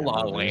zombie. La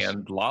La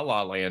Land. La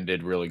La Land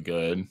did really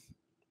good.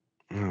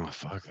 Oh,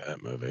 fuck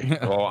that movie.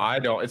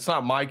 Well, it's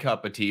not my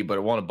cup of tea, but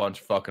it won a bunch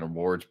of fucking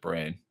awards,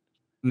 Brain.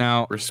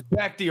 Now,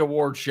 respect the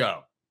award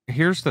show.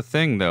 Here's the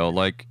thing, though.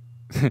 Like,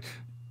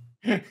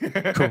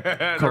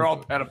 they're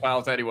all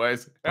pedophiles,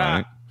 anyways.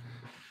 Right.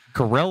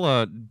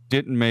 Cruella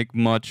didn't make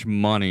much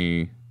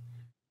money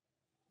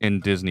in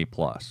Disney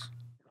Plus.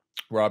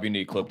 Rob, you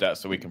need to clip that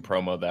so we can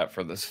promo that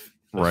for this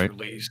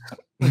release.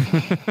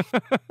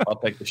 I'll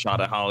take the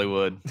shot at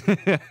Hollywood.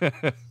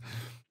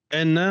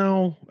 And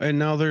now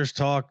there's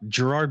talk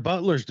Gerard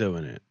Butler's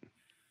doing it.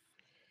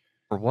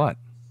 For what?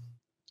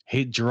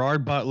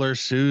 Gerard Butler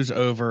sues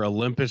over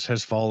Olympus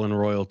Has Fallen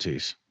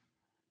royalties.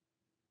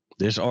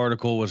 This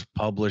article was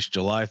published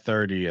July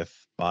 30th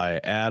by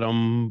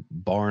Adam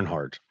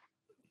Barnhart.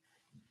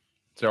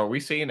 So are we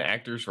seeing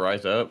actors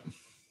rise up?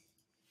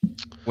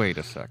 Wait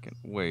a second.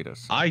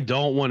 I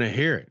don't want to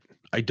hear it.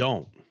 I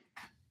don't.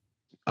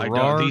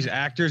 These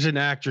actors and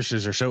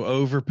actresses are so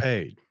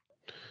overpaid.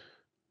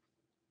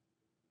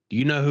 Do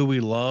you know who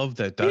we love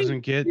that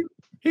doesn't get?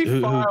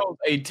 He filed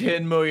a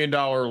 $10 million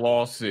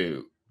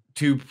lawsuit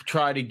to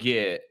try to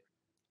get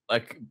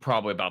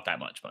probably about that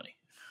much money.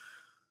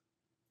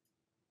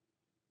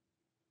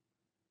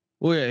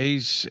 Well, yeah,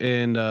 he's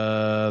in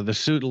the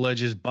suit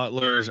alleges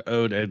Butler is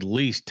owed at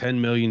least $10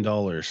 million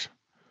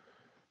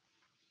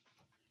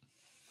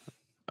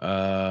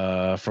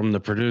from the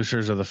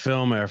producers of the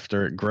film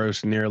after it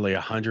grossed nearly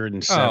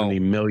 $170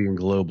 million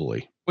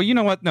globally. Well, you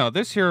know what? No,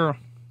 this here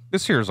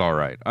is all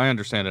right. I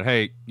understand it.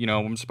 Hey,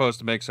 I'm supposed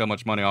to make so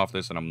much money off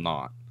this, and I'm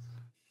not.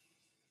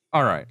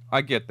 All right,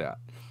 I get that.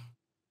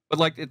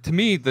 But to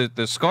me, the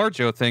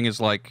ScarJo thing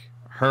is like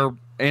her,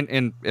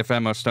 and if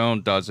Emma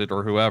Stone does it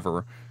or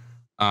whoever,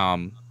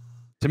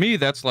 to me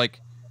that's like,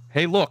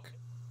 hey, look,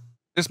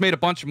 this made a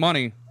bunch of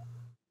money,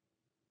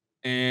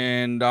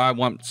 and I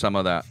want some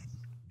of that.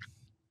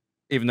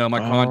 Even though my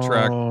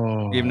contract,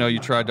 even though you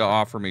tried to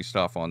offer me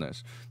stuff on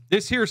this.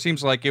 This here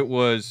seems like it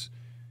was,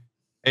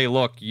 hey,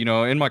 look,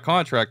 in my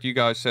contract, you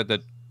guys said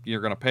that you're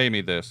going to pay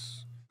me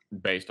this.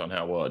 Based on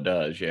how well it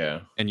does,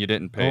 yeah. And you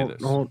didn't pay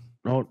this. Hold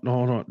on.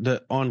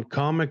 On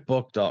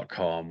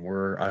comicbook.com,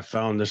 where I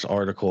found this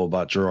article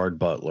about Gerard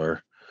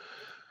Butler,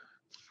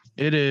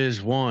 it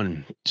is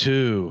 1,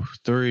 2,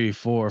 3,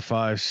 4,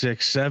 5,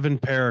 6, 7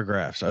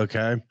 paragraphs,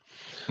 okay?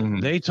 Mm-hmm.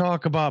 They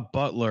talk about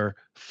Butler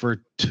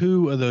for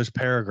 2 of those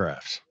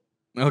paragraphs.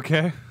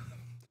 Okay.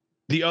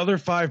 The other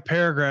 5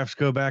 paragraphs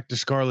go back to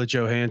Scarlett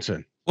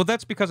Johansson. Well,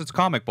 that's because it's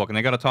comic book, and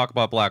they got to talk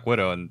about Black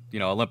Widow, and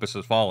Olympus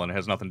Has Fallen. It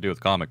has nothing to do with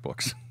comic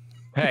books.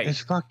 Hey,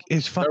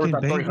 it's fucking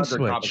bait and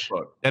switch.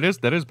 That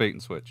is bait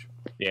and switch.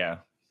 Yeah.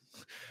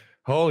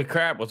 Holy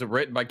crap! Was it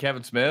written by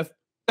Kevin Smith?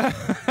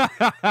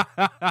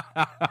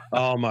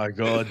 Oh my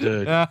god,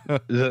 dude!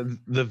 The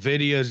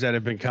videos that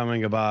have been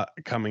coming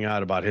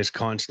out about his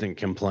constant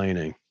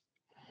complaining.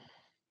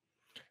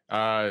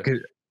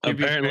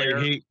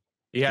 Apparently,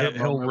 he had a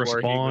he'll moment where he was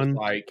respond.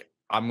 like,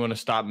 I'm going to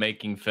stop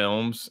making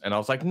films. And I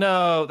was like,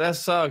 no, that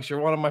sucks. You're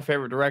one of my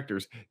favorite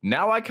directors.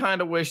 Now I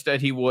kind of wish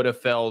that he would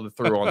have fell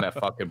through on that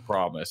fucking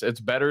promise. It's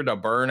better to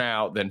burn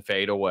out than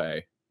fade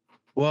away.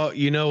 Well,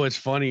 you know what's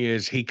funny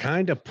is he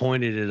kind of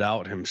pointed it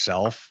out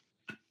himself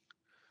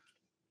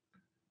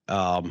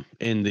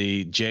in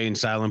the Jay and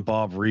Silent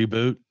Bob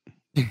reboot.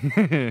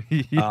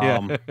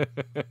 Yeah.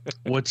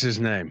 What's his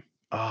name?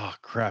 Oh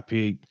crap,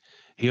 he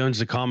owns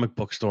the comic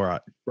book store.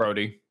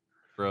 Brody.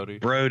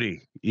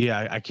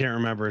 Yeah, I can't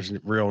remember his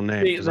real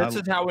name. See, this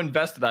is how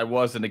invested I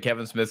was into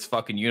Kevin Smith's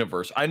fucking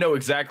universe. I know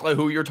exactly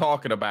who you're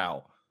talking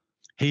about.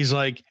 He's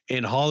like,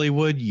 in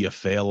Hollywood, you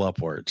fail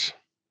upwards.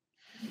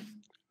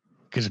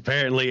 Because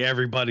apparently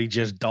everybody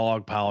just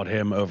dogpiled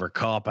him over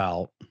Cop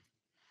Out.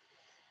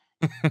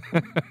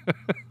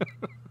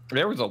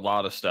 There was a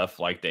lot of stuff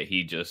like that.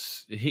 He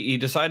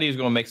decided he was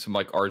going to make some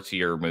like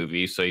artsier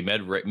movies. So he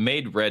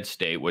made Red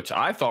State, which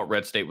I thought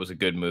Red State was a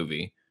good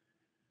movie.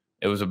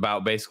 It was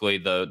about basically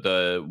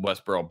the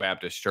Westboro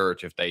Baptist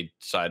Church if they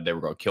decided they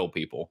were going to kill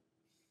people.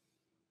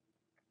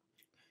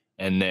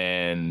 And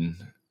then,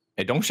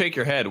 hey, don't shake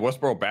your head.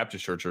 Westboro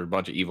Baptist Church are a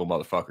bunch of evil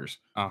motherfuckers.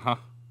 Uh-huh.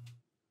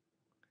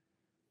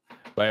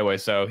 But anyway,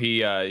 so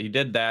he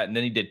did that, and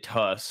then he did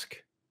Tusk.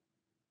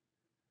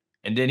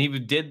 And then he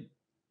did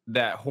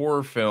that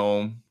horror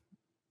film.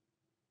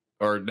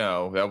 Or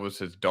no, that was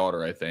his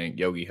daughter, I think,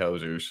 Yogi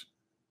Hosers.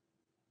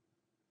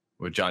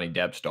 With Johnny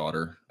Depp's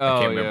daughter.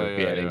 I can't remember if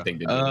he had anything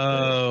to do with it.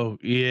 Oh,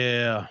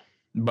 yeah.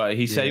 But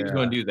he said he was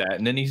going to do that.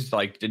 And then he's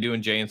like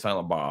doing Jay and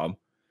Silent Bob.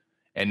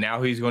 And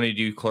now he's going to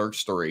do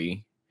Clerks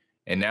 3.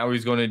 And now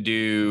he's going to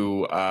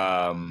do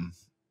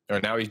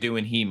now he's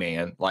doing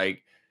He-Man.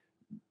 Like,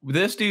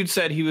 this dude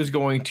said he was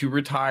going to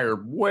retire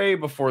way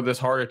before this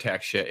heart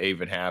attack shit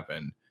even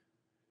happened.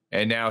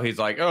 And now he's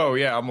like, oh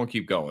yeah, I'm going to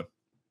keep going.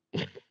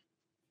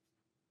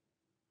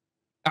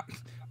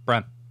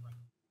 Brent.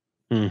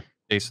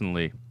 Jason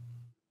Lee.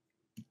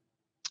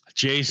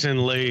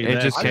 Jason Lee.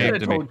 It just came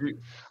to me.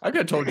 I could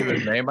have told you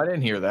his name. I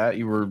didn't hear that.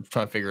 You were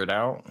trying to figure it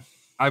out.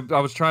 I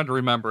was trying to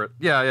remember it.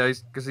 Yeah,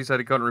 because he said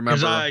he couldn't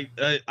remember.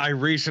 Because I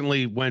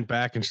recently went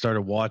back and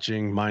started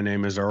watching My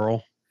Name is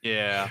Earl.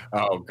 Yeah.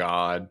 Oh,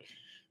 God.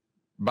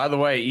 By the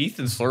way,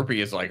 Ethan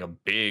Slurpee is like a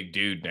big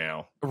dude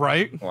now.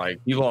 Right?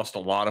 Like, he lost a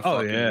lot of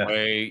fucking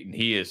weight, and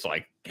he is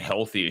like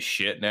healthy as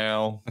shit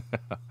now.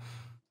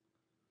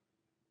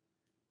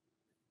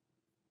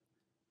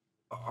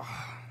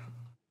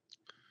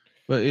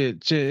 But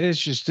it's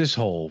just this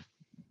whole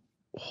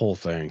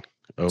thing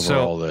over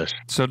all this.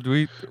 So do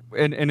we?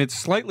 And it's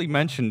slightly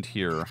mentioned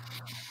here,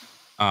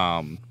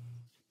 that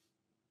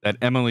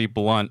Emily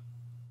Blunt,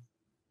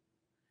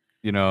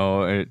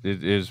 it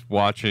is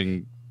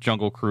watching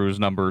Jungle Cruise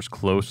numbers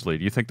closely.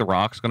 Do you think The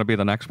Rock's going to be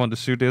the next one to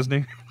sue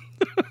Disney?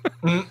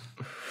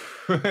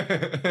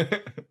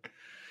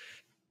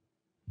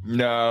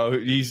 No,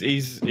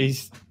 he's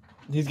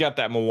got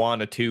that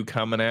Moana 2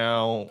 coming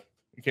out.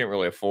 You can't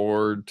really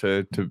afford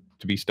to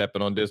be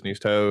stepping on Disney's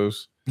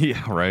toes.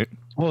 Yeah, right.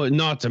 Well,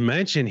 not to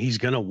mention he's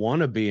going to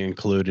want to be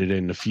included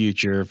in the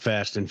future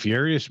Fast and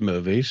Furious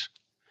movies.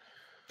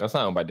 That's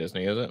not owned by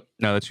Disney, is it?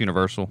 No, that's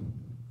Universal.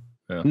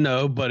 Yeah.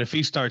 No, but if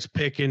he starts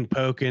poking,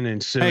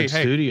 and suing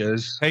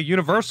studios,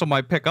 Universal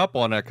might pick up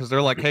on it because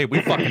they're like, hey,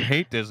 we fucking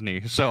hate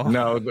Disney. So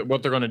no,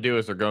 what they're going to do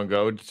is they're going to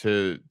go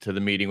to the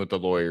meeting with the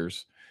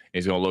lawyers.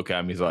 He's going to look at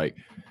him. He's like,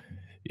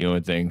 the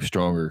only thing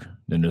stronger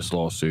than this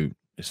lawsuit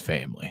is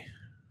family.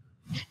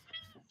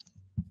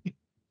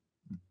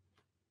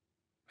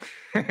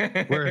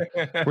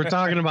 We're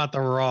talking about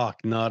The Rock,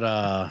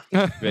 not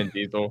Vin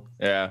Diesel.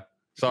 Yeah.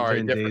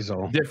 Sorry,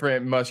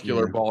 different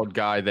muscular bald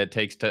guy that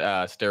takes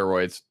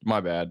steroids.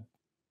 My bad.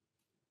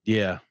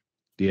 Yeah.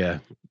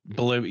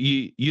 Believe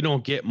you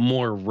don't get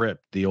more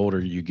ripped the older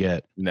you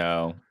get.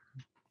 No.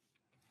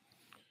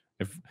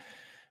 If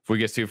we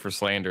get sued for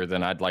slander,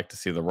 then I'd like to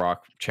see The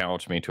Rock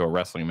challenge me to a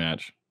wrestling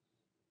match.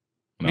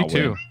 Me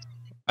too.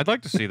 I'd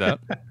like to see that.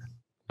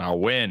 I'll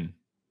win.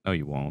 No,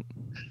 you won't.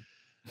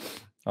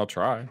 I'll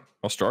try.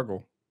 I'll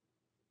struggle.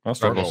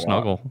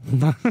 Snuggle.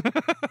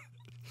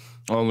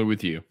 Only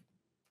with you.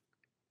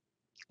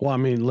 Well, I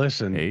mean,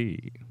 listen.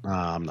 Hey.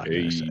 I'm not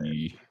going to say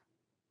it.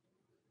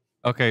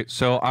 Okay,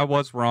 so I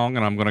was wrong,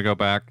 and I'm going to go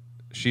back.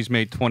 She's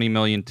made $20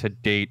 million to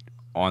date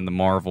on the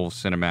Marvel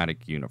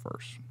Cinematic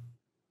Universe.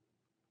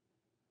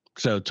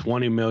 So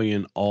 $20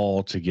 million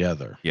all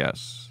together.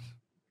 Yes.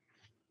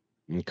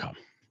 Okay.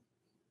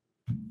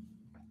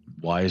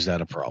 Why is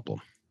that a problem?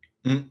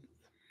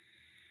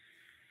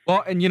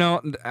 Well, and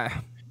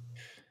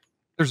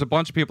there's a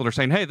bunch of people that are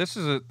saying, "Hey, this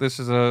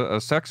is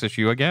a sex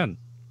issue again."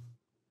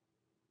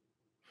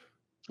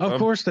 Of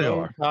course they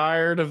are.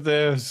 Tired of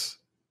this.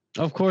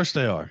 Of course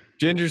they are.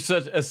 Gender's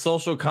such a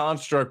social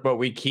construct, but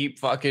we keep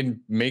fucking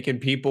making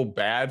people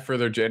bad for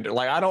their gender.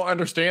 Like, I don't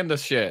understand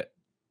this shit.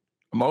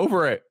 I'm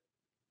over it.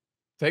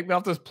 Take me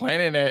off this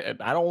planet.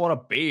 And I don't want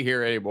to be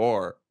here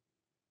anymore.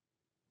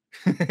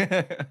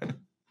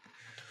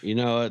 You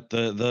know,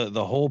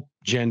 the whole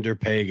gender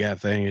pay gap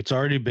thing, it's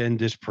already been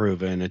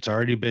disproven. It's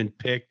already been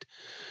picked,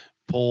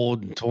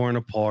 pulled, and torn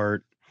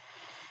apart.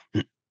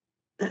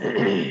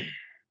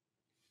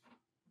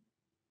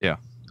 Yeah.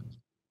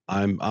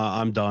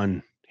 I'm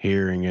done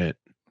hearing it.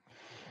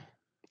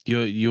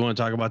 You want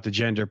to talk about the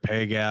gender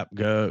pay gap?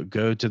 Go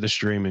to the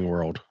streaming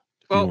world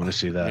if you want to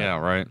see that. Yeah,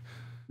 right.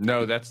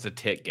 No, that's the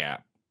tit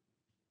gap.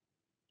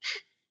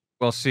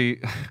 Well, see,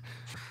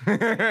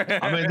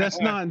 I mean, that's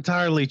not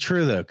entirely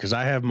true though, because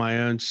I have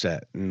my own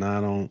set, and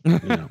I don't. You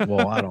know,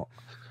 well,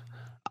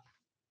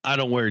 I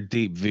don't wear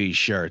deep V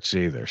shirts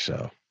either,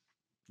 so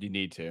You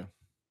need to.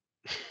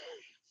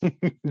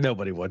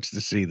 nobody wants to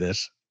see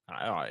this.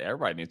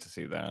 Everybody needs to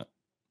see that.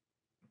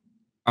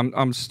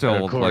 I'm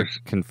still Of like course.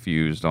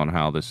 confused on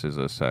how this is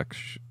a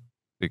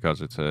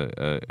because it's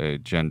a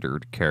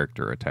gendered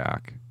character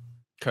attack.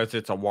 Because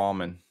it's a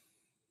woman.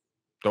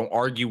 Don't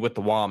argue with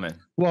the woman.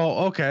 Well,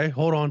 okay,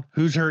 hold on.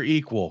 Who's her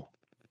equal?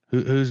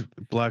 Who's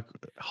Black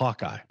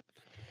Hawkeye?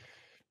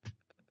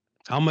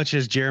 How much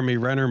has Jeremy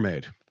Renner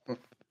made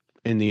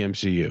in the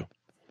MCU?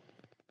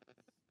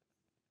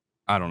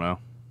 I don't know.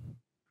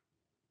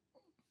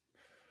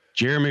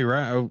 Jeremy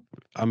Renner.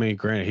 I mean,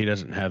 granted, he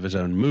doesn't have his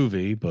own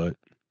movie, but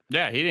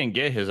Yeah, he didn't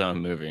get his own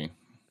movie.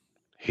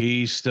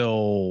 he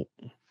still.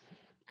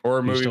 Or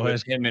a He movie still with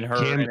has him and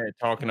her in it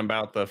talking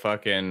about the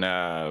fucking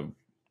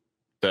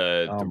the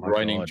my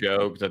running God.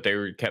 joke that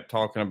they kept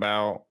talking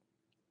about.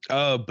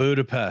 Oh,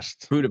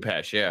 Budapest.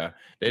 Budapest, yeah.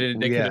 They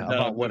didn't. They could Yeah, have done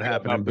about a what movie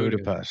happened in about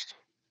Budapest.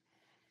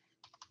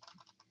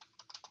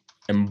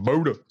 And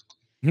Buda.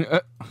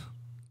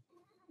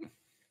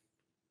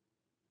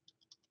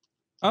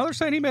 Oh, they're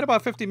saying he made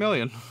about 50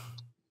 million.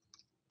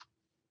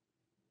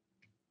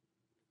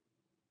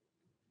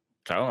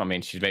 So I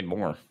mean, she's made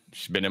more.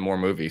 She's been in more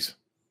movies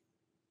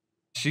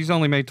She's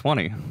only made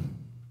 20.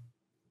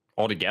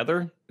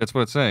 altogether. That's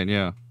what it's saying.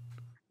 Yeah.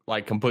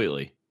 Like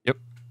completely. Yep.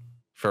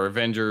 For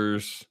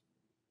Avengers,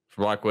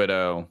 for Black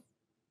Widow.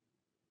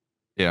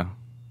 Yeah.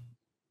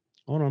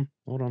 Hold on.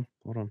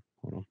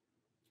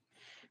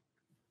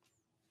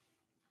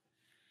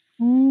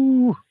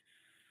 Ooh.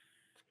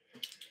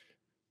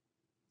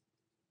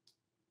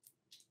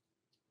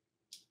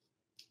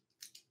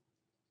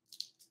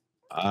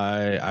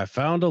 I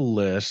found a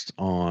list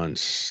on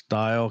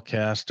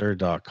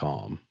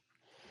stylecaster.com.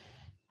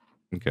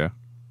 Okay.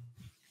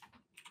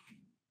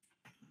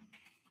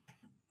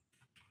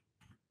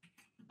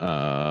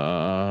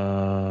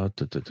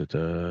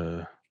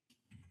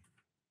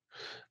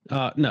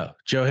 No,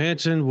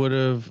 Johansson would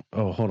have.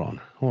 Oh, hold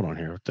on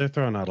here. They're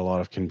throwing out a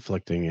lot of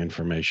conflicting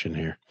information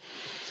here.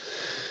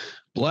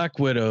 Black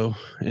Widow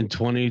in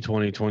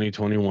 2020,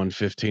 2021,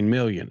 15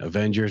 million.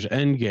 Avengers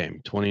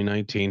Endgame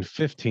 2019,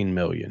 15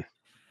 million.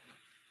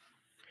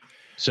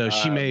 So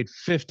she made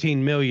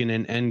 15 million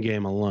in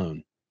Endgame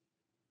alone.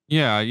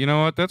 Yeah, you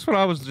know what? That's what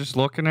I was just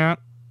looking at.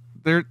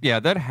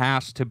 That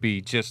has to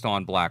be just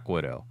on Black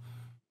Widow.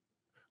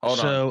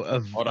 Hold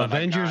on,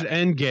 Avengers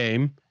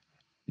Endgame,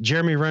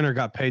 Jeremy Renner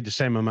got paid the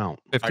same amount.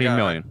 15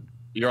 million.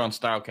 You're on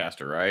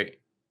Stylecaster, right?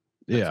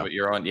 That's what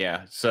you're on.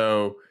 Yeah.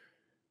 So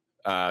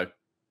the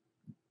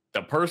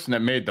person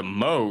that made the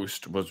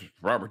most was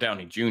Robert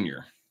Downey Jr.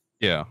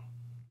 Yeah.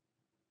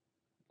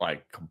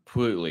 Like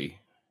completely.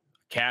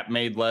 Cap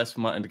made less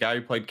money. The guy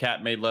who played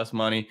Cap made less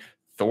money.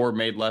 Thor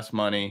made less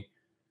money.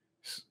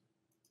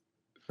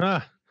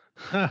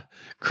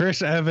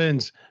 Chris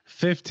Evans,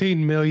 $15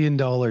 million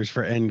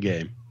for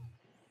Endgame.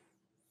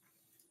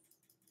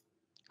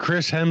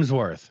 Chris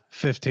Hemsworth,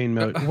 15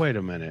 million. Wait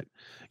a minute.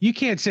 You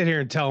can't sit here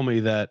and tell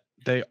me that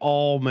they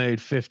all made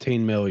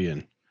 15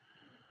 million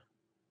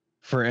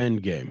for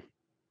Endgame.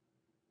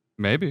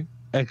 Maybe.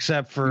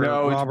 Except for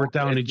Robert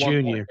Downey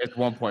Jr. It's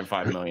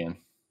 1.5 million.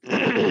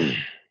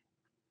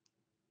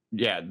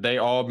 Yeah, they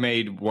all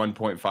made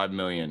 1.5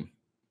 million.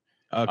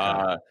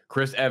 Okay.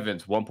 Chris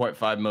Evans,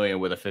 1.5 million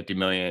with a 50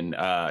 million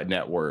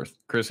net worth.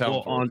 Chris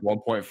Hemsworth,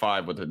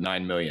 1.5 with a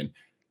 9 million.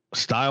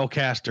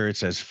 Stylecaster, it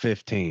says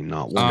 15,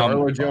 not 1.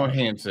 Scarlett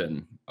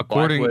Johansson,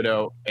 Black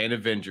Widow, and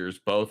Avengers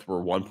both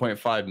were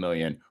 1.5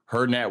 million.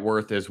 Her net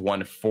worth is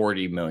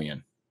 140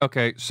 million.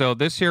 Okay, so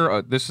this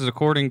here, this is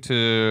according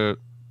to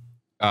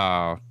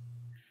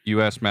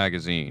U.S.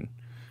 Magazine.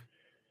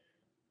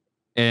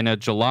 In a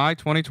July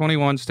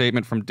 2021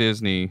 statement from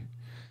Disney,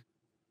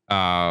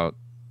 a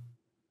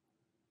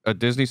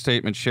Disney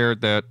statement shared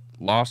that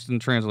Lost in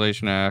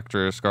Translation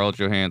actress Scarlett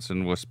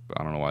Johansson was,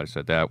 I don't know why I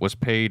said that, was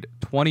paid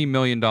 $20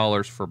 million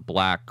for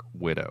Black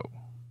Widow.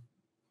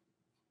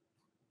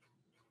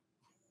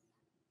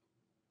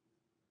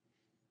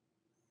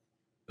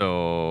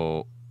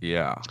 So,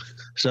 yeah.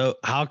 So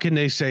how can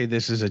they say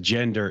this is a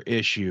gender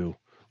issue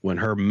when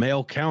her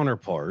male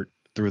counterpart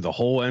through the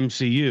whole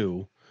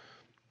MCU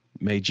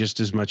made just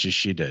as much as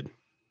she did?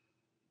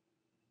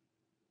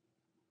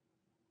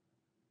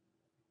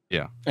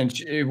 Yeah. And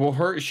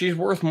she's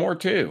worth more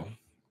too.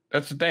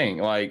 That's the thing.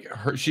 Like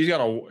she's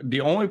got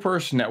the only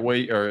person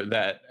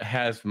that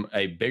has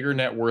a bigger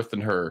net worth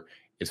than her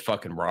is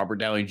fucking Robert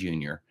Downey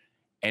Jr.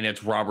 And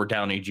it's Robert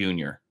Downey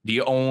Jr.,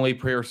 the only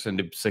person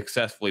to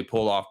successfully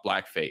pull off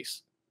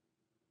blackface.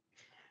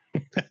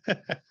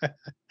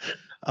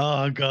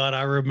 Oh God,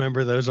 I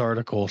remember those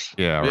articles.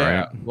 Yeah,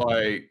 right.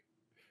 Like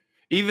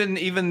even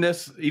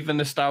this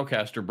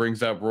Stylecaster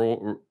brings up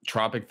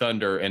Tropic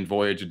Thunder and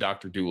Voyage of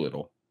Dr.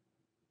 Dolittle,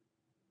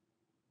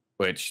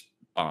 which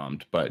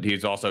bombed, but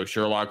he's also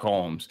Sherlock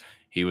Holmes.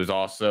 He was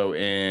also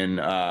in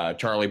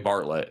Charlie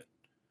Bartlett.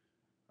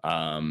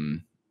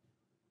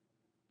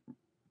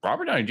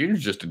 Robert Downey Jr.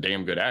 is just a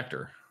damn good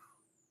actor.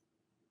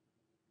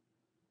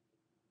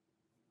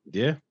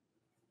 Yeah.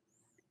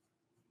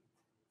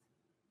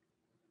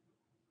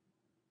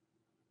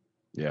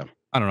 Yeah.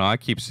 I don't know. I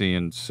keep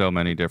seeing so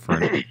many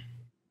different.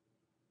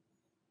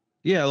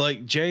 Yeah,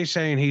 like Jay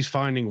saying he's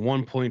finding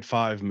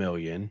 1.5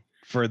 million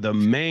for the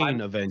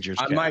main Avengers.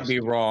 I might be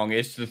wrong.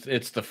 It's the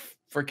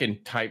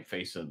freaking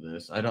typeface of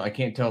this. I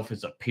can't tell if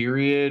it's a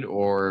period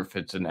or if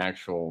it's an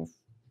actual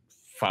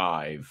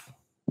 5.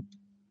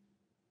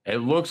 It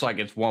looks like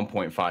it's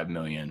 1.5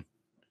 million.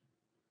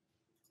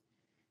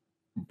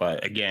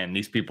 But again,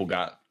 these people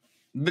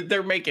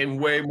they're making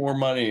way more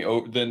money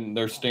than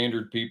their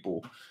standard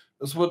people.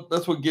 That's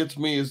what gets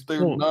me is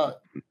they're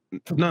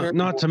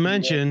not to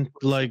mention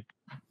like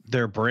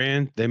their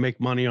brand. They make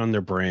money on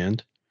their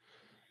brand,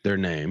 their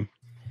name.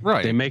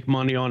 Right. They make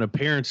money on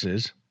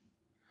appearances.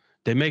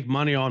 They make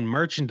money on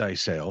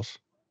merchandise sales,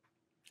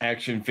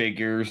 action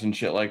figures and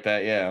shit like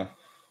that. Yeah.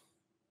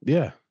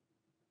 Yeah.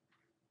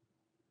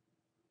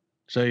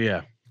 So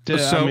yeah. So,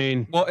 I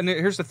mean, well, and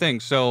here's the thing.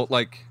 So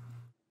like,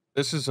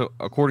 this is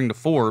according to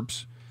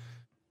Forbes,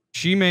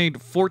 she made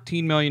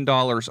 $14 million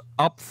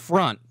up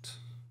front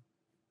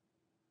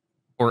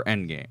for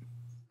Endgame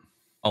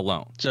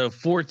alone. So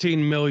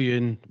 14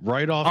 million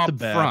right off the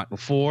bat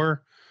front.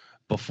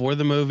 before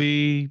the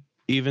movie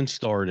even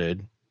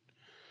started,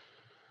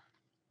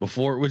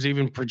 before it was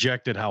even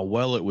projected how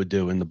well it would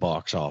do in the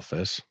box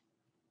office.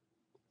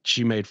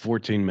 She made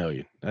 14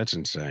 million. That's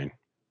insane.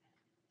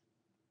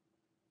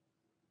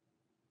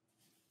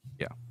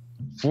 Yeah.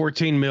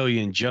 14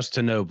 million just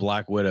to know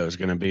Black Widow is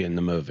going to be in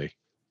the movie.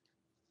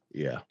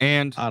 Yeah.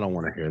 And I don't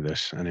want to hear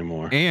this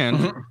anymore.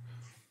 And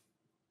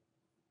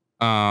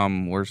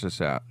where's this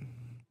at?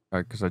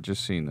 Because I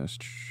just seen this.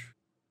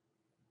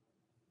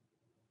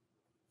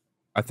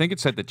 I think it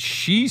said that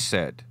she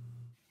said.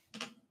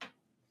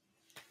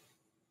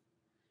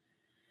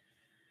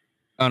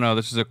 Oh no,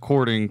 this is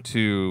according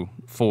to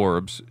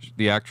Forbes.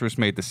 The actress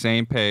made the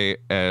same pay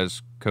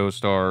as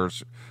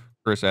co-stars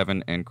Chris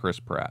Evans and Chris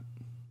Pratt.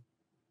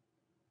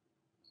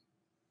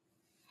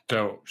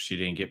 So she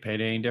didn't get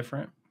paid any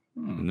different?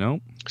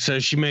 Nope. So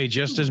she made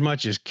just as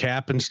much as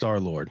Cap and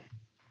Star-Lord.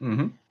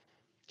 Mm-hmm.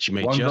 She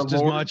made just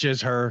as much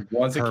as her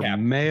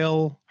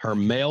male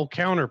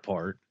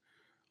counterpart,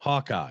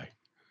 Hawkeye.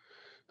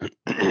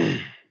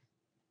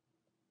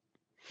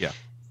 Yeah.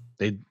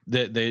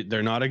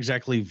 They're not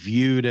exactly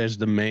viewed as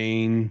the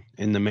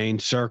main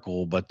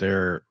circle, but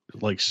they're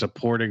like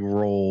supporting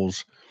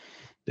roles.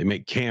 They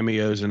make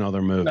cameos in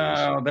other movies.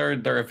 No,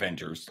 they're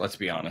Avengers. Let's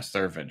be honest,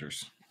 they're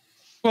Avengers.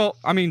 Well,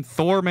 I mean,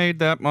 Thor made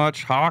that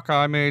much.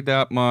 Hawkeye made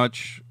that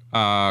much.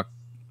 Cap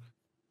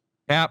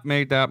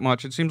made that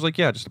much. It seems like,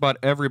 yeah, just about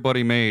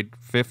everybody made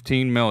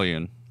 15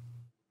 million.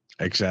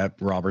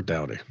 Except Robert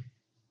Downey.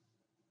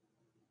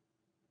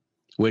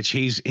 Which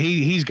he's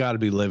got to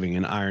be living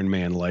an Iron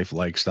Man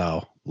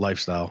lifestyle.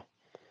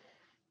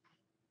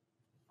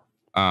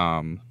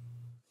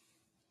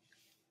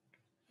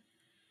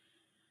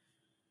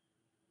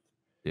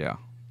 Yeah.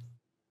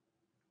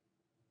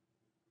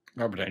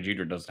 Robert Downey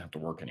Jr. doesn't have to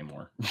work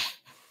anymore.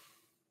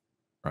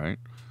 Right.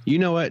 You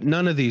know what?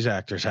 None of these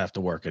actors have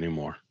to work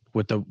anymore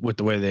with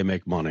the way they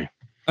make money.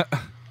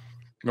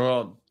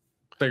 Well,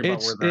 think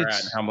about where they're at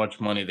and how much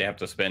money they have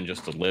to spend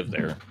just to live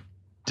there.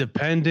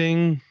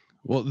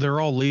 Well, they're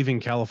all leaving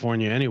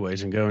California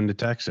anyways and going to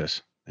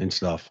Texas and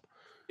stuff.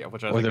 Yeah,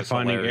 which I or think they're is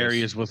finding hilarious.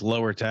 areas with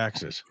lower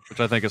taxes. Which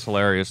I think is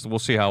hilarious. We'll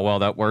see how well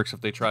that works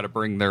if they try to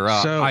bring their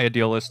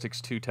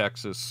idealistics to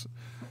Texas.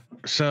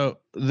 So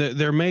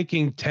they're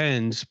making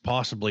tens,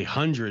 possibly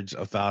hundreds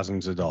of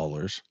thousands of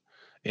dollars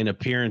in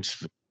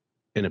appearances.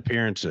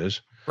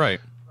 Right.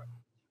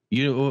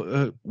 We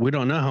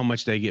don't know how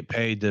much they get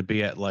paid to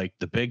be at like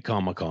the big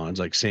Comic-Cons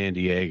like San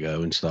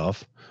Diego and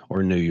stuff,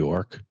 or New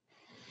York.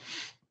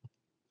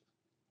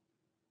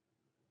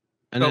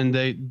 And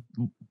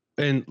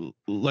and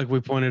like we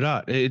pointed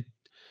out, it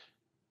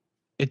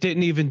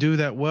didn't even do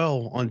that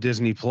well on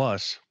Disney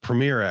Plus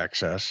Premier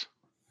Access.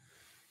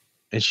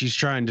 And she's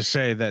trying to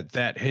say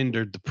that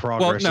hindered the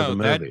progress of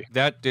the movie.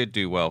 That did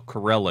do well.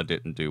 Corella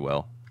didn't do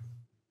well.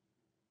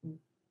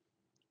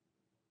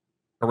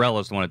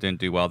 Corella's the one that didn't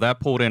do well. That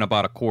pulled in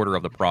about a quarter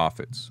of the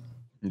profits.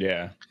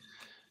 Yeah.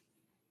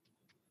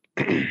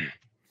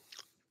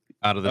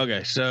 Out of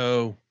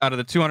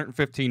the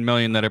 215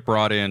 million that it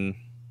brought in,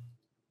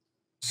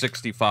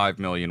 65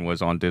 million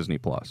was on Disney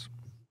Plus.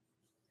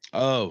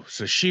 Oh,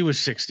 so she was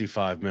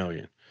 65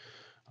 million.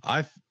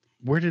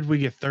 Where did we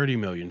get 30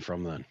 million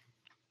from then?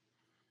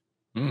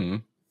 Hmm.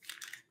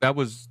 That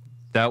was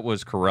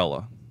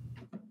Corella.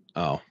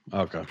 Oh,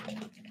 okay.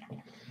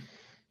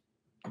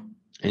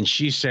 And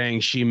she's saying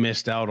she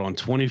missed out on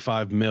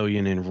 25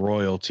 million in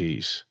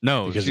royalties.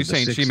 No, she's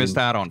saying she missed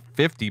out on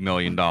 $50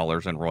 million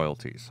in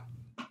royalties.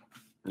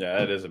 Yeah,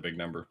 that is a big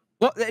number.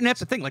 Well, and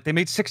that's the thing. Like, they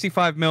made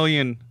 65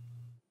 million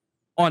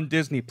on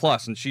Disney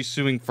Plus, and she's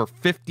suing for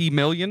 50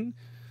 million.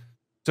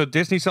 So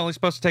Disney's only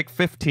supposed to take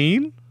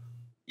 15?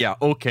 Yeah,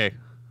 okay.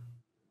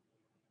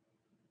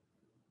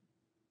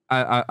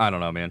 I don't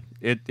know, man.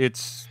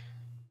 It's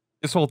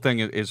this whole thing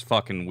is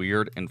fucking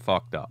weird and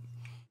fucked up.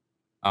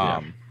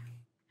 Yeah.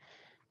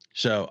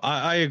 So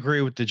I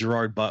agree with the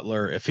Gerard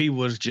Butler. If he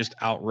was just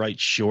outright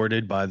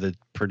shorted by the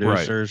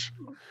producers,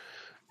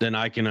 then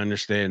I can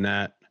understand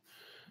that.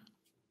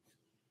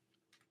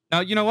 Now,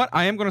 you know what?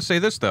 I am going to say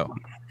this, though.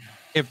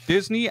 If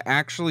Disney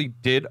actually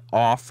did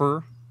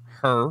offer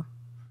her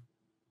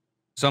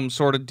some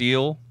sort of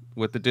deal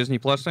with the Disney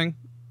Plus thing,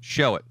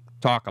 show it.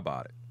 Talk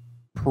about it.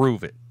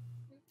 Prove it.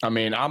 I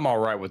mean, I'm all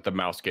right with the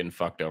mouse getting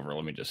fucked over,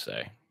 let me just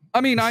say.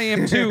 I mean, I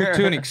am too,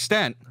 to an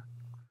extent.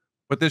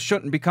 But this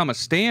shouldn't become a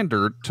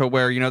standard to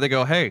where, you know, they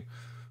go, hey,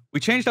 we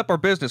changed up our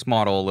business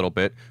model a little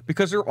bit,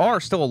 because there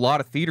are still a lot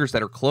of theaters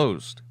that are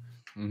closed.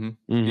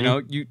 Mm-hmm. You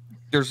know,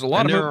 there's a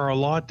lot there are a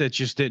lot that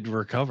just didn't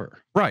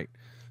recover. Right.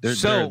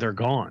 They're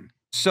gone.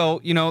 So,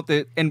 you know,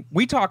 and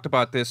we talked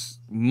about this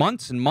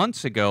months and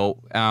months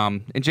ago.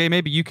 And Jay,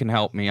 maybe you can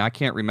help me. I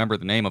can't remember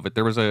the name of it.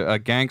 There was a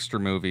gangster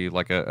movie,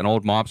 like an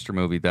old mobster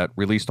movie that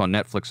released on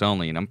Netflix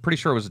only, and I'm pretty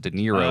sure it was a De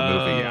Niro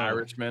movie. The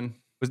Irishman.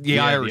 Was The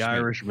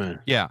Irishman.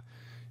 Yeah.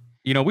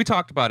 You know, we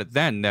talked about it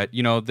then, that,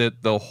 you know,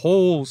 that the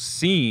whole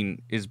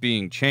scene is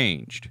being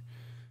changed.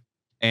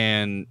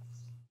 And,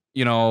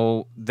 you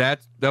know,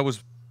 that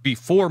was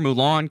before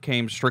Mulan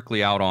came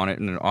strictly out on it,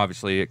 and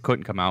obviously it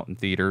couldn't come out in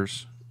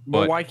theaters.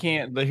 But why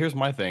can't? Here's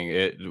my thing.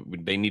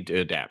 They need to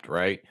adapt,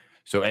 right?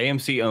 So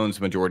AMC owns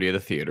the majority of the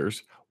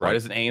theaters. Why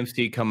doesn't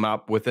AMC come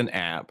up with an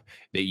app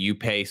that you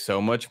pay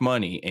so much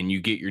money and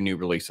you get your new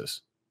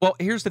releases? Well,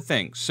 here's the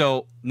thing.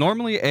 So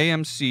normally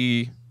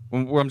AMC,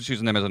 I'm just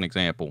using them as an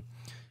example.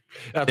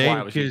 That's why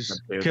I was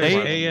because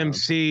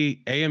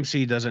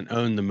AMC doesn't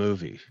own the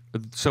movie.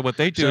 So what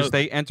they do is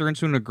they enter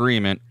into an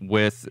agreement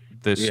with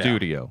the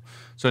studio.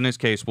 So in this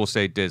case, we'll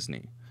say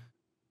Disney.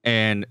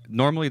 And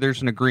normally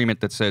there's an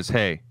agreement that says,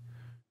 hey,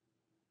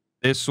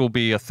 this will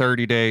be a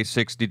 30-day,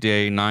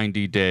 60-day,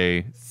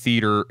 90-day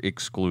theater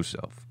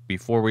exclusive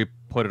before we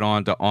put it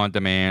on to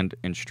on-demand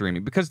and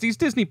streaming. Because these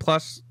Disney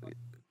Plus,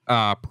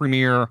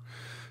 Premiere,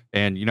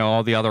 and, you know,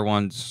 all the other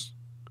ones,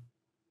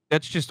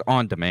 that's just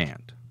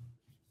on-demand.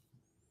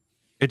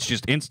 It's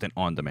just instant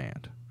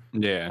on-demand.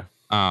 Yeah.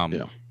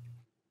 You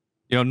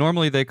know,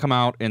 normally they come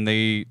out and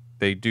they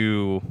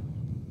do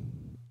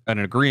an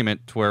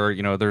agreement to where,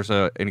 you know, there's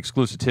an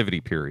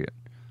exclusivity period.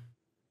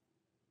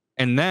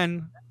 And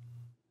then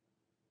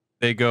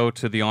they go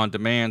to the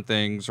on-demand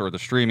things or the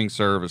streaming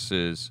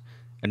services,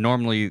 and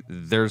normally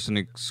there's an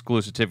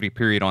exclusivity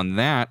period on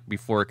that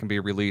before it can be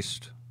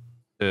released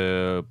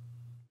to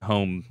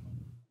home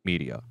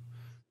media.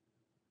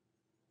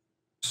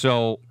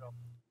 So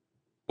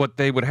what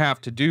they would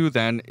have to do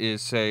then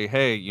is say,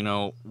 hey, you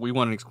know, we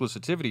want an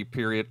exclusivity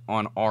period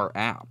on our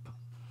app.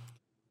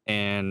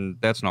 And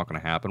that's not going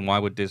to happen. Why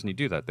would Disney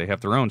do that? They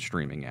have their own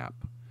streaming app.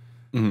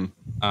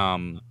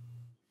 Mm-hmm.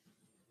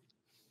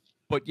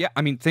 But yeah,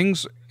 I mean,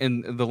 things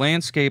in the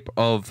landscape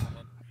of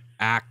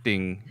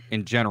acting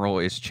in general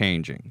is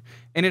changing.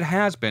 And it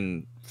has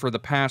been for the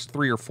past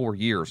 3 or 4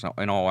 years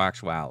in all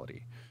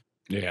actuality.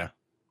 Yeah.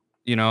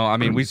 You know, I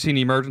mean, we've seen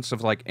the emergence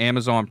of like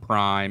Amazon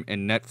Prime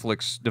and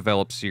Netflix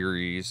developed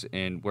series,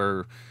 and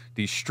where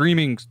these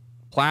streaming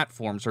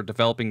platforms are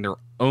developing their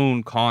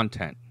own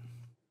content.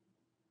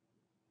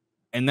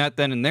 And that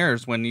then and there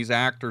is when these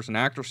actors and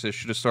actresses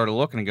should have started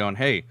looking and going,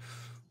 hey,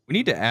 we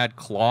need to add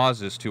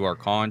clauses to our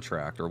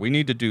contract, or we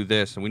need to do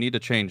this, and we need to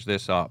change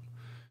this up.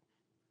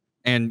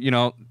 And, you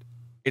know,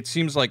 it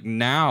seems like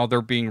now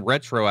they're being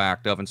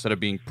retroactive instead of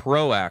being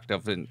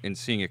proactive in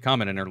seeing it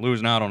coming, and they're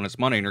losing out on this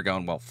money, and they're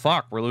going, well,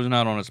 fuck, we're losing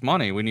out on this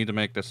money. We need to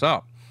make this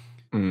up.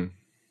 Mm.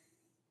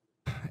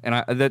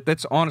 And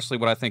that's honestly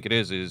what I think it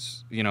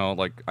is, you know,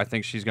 like, I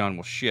think she's going,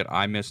 well, shit,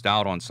 I missed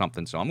out on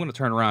something, so I'm going to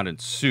turn around and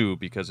sue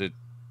because it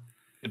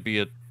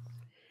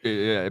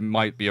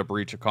might be a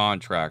breach of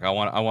contract. I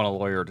want a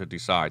lawyer to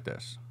decide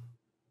this.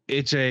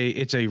 It's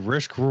a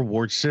risk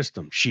reward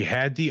system. She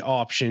had the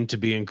option to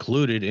be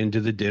included into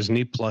the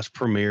Disney Plus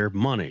Premiere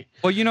money.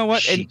 Well, you know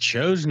what? She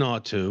chose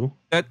not to.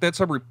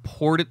 That's a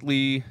reported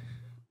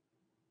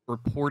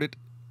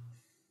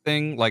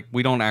thing. Like,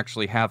 we don't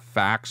actually have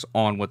facts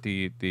on what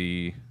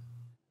the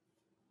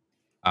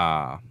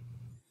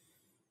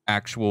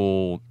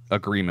actual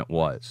agreement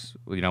was.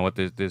 You know what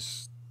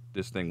this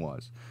thing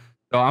was.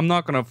 So I'm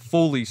not going to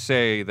fully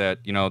say that,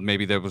 you know,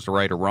 maybe that was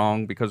right or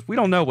wrong, because we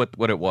don't know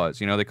what it was.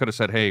 You know, they could have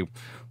said, hey,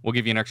 we'll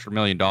give you an extra $1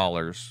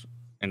 million,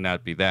 and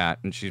that'd be that.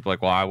 And she's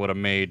like, well, I would have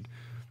made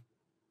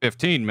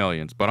 15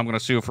 millions, but I'm going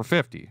to sue for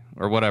 50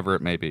 or whatever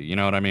it may be. You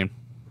know what I mean?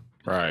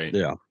 Right.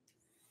 Yeah.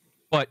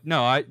 But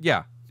no, I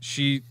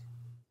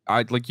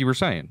like you were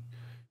saying,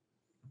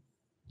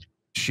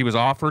 she was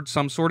offered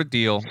some sort of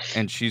deal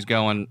and she's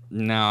going,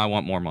 no, I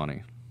want more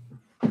money.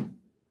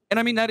 And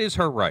I mean, that is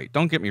her right.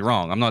 Don't get me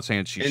wrong. I'm not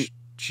saying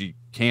she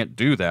can't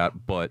do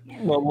that, but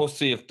well, we'll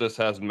see if this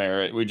has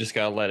merit. We just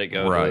got to let it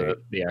go to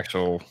the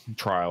actual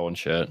trial and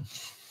shit.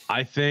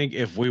 I think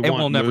if we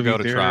we'll never go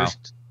to trial.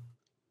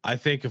 I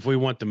think if we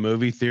want the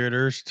movie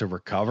theaters to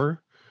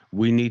recover,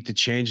 we need to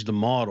change the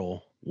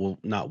model. Well,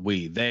 not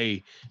we.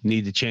 They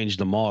need to change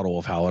the model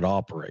of how it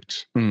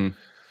operates. Mm.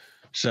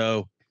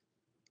 So,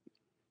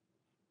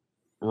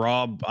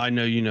 Rob, I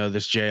know you know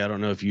this, Jay. I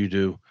don't know if you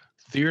do.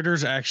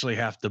 Theaters actually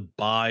have to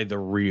buy the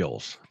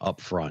reels up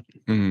front.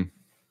 Mm.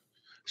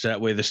 So that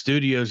way the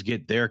studios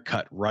get their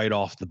cut right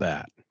off the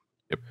bat.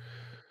 Yep.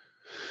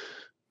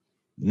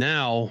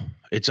 Now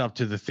it's up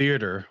to the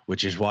theater,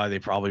 which is why they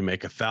probably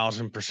make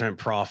 1,000%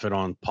 profit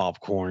on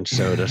popcorn,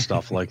 soda,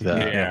 stuff like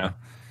that. Yeah.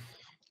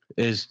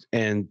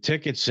 And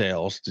ticket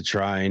sales to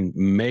try and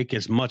make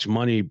as much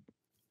money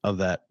of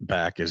that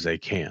back as they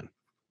can.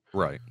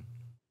 Right.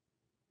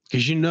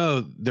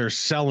 Because they're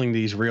selling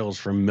these reels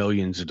for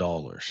millions of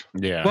dollars.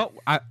 Yeah. Well,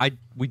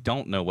 we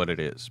don't know what it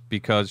is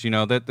because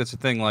that's the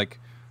thing. Like,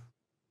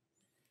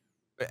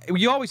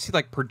 you always see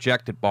like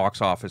projected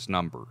box office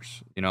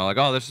numbers. Like,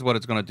 oh, this is what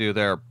it's going to do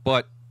there,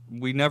 but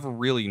we never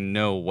really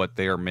know what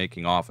they are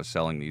making off of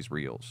selling these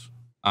reels.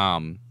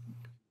 And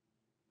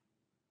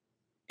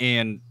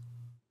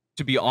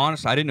to be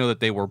honest, I didn't know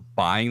that they were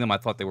buying them. I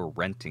thought they were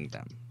renting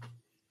them,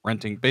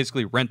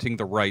 basically renting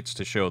the rights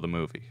to show the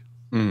movie.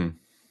 Mm.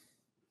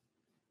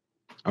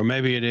 Or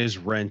maybe it is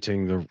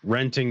renting the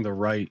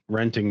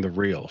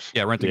reels.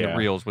 Yeah, renting the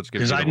reels, which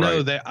gives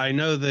because I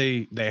know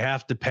they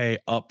have to pay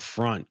up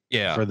front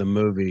for the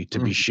movie to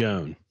be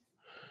shown.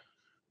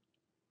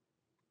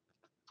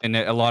 And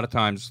a lot of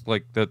times,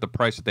 like the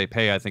price that they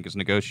pay, I think, is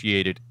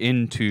negotiated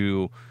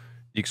into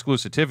the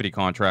exclusivity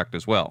contract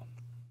as well.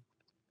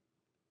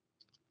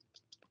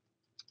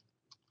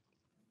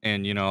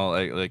 And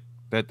like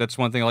that's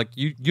one thing. Like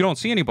you don't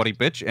see anybody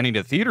any of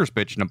the theaters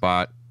bitching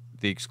about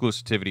the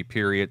exclusivity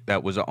period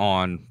that was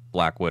on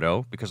Black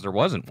Widow because there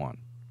wasn't one.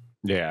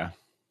 Yeah.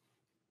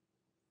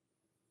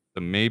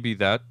 So maybe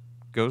that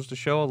goes to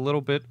show a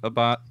little bit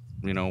about,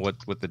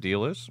 what the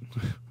deal is.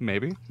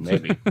 Maybe.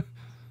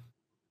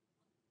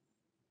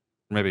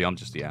 Maybe I'm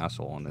just the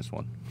asshole on this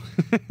one.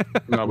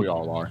 No, we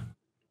all are.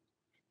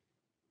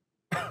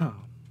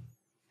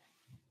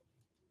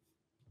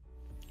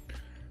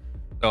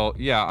 So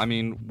yeah, I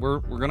mean, we're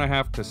gonna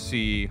have to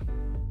see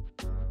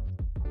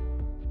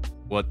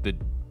what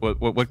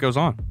goes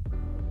on.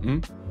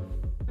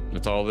 Mm-hmm.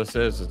 That's all this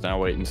is. It's now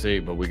wait and see.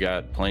 But we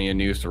got plenty of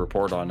news to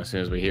report on as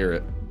soon as we hear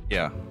it.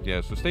 Yeah.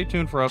 So stay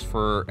tuned for us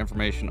for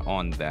information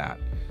on that.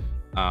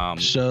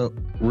 So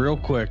real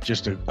quick,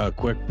 just a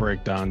quick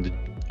breakdown.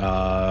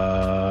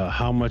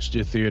 How much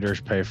do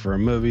theaters pay for a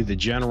movie? The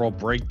general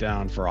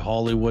breakdown for a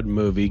Hollywood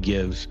movie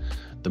gives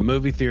the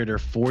movie theater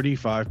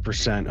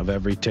 45% of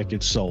every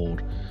ticket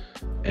sold,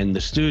 and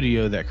the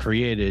studio that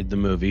created the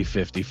movie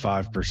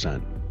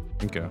 55%.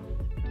 Okay.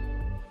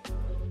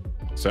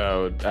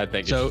 So I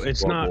think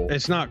it's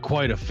not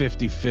quite a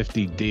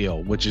 50-50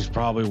 deal, which is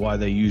probably why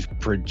they use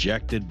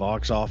projected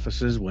box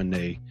offices when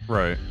they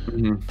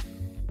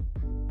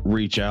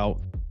reach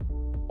out,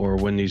 or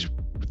when these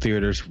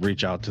theaters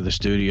reach out to the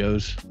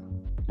studios.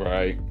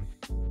 Right.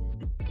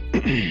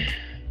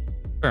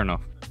 Fair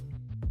enough.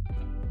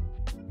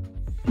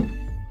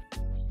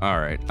 All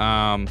right.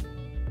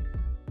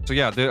 So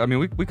yeah, I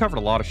mean, we covered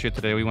a lot of shit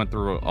today. We went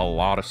through a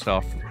lot of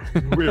stuff.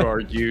 We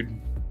argued.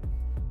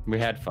 We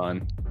had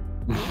fun.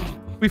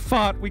 We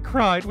fought, we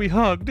cried, we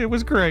hugged. It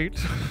was great.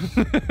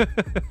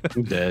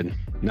 I'm dead.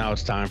 Now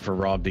it's time for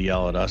Rob to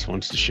yell at us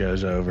once the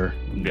show's over.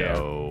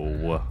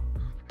 No.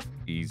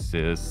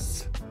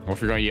 Jesus. Well,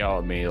 if you're going to yell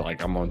at me,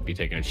 like, I'm going to be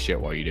taking a shit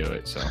while you do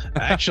it, so.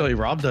 Actually,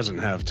 Rob doesn't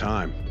have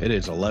time. It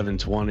is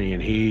 11:20,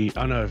 and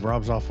oh no,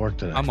 Rob's off work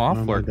today. I'm off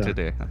work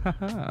today.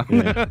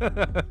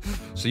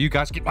 So you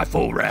guys get my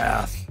full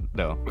wrath.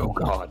 No. Oh,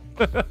 God.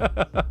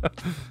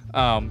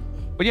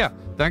 But yeah,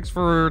 thanks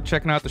for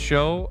checking out the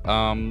show.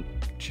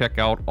 Check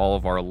out all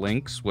of our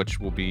links, which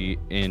will be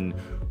in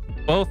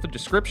both the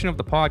description of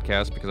the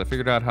podcast, because I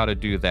figured out how to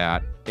do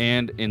that,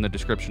 and in the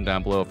description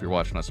down below if you're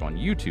watching us on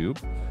YouTube.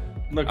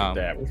 Look at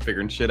that. We're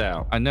figuring shit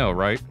out. I know,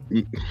 right?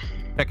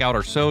 Check out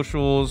our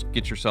socials.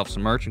 Get yourself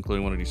some merch,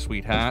 including one of these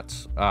sweet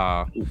hats.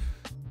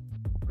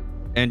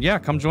 And yeah,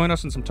 come join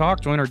us in some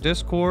talk. Join our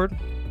Discord.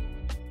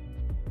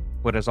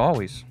 But as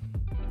always,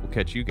 we'll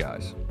catch you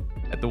guys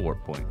at the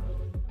Warp Point.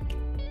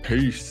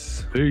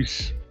 Peace.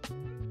 Peace.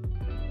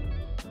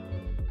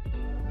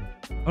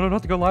 Oh no,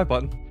 not the go live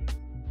button.